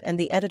Group and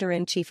the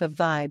Editor-in-Chief of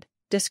Vibe,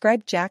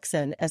 described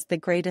Jackson as the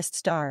greatest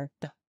star.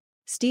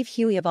 Steve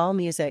Huey of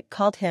AllMusic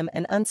called him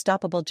an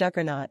unstoppable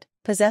juggernaut,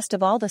 possessed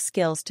of all the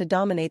skills to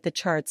dominate the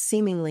charts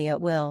seemingly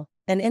at will,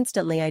 an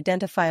instantly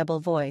identifiable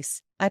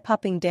voice,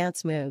 eye-popping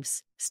dance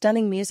moves,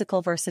 stunning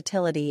musical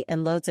versatility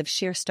and loads of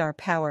sheer star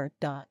power.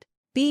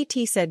 BET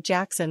said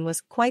Jackson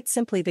was quite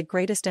simply the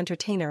greatest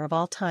entertainer of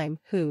all time,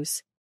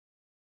 whose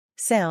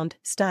sound,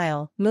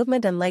 style,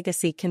 movement and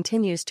legacy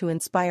continues to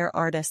inspire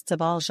artists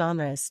of all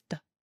genres.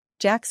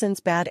 Jackson's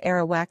Bad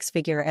Era wax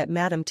figure at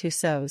Madame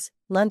Tussauds,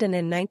 London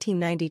in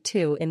 1992.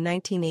 In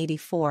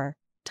 1984,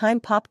 Time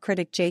pop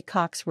critic Jay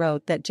Cox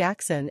wrote that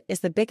Jackson is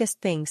the biggest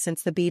thing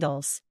since the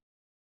Beatles.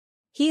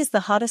 He is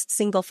the hottest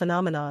single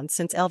phenomenon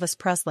since Elvis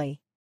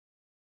Presley.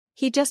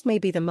 He just may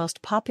be the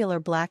most popular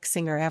black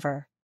singer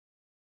ever.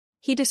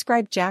 He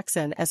described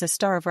Jackson as a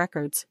star of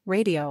records,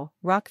 radio,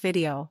 rock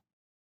video.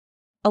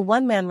 A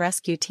one-man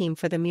rescue team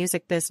for the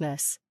music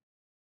business.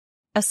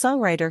 A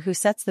songwriter who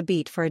sets the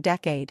beat for a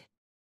decade.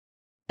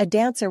 A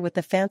dancer with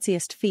the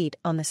fanciest feet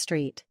on the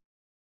street.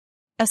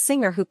 A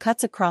singer who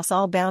cuts across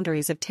all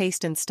boundaries of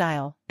taste and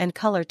style, and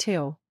color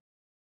too.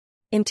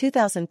 In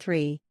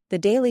 2003, the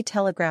Daily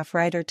Telegraph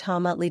writer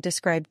Tom Utley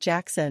described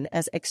Jackson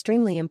as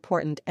extremely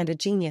important and a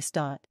genius.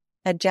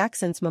 At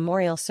Jackson's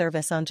memorial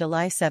service on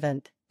July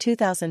 7,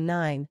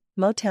 2009,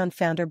 Motown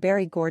founder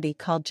Berry Gordy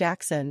called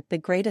Jackson the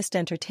greatest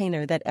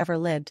entertainer that ever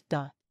lived.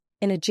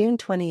 In a June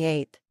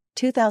 28,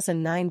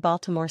 2009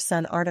 Baltimore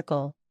Sun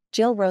article,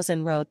 Jill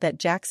Rosen wrote that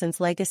Jackson's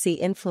legacy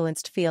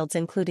influenced fields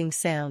including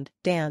sound,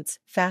 dance,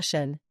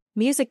 fashion,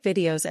 music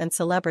videos and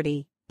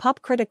celebrity.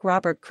 Pop critic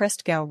Robert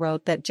Christgau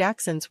wrote that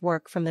Jackson's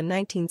work from the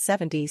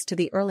 1970s to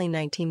the early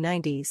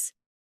 1990s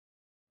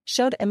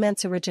showed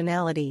immense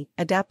originality,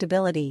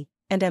 adaptability,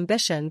 and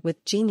ambition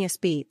with genius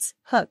beats,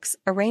 hooks,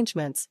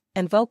 arrangements,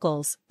 and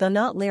vocals, though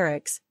not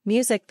lyrics,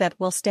 music that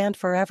will stand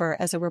forever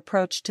as a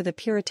reproach to the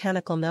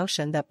puritanical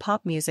notion that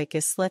pop music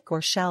is slick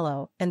or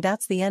shallow, and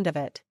that's the end of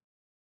it.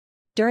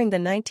 During the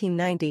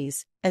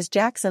 1990s, as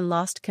Jackson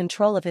lost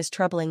control of his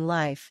troubling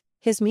life,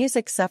 his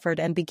music suffered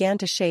and began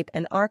to shape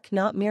an arc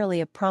not merely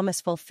of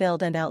promise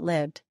fulfilled and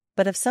outlived,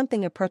 but of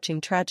something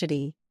approaching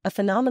tragedy. A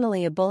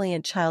phenomenally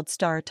ebullient child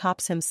star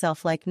tops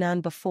himself like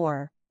none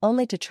before,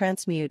 only to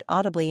transmute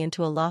audibly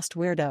into a lost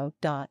weirdo.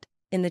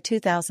 In the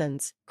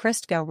 2000s,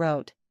 Christgau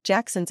wrote,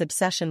 Jackson's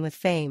obsession with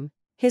fame,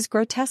 his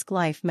grotesque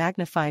life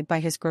magnified by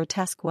his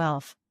grotesque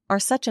wealth, are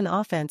such an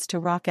offense to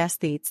rock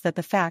aesthetes that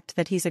the fact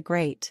that he's a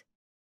great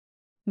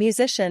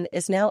musician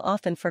is now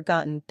often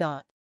forgotten.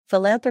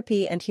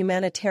 Philanthropy and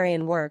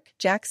humanitarian work.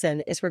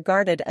 Jackson is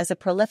regarded as a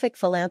prolific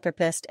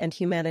philanthropist and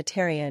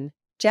humanitarian.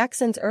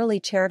 Jackson's early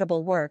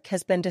charitable work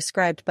has been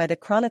described by the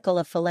Chronicle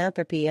of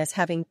Philanthropy as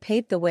having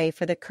paved the way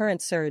for the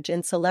current surge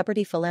in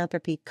celebrity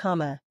philanthropy,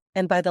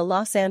 and by the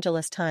Los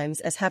Angeles Times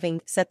as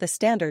having set the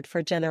standard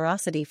for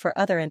generosity for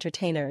other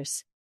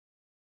entertainers.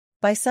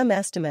 By some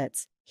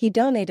estimates, he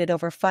donated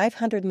over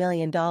 $500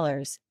 million,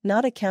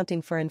 not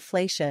accounting for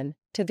inflation,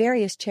 to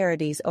various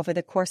charities over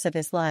the course of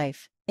his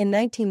life. In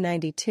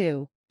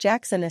 1992,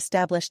 Jackson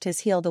established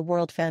his Heal the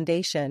World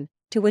Foundation,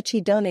 to which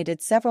he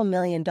donated several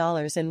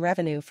 $1,000,000 in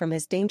revenue from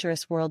his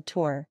Dangerous World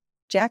Tour.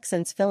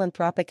 Jackson's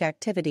philanthropic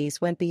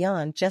activities went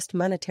beyond just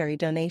monetary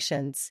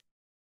donations.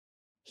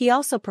 He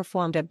also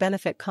performed at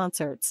benefit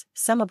concerts,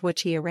 some of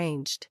which he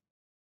arranged.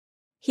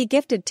 He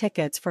gifted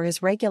tickets for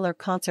his regular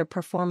concert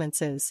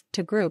performances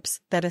to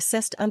groups that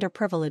assist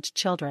underprivileged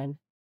children.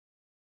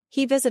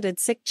 He visited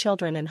sick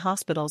children in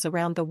hospitals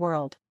around the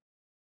world.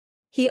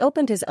 He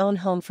opened his own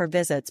home for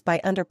visits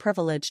by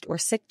underprivileged or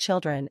sick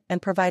children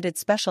and provided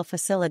special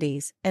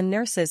facilities and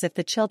nurses if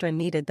the children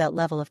needed that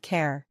level of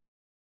care.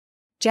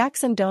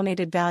 Jackson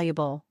donated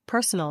valuable,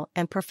 personal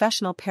and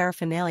professional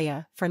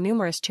paraphernalia for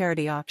numerous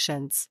charity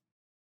auctions.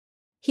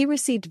 He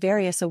received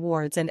various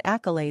awards and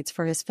accolades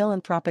for his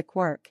philanthropic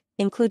work,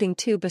 including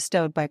 2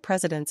 bestowed by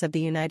presidents of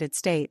the United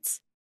States.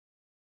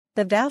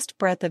 The vast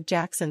breadth of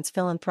Jackson's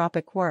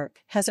philanthropic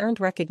work has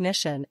earned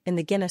recognition in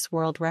the Guinness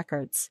World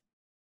Records.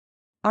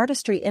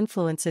 Artistry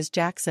influences.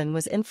 Jackson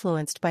was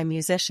influenced by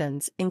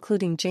musicians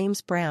including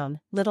James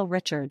Brown, Little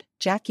Richard,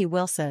 Jackie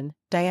Wilson,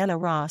 Diana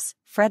Ross,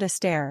 Fred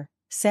Astaire,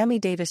 Sammy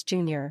Davis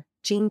Jr.,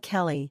 Gene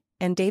Kelly,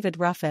 and David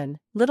Ruffin.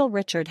 Little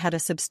Richard had a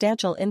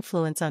substantial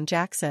influence on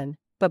Jackson,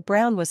 but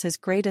Brown was his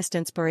greatest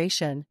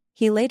inspiration.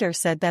 He later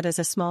said that as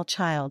a small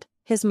child,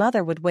 his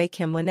mother would wake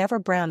him whenever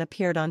Brown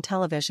appeared on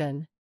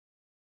television.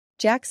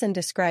 Jackson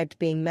described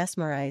being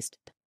mesmerized.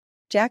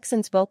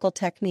 Jackson's vocal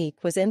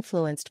technique was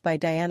influenced by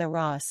Diana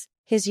Ross.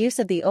 His use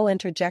of the O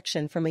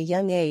interjection from a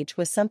young age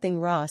was something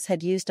Ross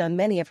had used on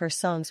many of her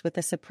songs with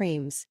the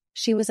Supremes.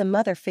 She was a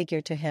mother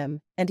figure to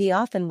him, and he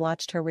often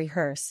watched her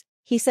rehearse.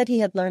 He said he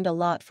had learned a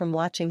lot from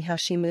watching how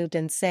she moved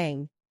and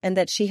sang. and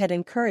that she had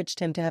encouraged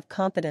him to have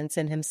confidence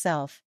in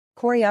himself.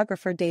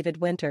 Choreographer David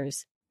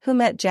Winters, who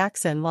met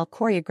Jackson while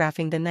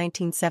choreographing the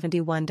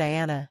 1971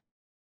 Diana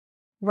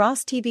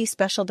Ross TV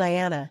special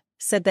Diana,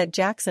 said that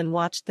Jackson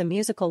watched the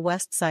musical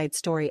West Side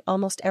Story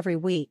almost every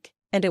week,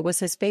 and it was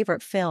his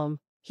favorite film.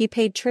 He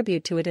paid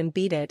tribute to it in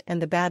Beat It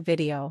and the Bad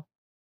video.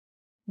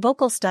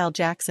 Vocal style: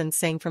 Jackson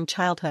sang from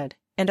childhood,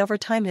 and over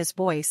time his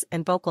voice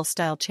and vocal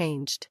style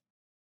changed.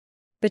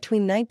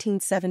 Between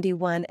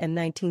 1971 and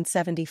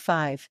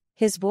 1975,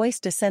 his voice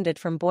descended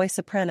from boy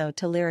soprano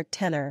to lyric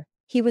tenor.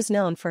 He was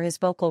known for his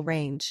vocal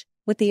range.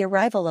 With the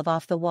arrival of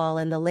Off the Wall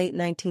in the late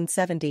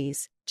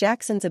 1970s,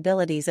 Jackson's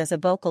abilities as a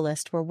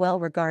vocalist were well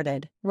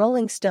regarded.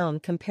 Rolling Stone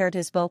compared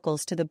his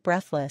vocals to the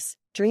breathless,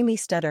 dreamy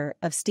stutter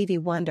of Stevie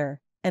Wonder,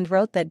 and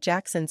wrote that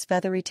Jackson's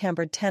feathery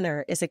timbred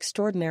tenor is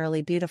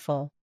extraordinarily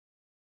beautiful.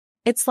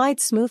 It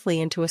slides smoothly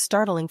into a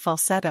startling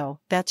falsetto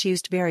that's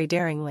used very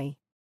daringly.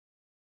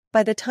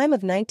 By the time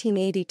of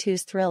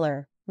 1982's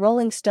Thriller,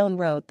 Rolling Stone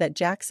wrote that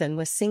Jackson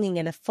was singing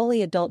in a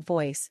fully adult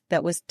voice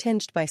that was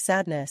tinged by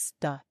sadness.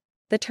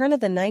 The turn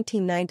of the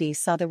 1990s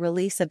saw the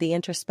release of the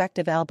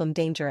introspective album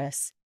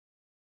Dangerous.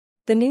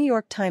 The New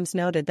York Times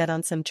noted that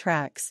on some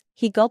tracks,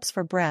 he gulps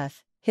for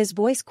breath, his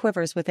voice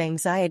quivers with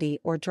anxiety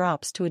or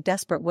drops to a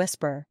desperate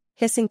whisper,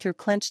 hissing through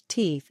clenched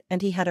teeth,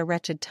 and he had a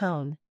wretched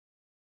tone.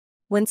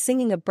 When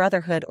singing of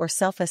brotherhood or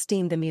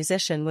self-esteem, the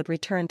musician would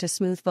return to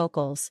smooth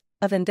vocals.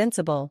 Of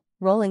Invincible,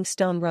 Rolling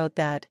Stone wrote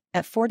that,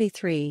 at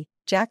 43,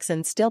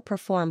 Jackson still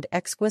performed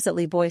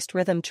exquisitely voiced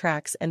rhythm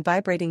tracks and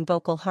vibrating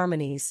vocal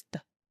harmonies.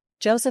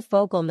 Joseph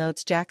Vogel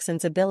notes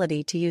Jackson's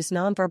ability to use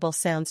nonverbal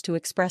sounds to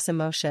express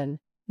emotion.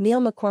 Neil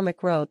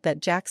McCormick wrote that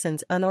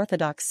Jackson's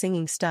unorthodox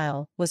singing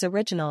style was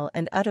original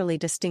and utterly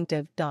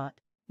distinctive.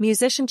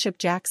 Musicianship: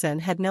 Jackson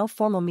had no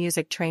formal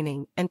music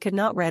training and could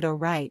not read or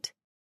write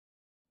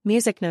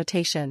music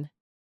notation.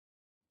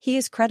 He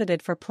is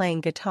credited for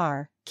playing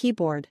guitar,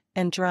 keyboard,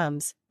 and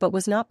drums, but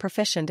was not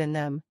proficient in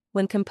them.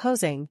 When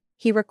composing,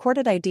 he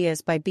recorded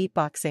ideas by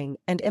beatboxing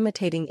and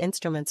imitating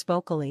instruments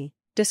vocally.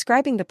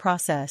 Describing the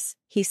process,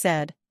 he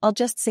said, "I'll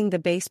just sing the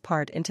bass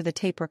part into the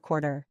tape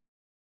recorder.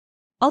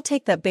 I'll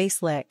take that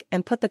bass lick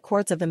and put the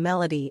chords of the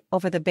melody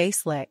over the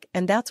bass lick,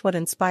 and that's what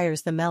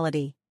inspires the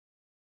melody."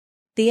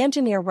 The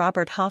engineer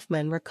Robert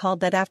Hoffman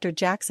recalled that after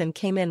Jackson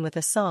came in with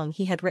a song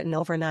he had written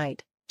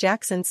overnight,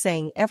 Jackson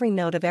sang every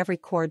note of every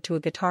chord to a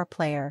guitar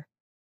player.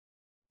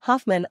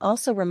 Hoffman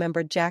also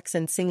remembered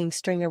Jackson singing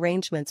string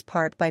arrangements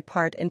part by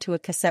part into a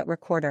cassette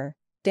recorder.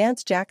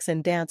 Dance: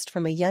 Jackson danced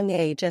from a young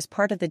age as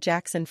part of the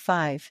Jackson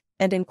 5,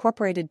 and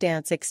incorporated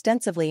dance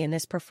extensively in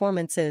his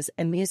performances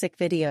and music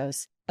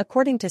videos.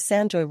 According to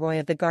Sanjoy Roy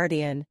of The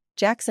Guardian,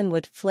 Jackson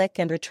would flick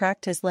and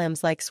retract his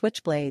limbs like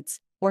switchblades,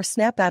 or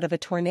snap out of a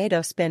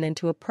tornado spin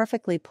into a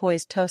perfectly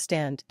poised toe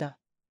stand.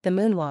 The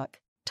moonwalk,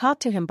 taught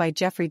to him by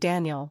Jeffrey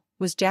Daniel,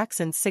 was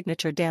Jackson's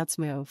signature dance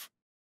move.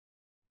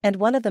 And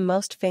one of the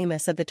most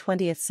famous of the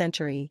 20th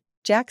century,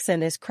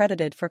 Jackson is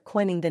credited for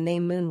coining the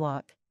name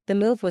moonwalk. The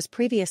move was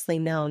previously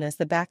known as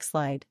the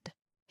backslide.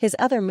 His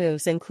other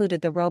moves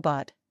included the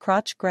robot,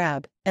 crotch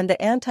grab, and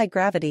the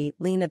anti-gravity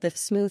lean of the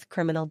Smooth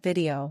Criminal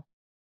video.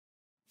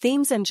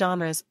 Themes and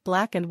genres: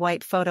 black and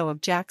white photo of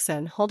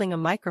Jackson holding a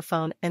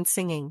microphone and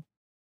singing.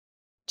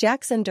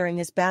 Jackson during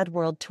his Bad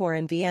World Tour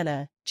in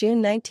Vienna,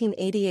 June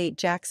 1988.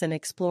 Jackson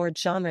explored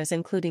genres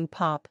including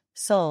pop,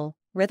 soul,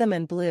 rhythm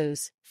and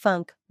blues,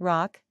 funk,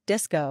 rock,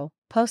 disco,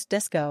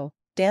 post-disco,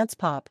 dance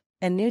pop,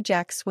 and new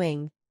jack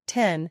swing.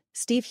 10.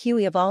 Steve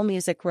Huey of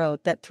AllMusic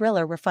wrote that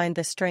Thriller refined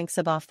the strengths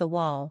of Off the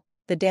Wall.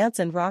 The dance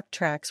and rock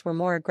tracks were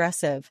more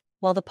aggressive,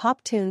 while the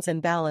pop tunes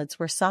and ballads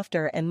were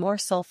softer and more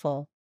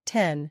soulful.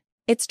 10.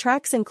 Its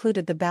tracks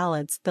included the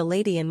ballads The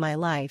Lady in My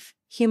Life,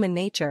 Human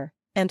Nature,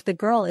 and The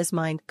Girl Is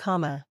Mine,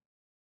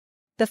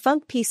 the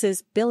funk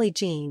pieces Billie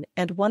Jean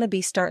and Wanna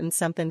Be Startin'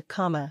 Somethin',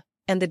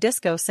 and the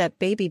disco set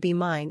Baby Be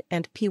Mine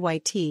and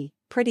PYT,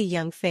 Pretty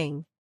Young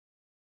Thing.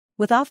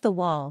 With Off the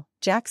Wall,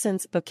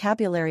 Jackson's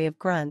vocabulary of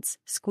grunts,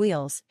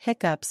 squeals,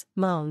 hiccups,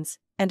 moans,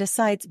 and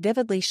asides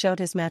vividly showed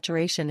his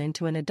maturation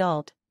into an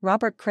adult.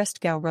 Robert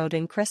Christgau wrote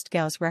in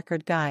Christgau's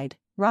Record Guide,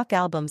 Rock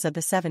Albums of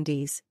the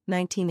 70s,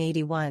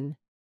 1981.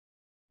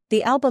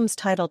 The album's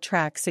title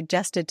track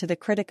suggested to the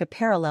critic a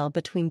parallel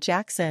between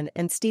Jackson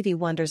and Stevie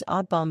Wonder's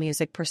oddball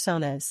music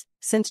personas.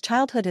 Since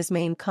childhood, his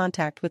main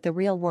contact with the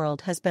real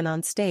world has been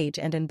on stage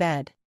and in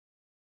bed.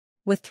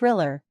 With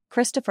Thriller,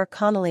 Christopher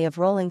Connolly of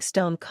Rolling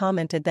Stone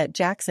commented that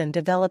Jackson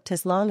developed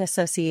his long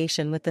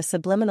association with the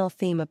subliminal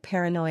theme of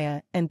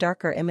paranoia and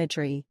darker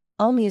imagery.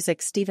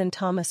 AllMusic's Stephen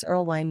Thomas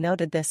Erlewine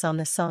noted this on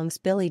the songs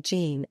Billie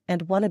Jean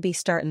and Wanna Be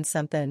Startin'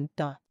 Somethin'.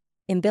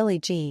 In Billie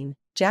Jean,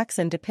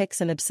 Jackson depicts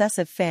an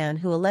obsessive fan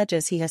who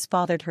alleges he has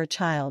fathered her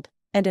child,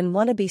 and in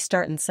Wanna Be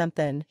Startin'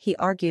 Somethin', he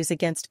argues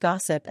against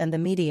gossip and the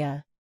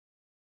media.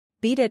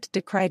 Beat It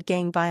decried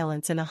gang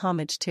violence in a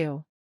homage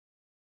to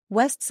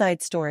West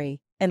Side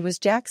Story, and was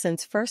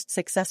Jackson's first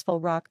successful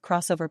rock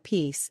crossover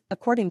piece.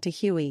 According to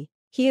Huey,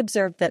 he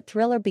observed that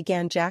Thriller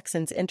began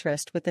Jackson's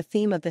interest with the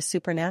theme of the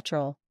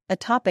supernatural, a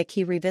topic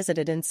he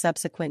revisited in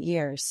subsequent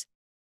years.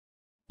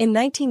 In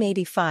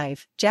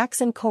 1985,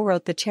 Jackson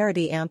co-wrote the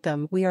charity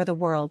anthem We Are the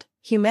World.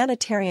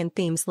 Humanitarian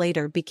themes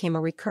later became a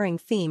recurring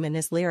theme in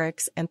his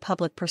lyrics and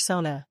public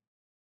persona.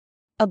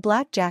 A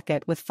black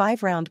jacket with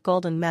 5 round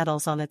golden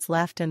medals on its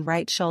left and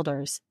right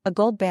shoulders, a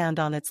gold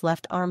band on its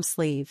left arm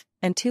sleeve,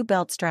 and 2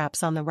 belt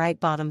straps on the right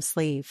bottom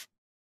sleeve.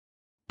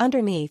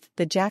 Underneath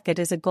the jacket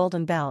is a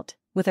golden belt,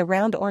 with a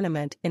round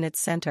ornament in its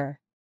center.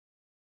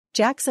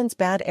 Jackson's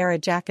Bad Era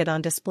jacket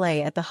on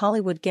display at the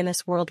Hollywood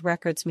Guinness World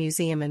Records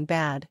Museum in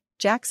Bad.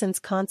 Jackson's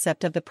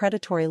concept of the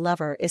predatory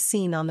lover is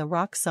seen on the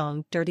rock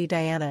song Dirty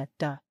Diana.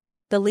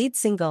 The lead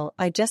single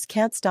I Just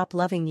Can't Stop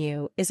Loving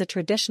You is a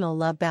traditional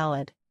love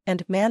ballad,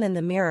 and Man in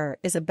the Mirror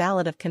is a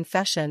ballad of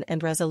confession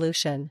and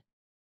resolution.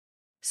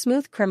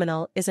 Smooth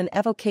Criminal is an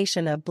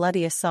evocation of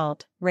bloody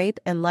assault, rape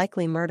and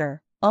likely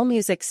murder.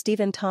 AllMusic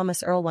Stephen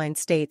Thomas Erlewine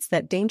states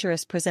that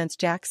Dangerous presents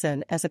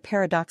Jackson as a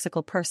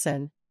paradoxical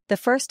person. The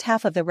first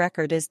half of the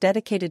record is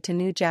dedicated to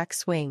New Jack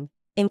Swing,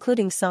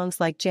 including songs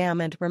like Jam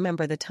and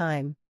Remember the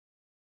Time.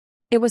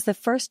 It was the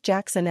first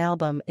Jackson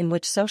album in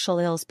which social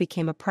ills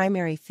became a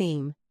primary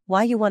theme.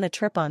 Why You Wanna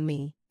Trip on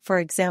Me, for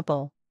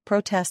example,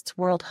 protests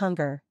world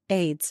hunger,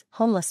 AIDS,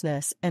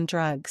 homelessness, and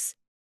drugs.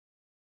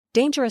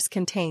 Dangerous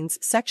contains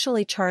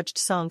sexually charged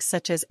songs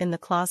such as In the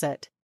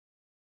Closet.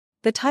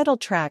 The title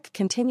track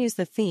continues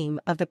the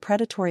theme of the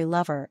predatory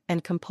lover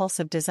and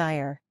compulsive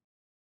desire.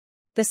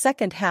 The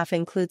second half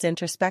includes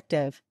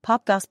introspective,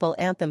 pop gospel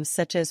anthems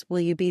such as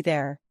Will You Be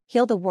There,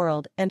 Heal the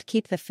World, and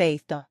Keep the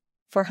Faith.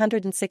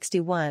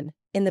 461.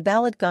 In the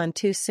ballad Gone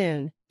Too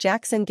Soon,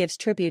 Jackson gives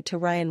tribute to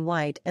Ryan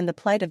White and the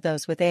plight of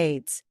those with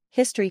AIDS.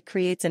 History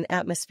creates an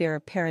atmosphere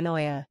of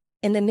paranoia.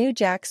 In the New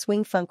Jack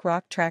Swing funk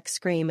rock track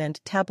Scream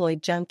and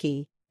Tabloid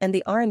Junkie, and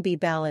the R&B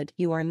ballad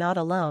You Are Not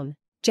Alone,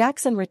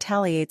 Jackson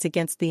retaliates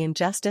against the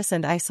injustice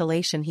and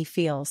isolation he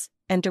feels,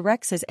 and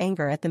directs his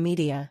anger at the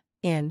media.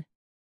 In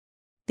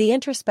the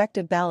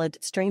introspective ballad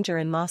Stranger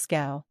in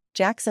Moscow,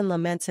 Jackson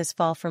laments his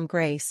fall from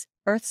grace.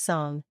 Earth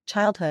Song,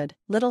 Childhood,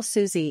 Little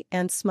Susie,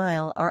 and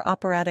Smile are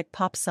operatic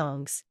pop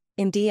songs.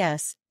 In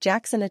DS,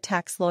 Jackson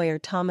attacks lawyer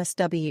Thomas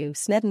W.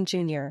 Snedden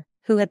Jr.,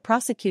 who had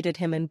prosecuted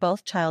him in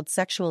both child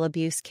sexual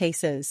abuse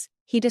cases.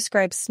 He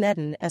describes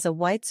Snedden as a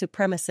white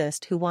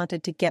supremacist who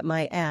wanted to get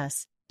my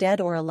ass, dead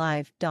or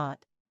alive.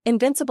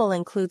 Invincible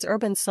includes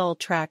urban soul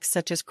tracks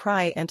such as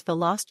Cry and The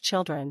Lost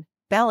Children,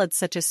 ballads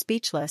such as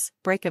Speechless,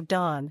 Break of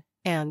Dawn,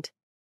 and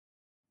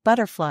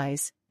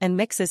Butterflies, and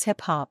mixes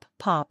hip-hop,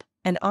 pop,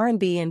 and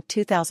R&B in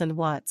 2000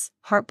 Watts,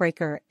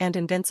 Heartbreaker, and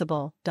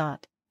Invincible.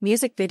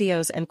 Music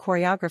videos and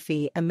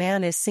choreography. A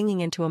man is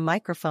singing into a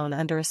microphone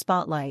under a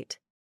spotlight.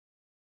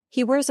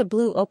 He wears a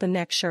blue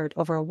open-neck shirt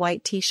over a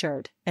white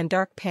t-shirt and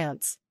dark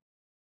pants.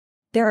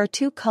 There are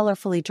 2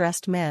 colorfully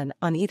dressed men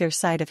on either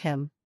side of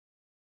him.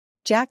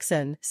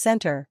 Jackson,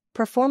 center,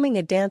 performing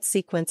a dance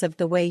sequence of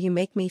The Way You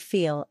Make Me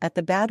Feel at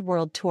the Bad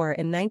World Tour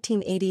in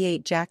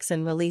 1988.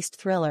 Jackson released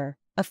Thriller,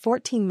 a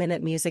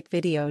 14-minute music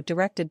video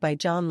directed by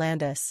John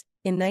Landis.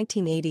 In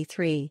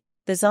 1983,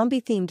 the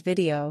zombie-themed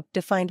video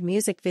defined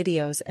music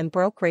videos and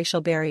broke racial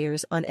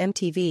barriers on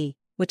MTV,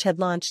 which had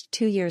launched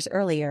 2 years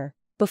earlier.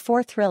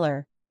 Before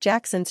Thriller,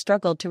 Jackson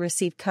struggled to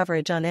receive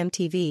coverage on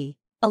MTV,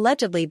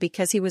 allegedly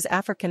because he was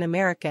African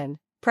American.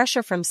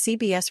 Pressure from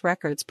CBS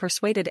Records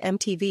persuaded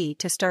MTV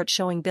to start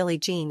showing Billie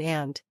Jean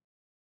and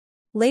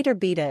later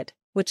Beat It,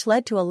 which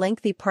led to a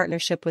lengthy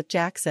partnership with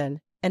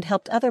Jackson, and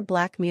helped other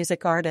black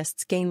music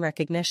artists gain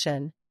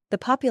recognition. The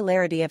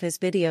popularity of his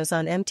videos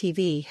on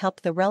MTV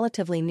helped the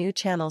relatively new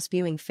channel's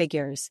viewing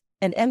figures,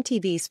 and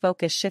MTV's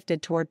focus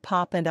shifted toward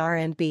pop and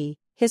R&B.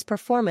 His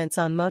performance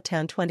on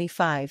Motown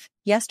 25,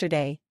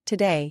 Yesterday,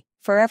 Today,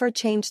 Forever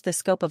changed the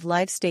scope of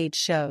live stage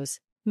shows,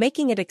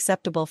 making it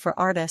acceptable for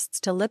artists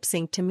to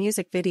lip-sync to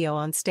music video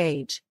on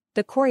stage.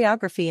 The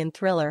choreography in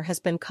Thriller has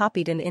been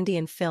copied in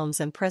Indian films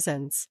and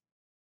prisons.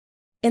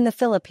 In the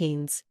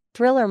Philippines,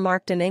 Thriller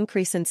marked an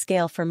increase in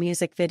scale for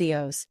music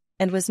videos,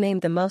 and was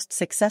named the most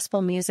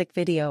successful music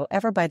video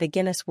ever by the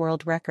Guinness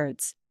World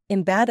Records.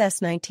 In Bad's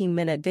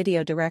 19-minute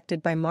video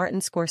directed by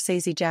Martin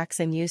Scorsese,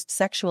 Jackson used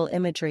sexual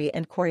imagery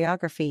and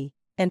choreography,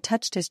 and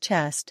touched his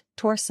chest,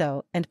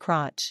 torso, and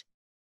crotch.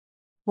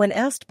 When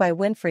asked by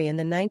Winfrey in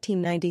the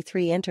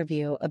 1993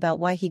 interview about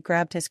why he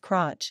grabbed his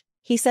crotch,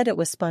 he said it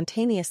was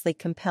spontaneously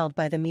compelled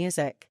by the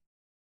music.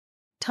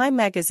 Time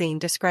magazine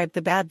described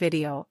the Bad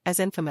video as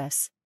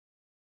infamous.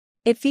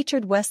 It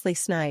featured Wesley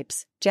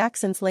Snipes.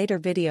 Jackson's later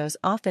videos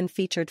often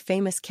featured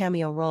famous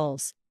cameo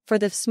roles. For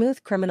the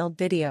Smooth Criminal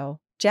video,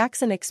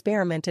 Jackson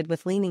experimented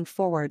with leaning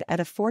forward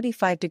at a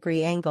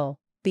 45-degree angle,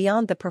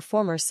 beyond the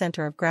performer's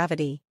center of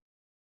gravity.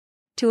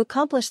 To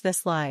accomplish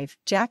this live,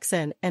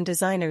 Jackson and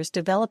designers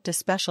developed a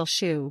special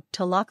shoe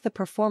to lock the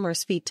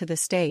performer's feet to the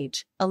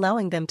stage,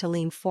 allowing them to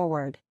lean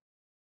forward.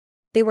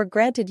 They were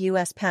granted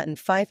U.S. patent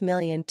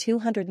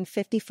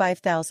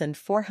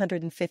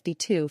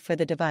 5,255,452 for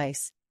the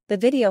device. The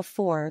video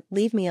for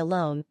Leave Me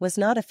Alone was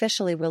not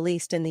officially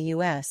released in the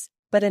U.S.,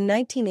 but in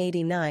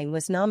 1989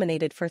 was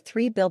nominated for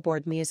 3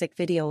 Billboard Music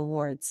Video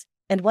Awards,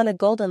 and won a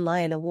Golden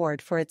Lion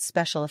Award for its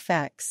special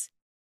effects.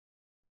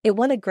 It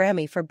won a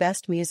Grammy for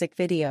Best Music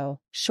Video,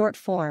 short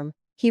form.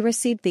 He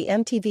received the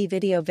MTV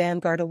Video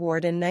Vanguard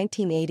Award in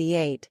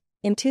 1988.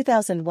 In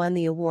 2001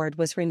 the award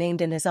was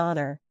renamed in his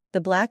honor. The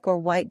black or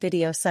white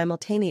video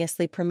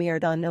simultaneously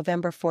premiered on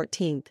November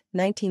 14,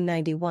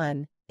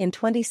 1991, in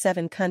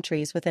 27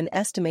 countries with an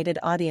estimated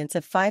audience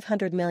of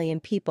 500 million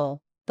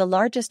people, the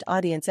largest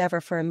audience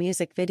ever for a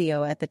music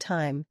video at the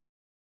time.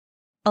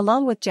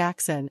 Along with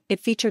Jackson, it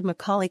featured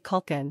Macaulay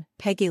Culkin,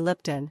 Peggy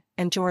Lipton,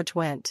 and George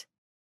Wendt.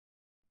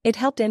 It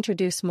helped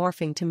introduce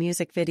morphing to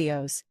music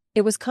videos.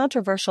 It was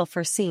controversial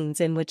for scenes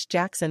in which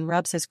Jackson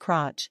rubs his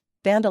crotch,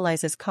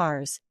 vandalizes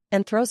cars,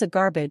 and throws a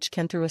garbage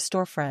can through a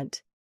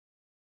storefront.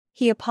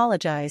 He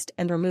apologized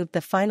and removed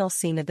the final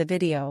scene of the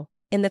video.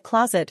 In the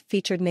Closet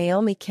featured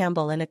Naomi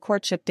Campbell in a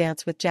courtship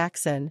dance with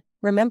Jackson.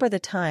 Remember the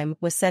Time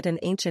was set in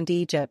ancient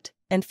Egypt,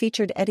 and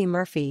featured Eddie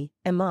Murphy,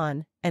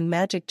 Iman, and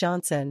Magic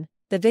Johnson.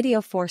 The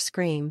video for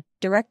Scream,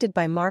 directed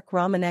by Mark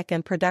Romanek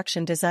and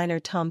production designer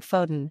Tom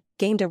Foden,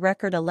 gained a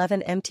record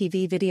 11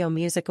 MTV Video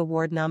Music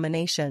Award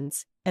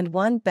nominations, and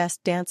won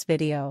Best Dance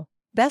Video,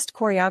 Best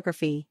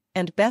Choreography,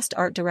 and Best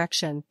Art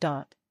Direction.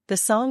 The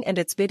song and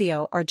its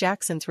video are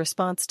Jackson's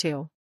response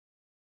to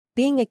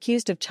being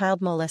accused of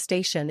child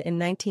molestation in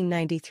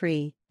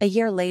 1993. A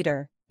year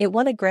later, it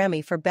won a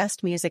Grammy for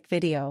Best Music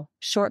Video,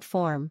 short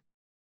form.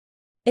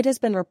 It has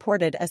been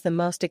reported as the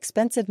most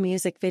expensive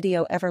music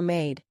video ever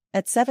made,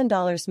 at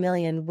 $7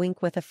 million.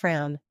 Wink with a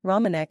frown.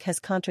 Romanek has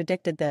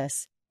contradicted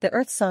this. The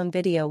Earth Song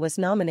video was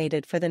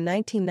nominated for the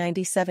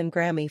 1997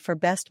 Grammy for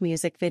Best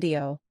Music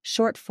Video,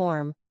 short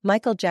form.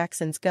 Michael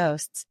Jackson's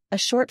Ghosts, a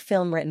short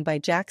film written by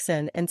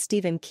Jackson and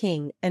Stephen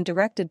King and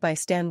directed by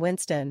Stan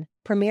Winston,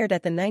 premiered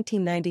at the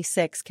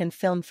 1996 Cannes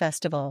Film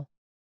Festival.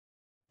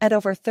 At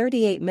over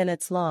 38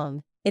 minutes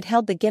long, it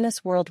held the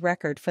Guinness World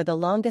Record for the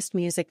longest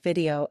music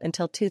video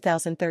until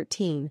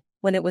 2013,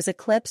 when it was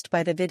eclipsed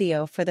by the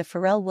video for the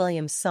Pharrell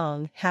Williams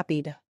song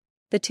Happy.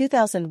 The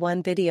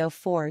 2001 video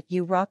for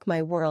You Rock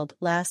My World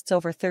lasts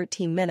over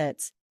 13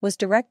 minutes, was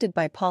directed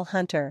by Paul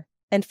Hunter,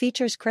 and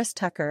features Chris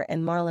Tucker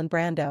and Marlon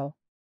Brando.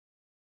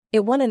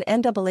 It won an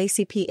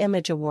NAACP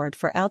Image Award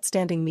for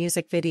Outstanding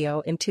Music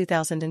Video in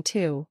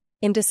 2002.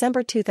 In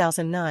December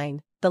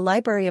 2009, the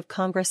Library of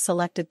Congress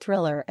selected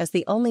Thriller as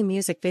the only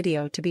music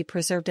video to be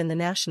preserved in the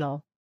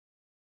National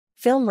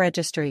Film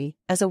Registry,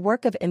 as a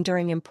work of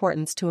enduring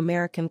importance to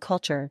American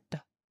culture.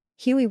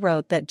 Huey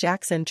wrote that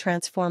Jackson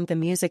transformed the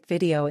music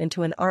video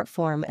into an art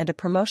form and a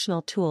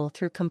promotional tool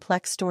through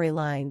complex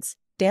storylines,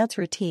 dance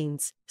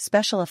routines,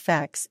 special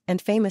effects,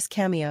 and famous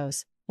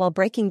cameos, while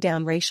breaking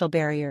down racial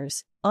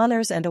barriers.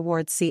 Honors and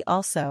awards. See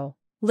also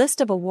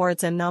List of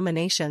awards and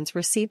nominations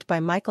received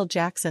by Michael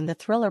Jackson. The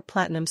Thriller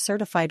Platinum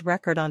certified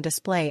record on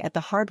display at the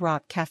Hard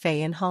Rock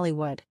Cafe in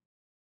Hollywood.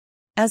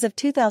 As of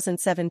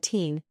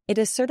 2017, it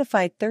is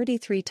certified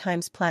 33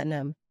 times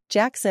platinum.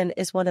 Jackson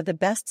is one of the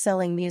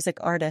best-selling music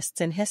artists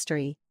in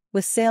history,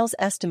 with sales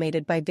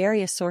estimated by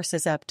various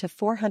sources up to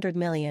 400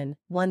 million,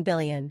 1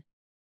 billion.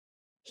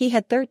 He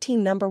had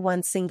 13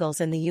 #1 singles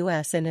in the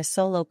U.S. in his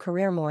solo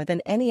career, more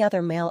than any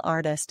other male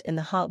artist in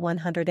the Hot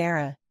 100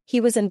 era.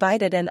 He was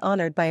invited and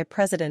honored by a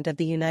President of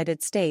the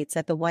United States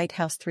at the White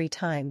House 3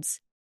 times.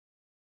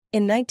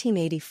 In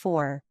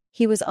 1984,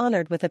 he was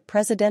honored with a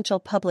Presidential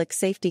Public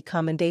Safety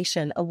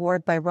Commendation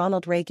Award by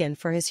Ronald Reagan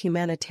for his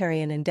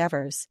humanitarian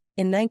endeavors.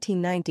 In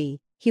 1990,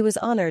 he was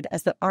honored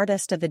as the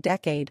Artist of the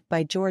Decade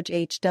by George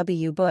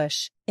H.W.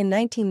 Bush. In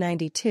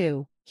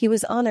 1992, he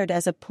was honored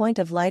as a Point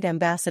of Light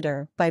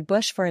Ambassador by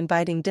Bush for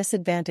inviting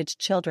disadvantaged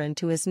children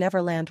to his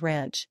Neverland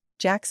Ranch.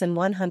 Jackson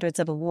won hundreds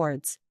of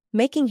awards,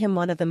 making him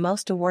one of the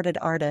most awarded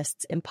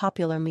artists in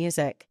popular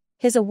music.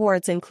 His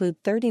awards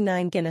include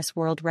 39 Guinness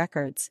World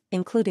Records,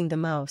 including the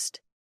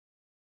most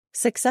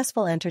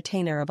successful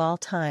entertainer of all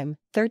time,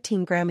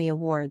 13 Grammy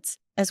Awards,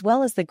 as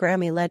well as the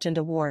Grammy Legend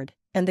Award,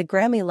 and the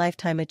Grammy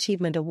Lifetime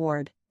Achievement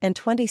Award, and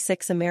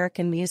 26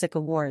 American Music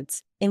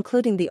Awards,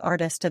 including the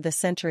Artist of the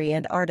Century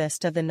and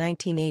Artist of the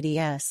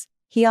 1980s.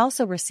 He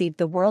also received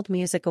the World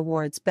Music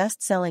Awards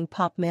Best-Selling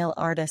Pop Male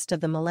Artist of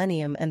the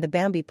Millennium and the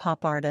Bambi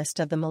Pop Artist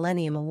of the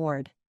Millennium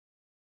Award.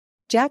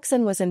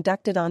 Jackson was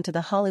inducted onto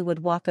the Hollywood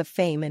Walk of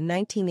Fame in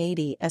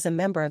 1980 as a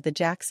member of the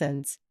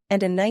Jacksons,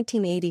 and in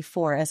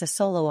 1984 as a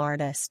solo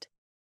artist.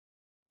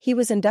 He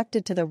was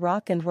inducted to the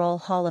Rock and Roll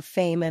Hall of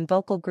Fame and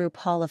Vocal Group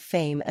Hall of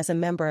Fame as a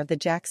member of the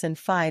Jackson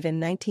 5 in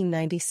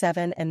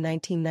 1997 and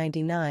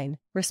 1999,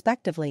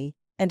 respectively,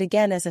 and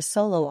again as a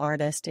solo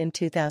artist in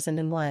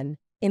 2001.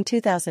 In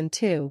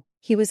 2002,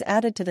 he was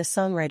added to the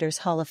Songwriters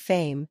Hall of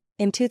Fame.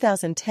 In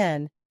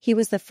 2010, he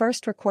was the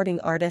first recording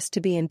artist to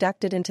be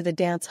inducted into the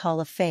Dance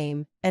Hall of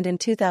Fame, and in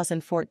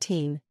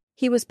 2014,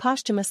 he was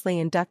posthumously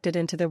inducted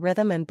into the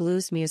Rhythm and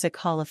Blues Music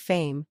Hall of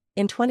Fame.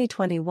 In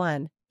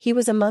 2021, he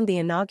was among the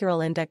inaugural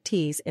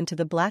inductees into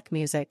the Black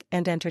Music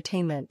and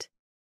Entertainment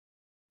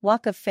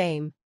Walk of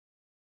Fame.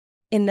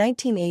 In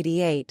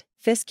 1988,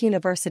 Fisk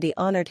University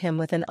honored him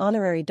with an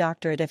honorary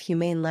doctorate of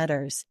humane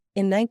letters.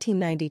 In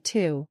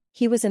 1992,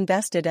 he was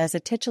invested as a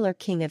titular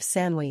king of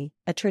Sanwi,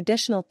 a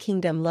traditional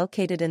kingdom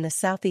located in the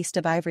southeast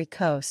of Ivory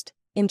Coast.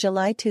 In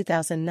July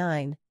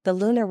 2009, the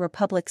Lunar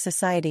Republic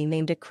Society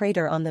named a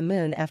crater on the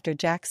Moon after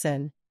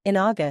Jackson. In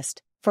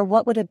August, for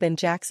what would have been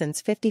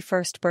Jackson's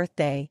 51st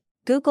birthday,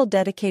 Google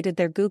dedicated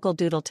their Google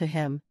Doodle to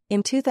him.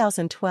 In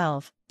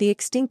 2012, the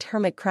extinct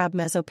hermit crab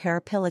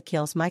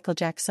Mesoparapilocales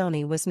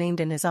michaeljacksoni was named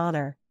in his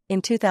honor.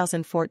 In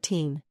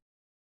 2014,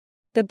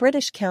 the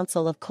British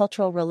Council of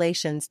Cultural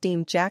Relations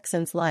deemed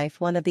Jackson's life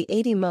one of the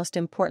 80 most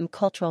important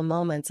cultural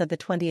moments of the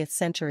 20th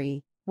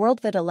century.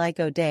 World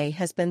Vitiligo Day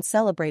has been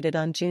celebrated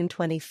on June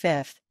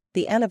 25,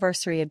 the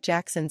anniversary of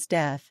Jackson's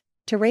death,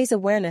 to raise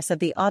awareness of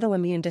the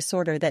autoimmune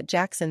disorder that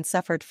Jackson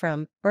suffered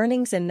from.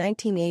 Earnings in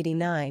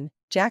 1989,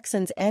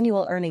 Jackson's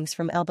annual earnings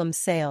from album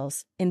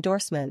sales,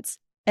 endorsements,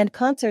 and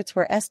concerts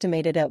were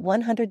estimated at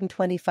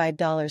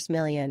 $125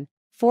 million.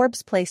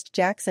 Forbes placed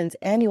Jackson's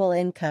annual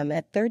income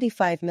at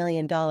 $35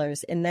 million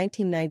in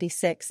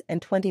 1996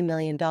 and $20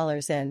 million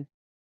in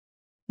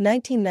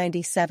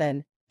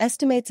 1997.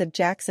 Estimates of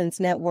Jackson's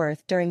net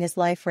worth during his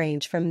life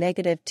range from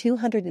negative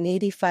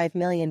 $285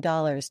 million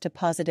to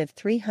positive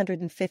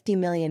 $350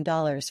 million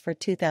for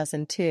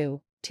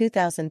 2002,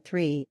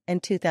 2003,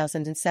 and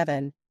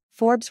 2007.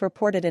 Forbes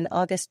reported in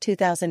August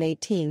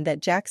 2018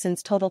 that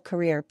Jackson's total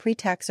career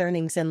pre-tax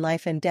earnings in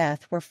life and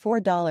death were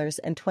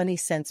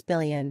 $4.20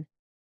 billion.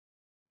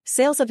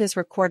 Sales of his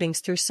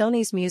recordings through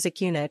Sony's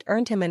music unit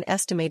earned him an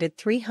estimated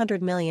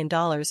 $300 million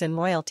in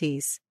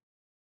royalties.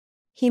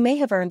 He may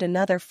have earned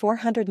another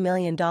 $400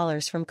 million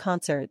from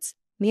concerts,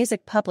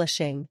 music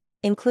publishing,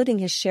 including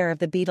his share of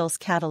the Beatles'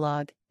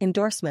 catalog,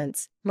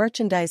 endorsements,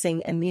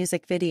 merchandising and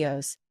music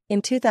videos.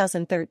 In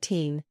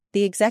 2013,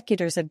 the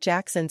executors of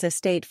Jackson's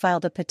estate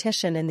filed a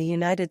petition in the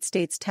United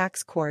States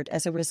Tax Court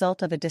as a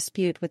result of a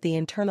dispute with the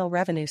Internal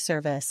Revenue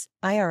Service,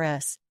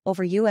 IRS,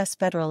 over U.S.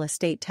 federal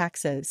estate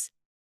taxes.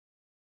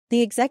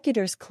 The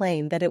executors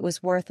claim that it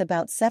was worth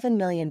about $7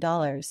 million,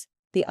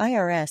 the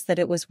IRS that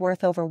it was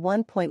worth over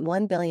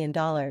 $1.1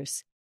 billion.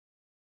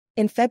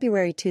 In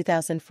February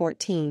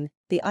 2014,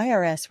 the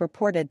IRS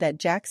reported that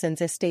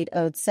Jackson's estate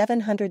owed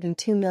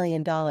 $702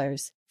 million,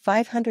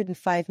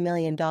 $505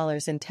 million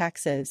in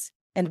taxes,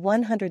 and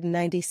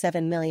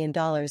 $197 million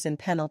in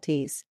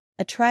penalties.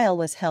 A trial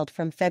was held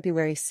from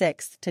February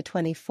 6 to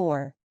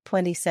 24,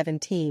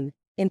 2017.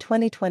 In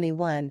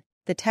 2021,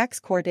 the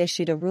tax court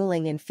issued a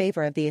ruling in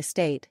favor of the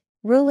estate,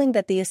 ruling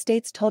that the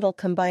estate's total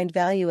combined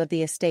value of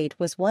the estate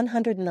was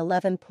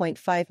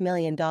 $111.5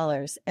 million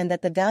and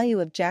that the value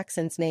of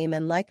Jackson's name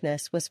and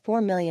likeness was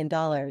 $4 million,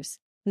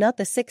 not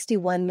the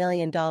 $61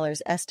 million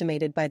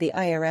estimated by the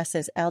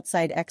IRS's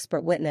outside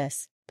expert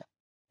witness.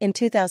 In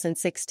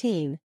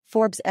 2016,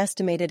 Forbes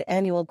estimated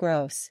annual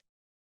gross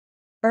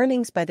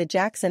earnings by the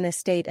Jackson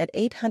estate at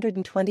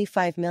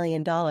 $825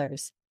 million,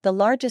 the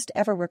largest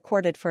ever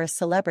recorded for a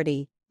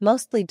celebrity,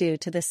 mostly due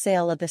to the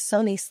sale of the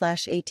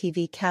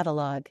Sony/ATV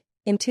catalog.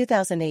 In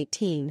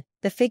 2018,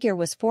 the figure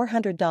was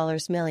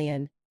 $400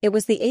 million. It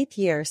was the 8th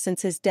year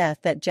since his death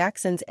that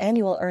Jackson's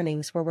annual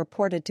earnings were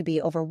reported to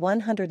be over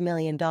 $100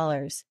 million,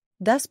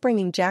 thus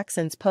bringing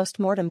Jackson's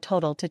post-mortem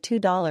total to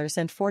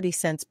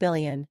 $2.40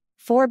 billion.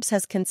 Forbes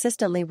has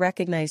consistently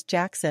recognized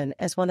Jackson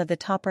as one of the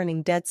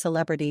top-earning dead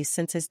celebrities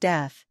since his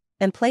death,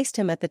 and placed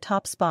him at the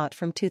top spot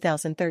from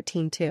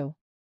 2013 to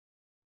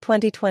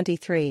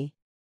 2023.